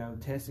haven't,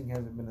 testing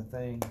hasn't been a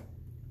thing,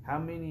 how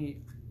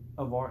many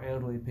of our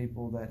elderly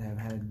people that have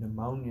had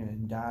pneumonia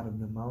and died of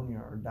pneumonia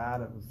or died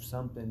of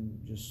something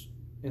just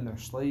in their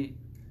sleep,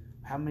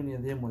 how many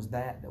of them was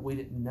that we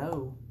didn't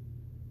know?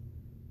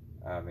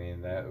 I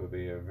mean, that would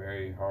be a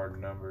very hard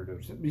number to.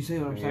 You see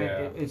what I'm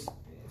saying? Yeah. It's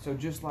so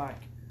just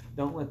like,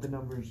 don't let the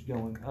numbers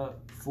going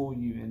up fool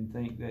you and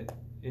think that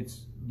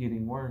it's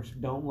getting worse.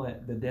 Don't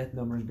let the death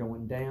numbers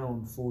going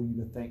down fool you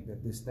to think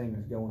that this thing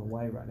is going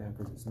away right now,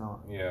 because it's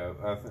not. Yeah,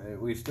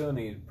 we still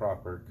need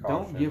proper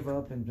caution. Don't give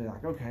up and be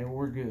like, okay, well,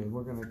 we're good.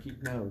 We're going to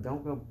keep. No,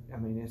 don't go. I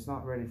mean, it's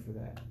not ready for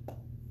that.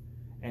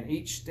 And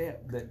each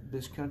step that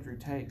this country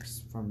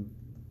takes from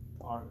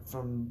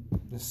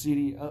the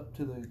city up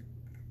to the,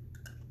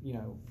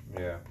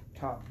 Yeah.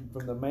 top,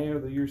 from the mayor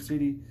of your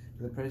city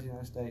to the president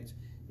of the United States,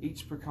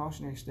 each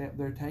precautionary step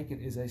they're taking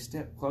is a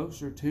step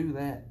closer to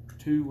that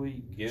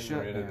 2-week Getting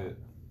shutdown. rid of it.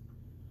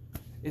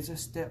 It's a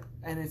step,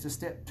 and it's a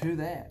step to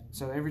that.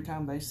 So every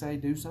time they say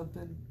do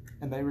something,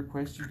 and they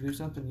request you to do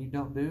something, you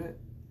don't do it,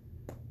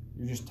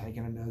 you're just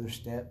taking another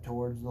step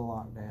towards the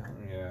lockdown.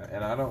 Yeah,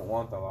 and I don't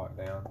want the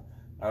lockdown.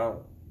 I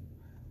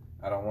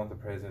don't want the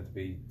president to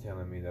be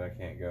telling me that I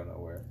can't go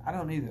nowhere. I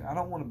don't either. I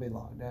don't want to be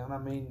locked down. I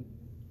mean,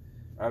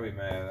 I'd be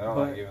mad. I don't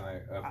like giving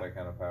up that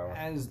kind of power.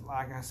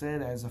 like I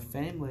said, as a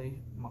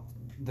family,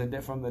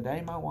 from the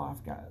day my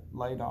wife got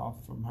laid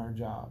off from her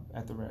job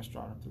at the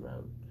restaurant up the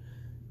road,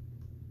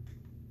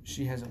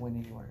 she hasn't went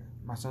anywhere.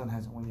 My son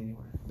hasn't went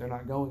anywhere. They're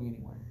not going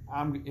anywhere.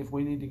 If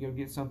we need to go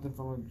get something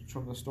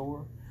from the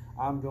store,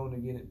 I'm going to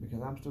get it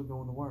because I'm still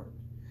going to work.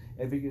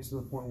 If it gets to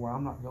the point where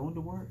I'm not going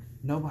to work,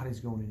 nobody's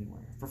going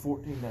anywhere. For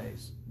 14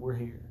 days, we're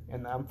here,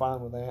 and I'm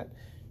fine with that.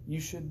 You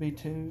should be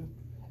too,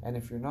 and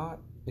if you're not,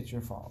 it's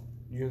your fault.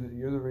 You're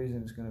the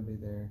reason it's going to be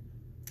there.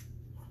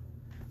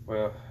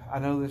 Well, I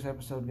know this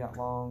episode got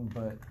long,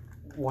 but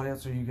what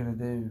else are you going to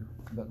do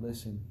but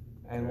listen?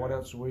 And what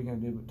else are we going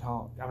to do but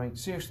talk? I mean,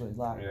 seriously, I'm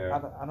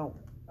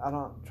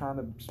not trying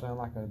to sound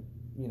like a,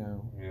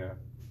 yeah.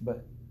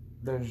 but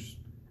there's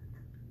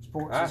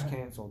sports is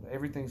canceled.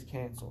 Everything's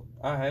canceled.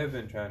 I have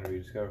been trying to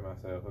rediscover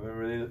myself. I've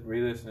been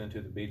re-listening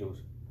to the Beatles.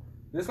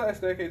 This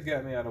last decade's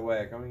got me out of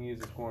whack. I'm going to use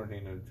this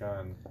quarantine to try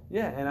and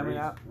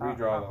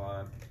redraw the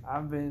line.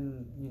 I've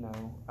been,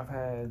 I've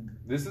had...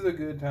 This is a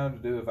good time to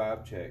do a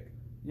vibe check.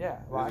 Yeah.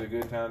 This is a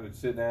good time to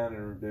sit down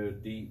and do a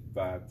deep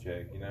vibe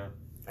check,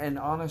 And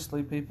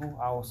honestly, people,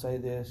 I will say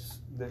this,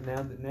 that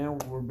now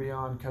we're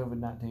beyond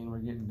COVID-19, we're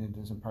getting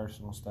into some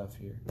personal stuff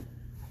here.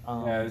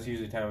 It's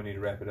usually time we need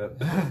to wrap it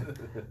up.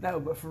 No,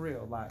 but for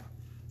real,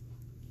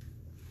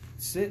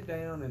 sit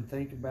down and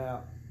think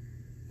about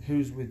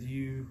who's with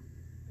you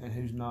and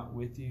who's not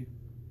with you.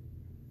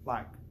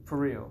 For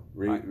real.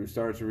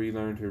 Start to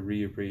relearn to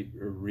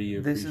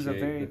reappreciate. This is a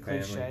very the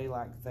family. cliche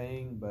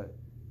thing, but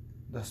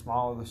the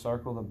smaller the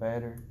circle, the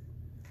better.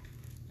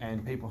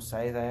 And people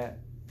say that,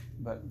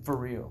 but for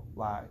real,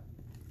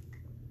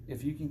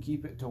 if you can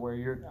keep it to where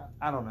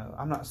I don't know.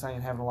 I'm not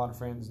saying having a lot of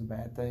friends is a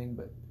bad thing,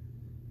 but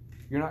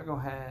you're not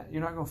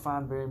gonna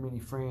find very many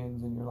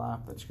friends in your life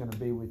that's gonna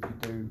be with you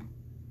through.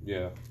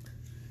 Yeah.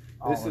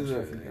 This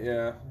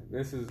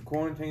is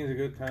quarantine is a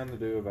good time to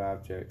do a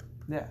vibe check.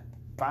 Yeah.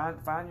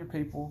 Find your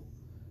people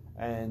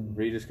and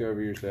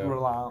rediscover yourself.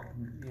 Rely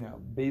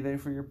on, be there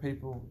for your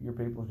people. Your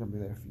people's gonna be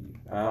there for you.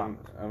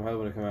 I'm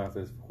hoping to come out of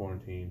this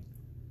quarantine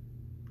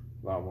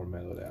a lot more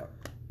mellowed out.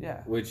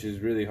 Yeah. Which is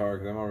really hard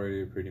because I'm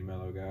already a pretty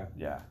mellow guy.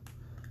 Yeah.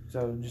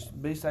 So just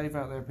be safe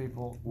out there,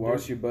 people.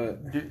 Wash your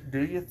butt.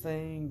 Do your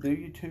thing. Do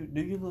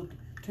you look?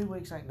 2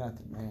 weeks ain't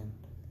nothing, man.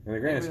 In the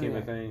grand scheme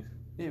of things.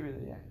 It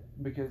really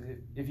ain't. Because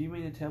if you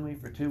mean to tell me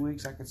for 2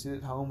 weeks I could sit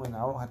at home and I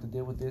don't have to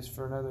deal with this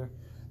for another,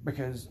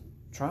 because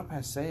Trump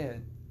has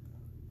said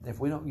if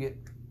we don't get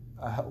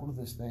a hold of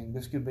this thing,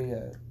 this could be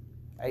a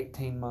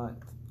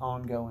 18-month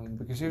ongoing.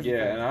 Because here's the thing.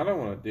 And I don't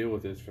want to deal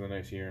with this for the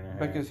next year and a half.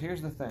 Because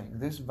here's the thing,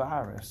 this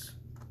virus,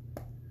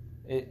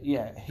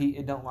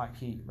 it don't like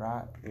heat,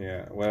 right?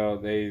 Yeah. Well,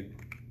 they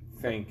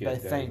think it. They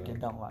think it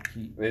don't like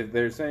heat.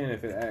 They're saying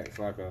if it acts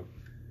like a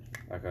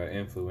like an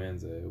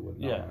influenza. It would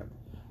not. Yeah.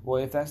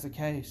 Well, if that's the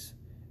case,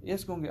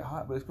 it's going to get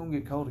hot, but it's going to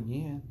get cold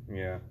again.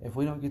 Yeah. If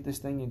we don't get this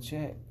thing in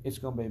check, it's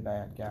going to be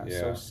bad, guys.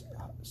 Yeah.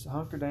 So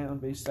hunker down,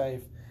 be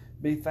safe,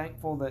 be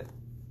thankful that.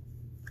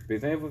 Be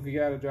thankful if you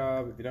got a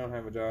job. If you don't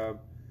have a job,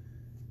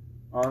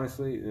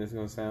 honestly, and it's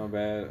going to sound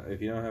bad.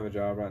 If you don't have a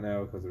job right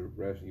now because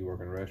you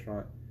work in a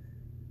restaurant,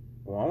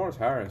 Walmart's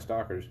hiring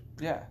stalkers.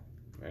 Yeah.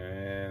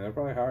 And they'll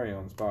probably hire you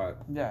on the spot.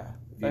 Yeah.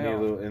 If you need a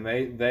little, and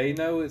they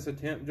know it's a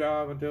temp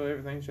job until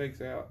everything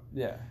shakes out.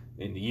 Yeah.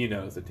 And you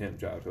know it's a temp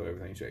job until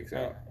everything shakes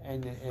out.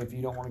 And if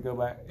you don't want to go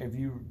back, if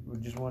you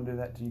just want to do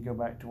that till you go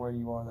back to where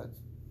you are, that's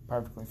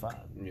perfectly fine.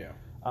 Yeah.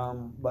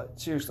 But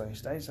seriously,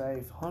 stay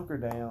safe, hunker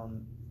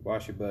down.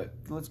 Wash your butt.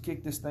 Let's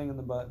kick this thing in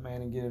the butt,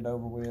 man, and get it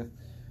over with.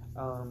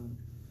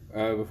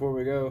 Before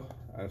we go,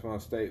 I just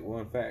want to state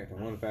one fact, and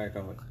one fact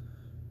only.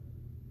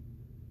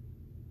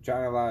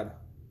 China lied.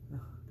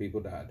 People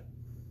died.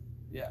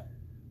 Yeah.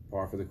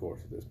 Par for the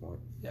course at this point.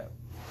 Yeah.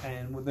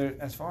 And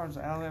as far as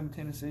the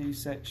Alabama-Tennessee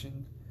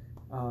section,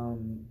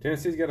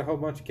 Tennessee's got a whole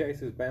bunch of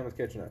cases. Bama's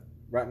catching up.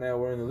 Right now,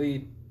 we're in the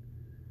lead.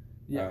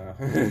 Yeah.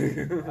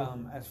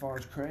 As far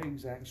as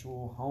Craig's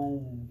actual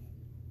home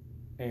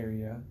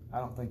area, I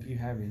don't think you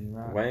have any,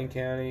 right? Wayne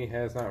County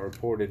has not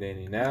reported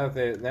any. Now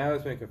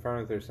it's been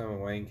confirmed that there's some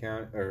in Wayne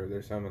County, or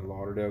there's some in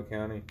Lauderdale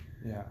County.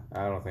 Yeah.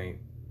 I don't think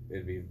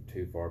it'd be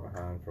too far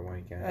behind for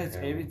Wayne County.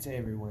 It's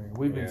everywhere.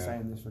 We've been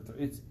saying this for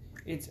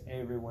it's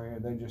everywhere.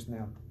 They're just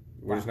now.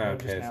 We're just now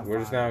testing. We're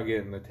just now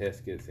getting the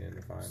test kits in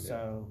to find it.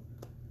 So,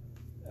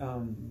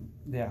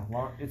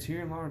 it's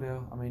here in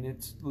Lauderdale. I mean,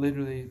 it's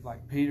literally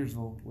like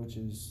Petersville, which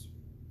is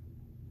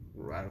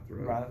right up the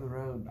road. Right up the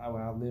road. I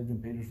lived in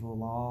Petersville a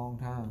long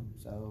time,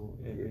 so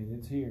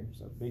it's here.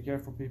 So be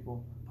careful,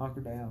 people.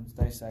 Hunker down.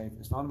 Stay safe.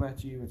 It's not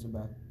about you. It's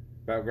about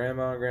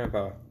Grandma and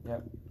Grandpa.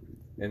 Yep.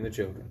 And the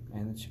children.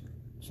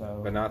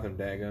 So, but not them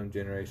daggum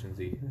Generation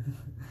Z.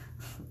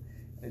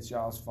 It's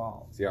y'all's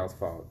fault. It's y'all's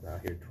fault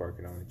out here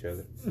twerking on each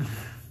other.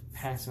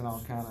 Passing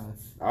all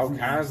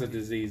kinds of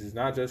diseases,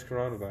 not just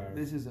coronavirus.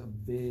 This is a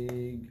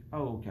big.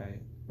 Oh, okay.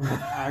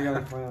 I got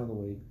a clown of the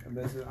week.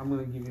 I'm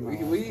going to give you my.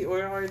 We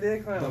already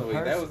did clown of the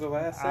week. That was the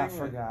last segment. I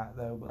forgot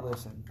though, but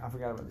listen, I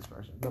forgot about this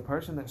person. The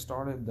person that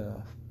started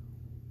the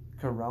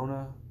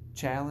Corona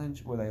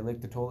challenge, where they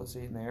licked the toilet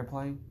seat in the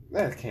airplane.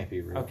 That can't be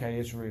real. Okay,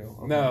 it's real.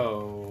 Okay.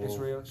 No, it's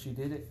real. She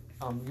did it.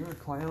 You're a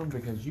clown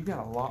because you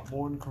got a lot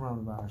more than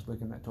coronavirus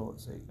licking that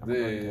toilet seat.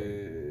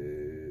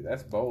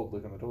 That's bold,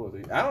 licking the toilet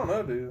seat. I don't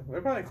know, dude.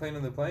 They're probably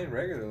cleaning the plane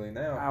regularly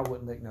now. I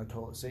wouldn't lick no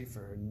toilet seat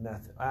for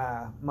nothing.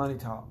 Money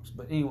talks.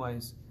 But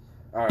anyways.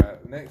 All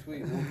right, next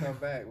week we'll come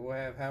back. We'll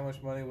have how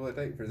much money will it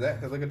take for Zach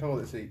to lick a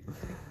toilet seat?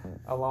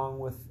 Along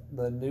with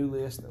the new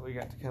list that we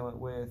got to come up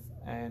with,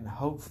 and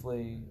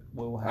hopefully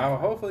we'll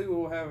have. Hopefully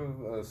we'll have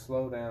a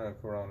slowdown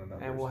of corona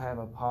numbers. And we'll have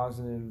a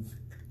positive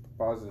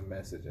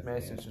message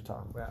to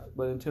talk about.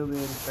 But until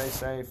then, stay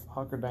safe,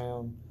 hunker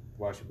down,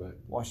 wash your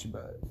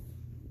butt.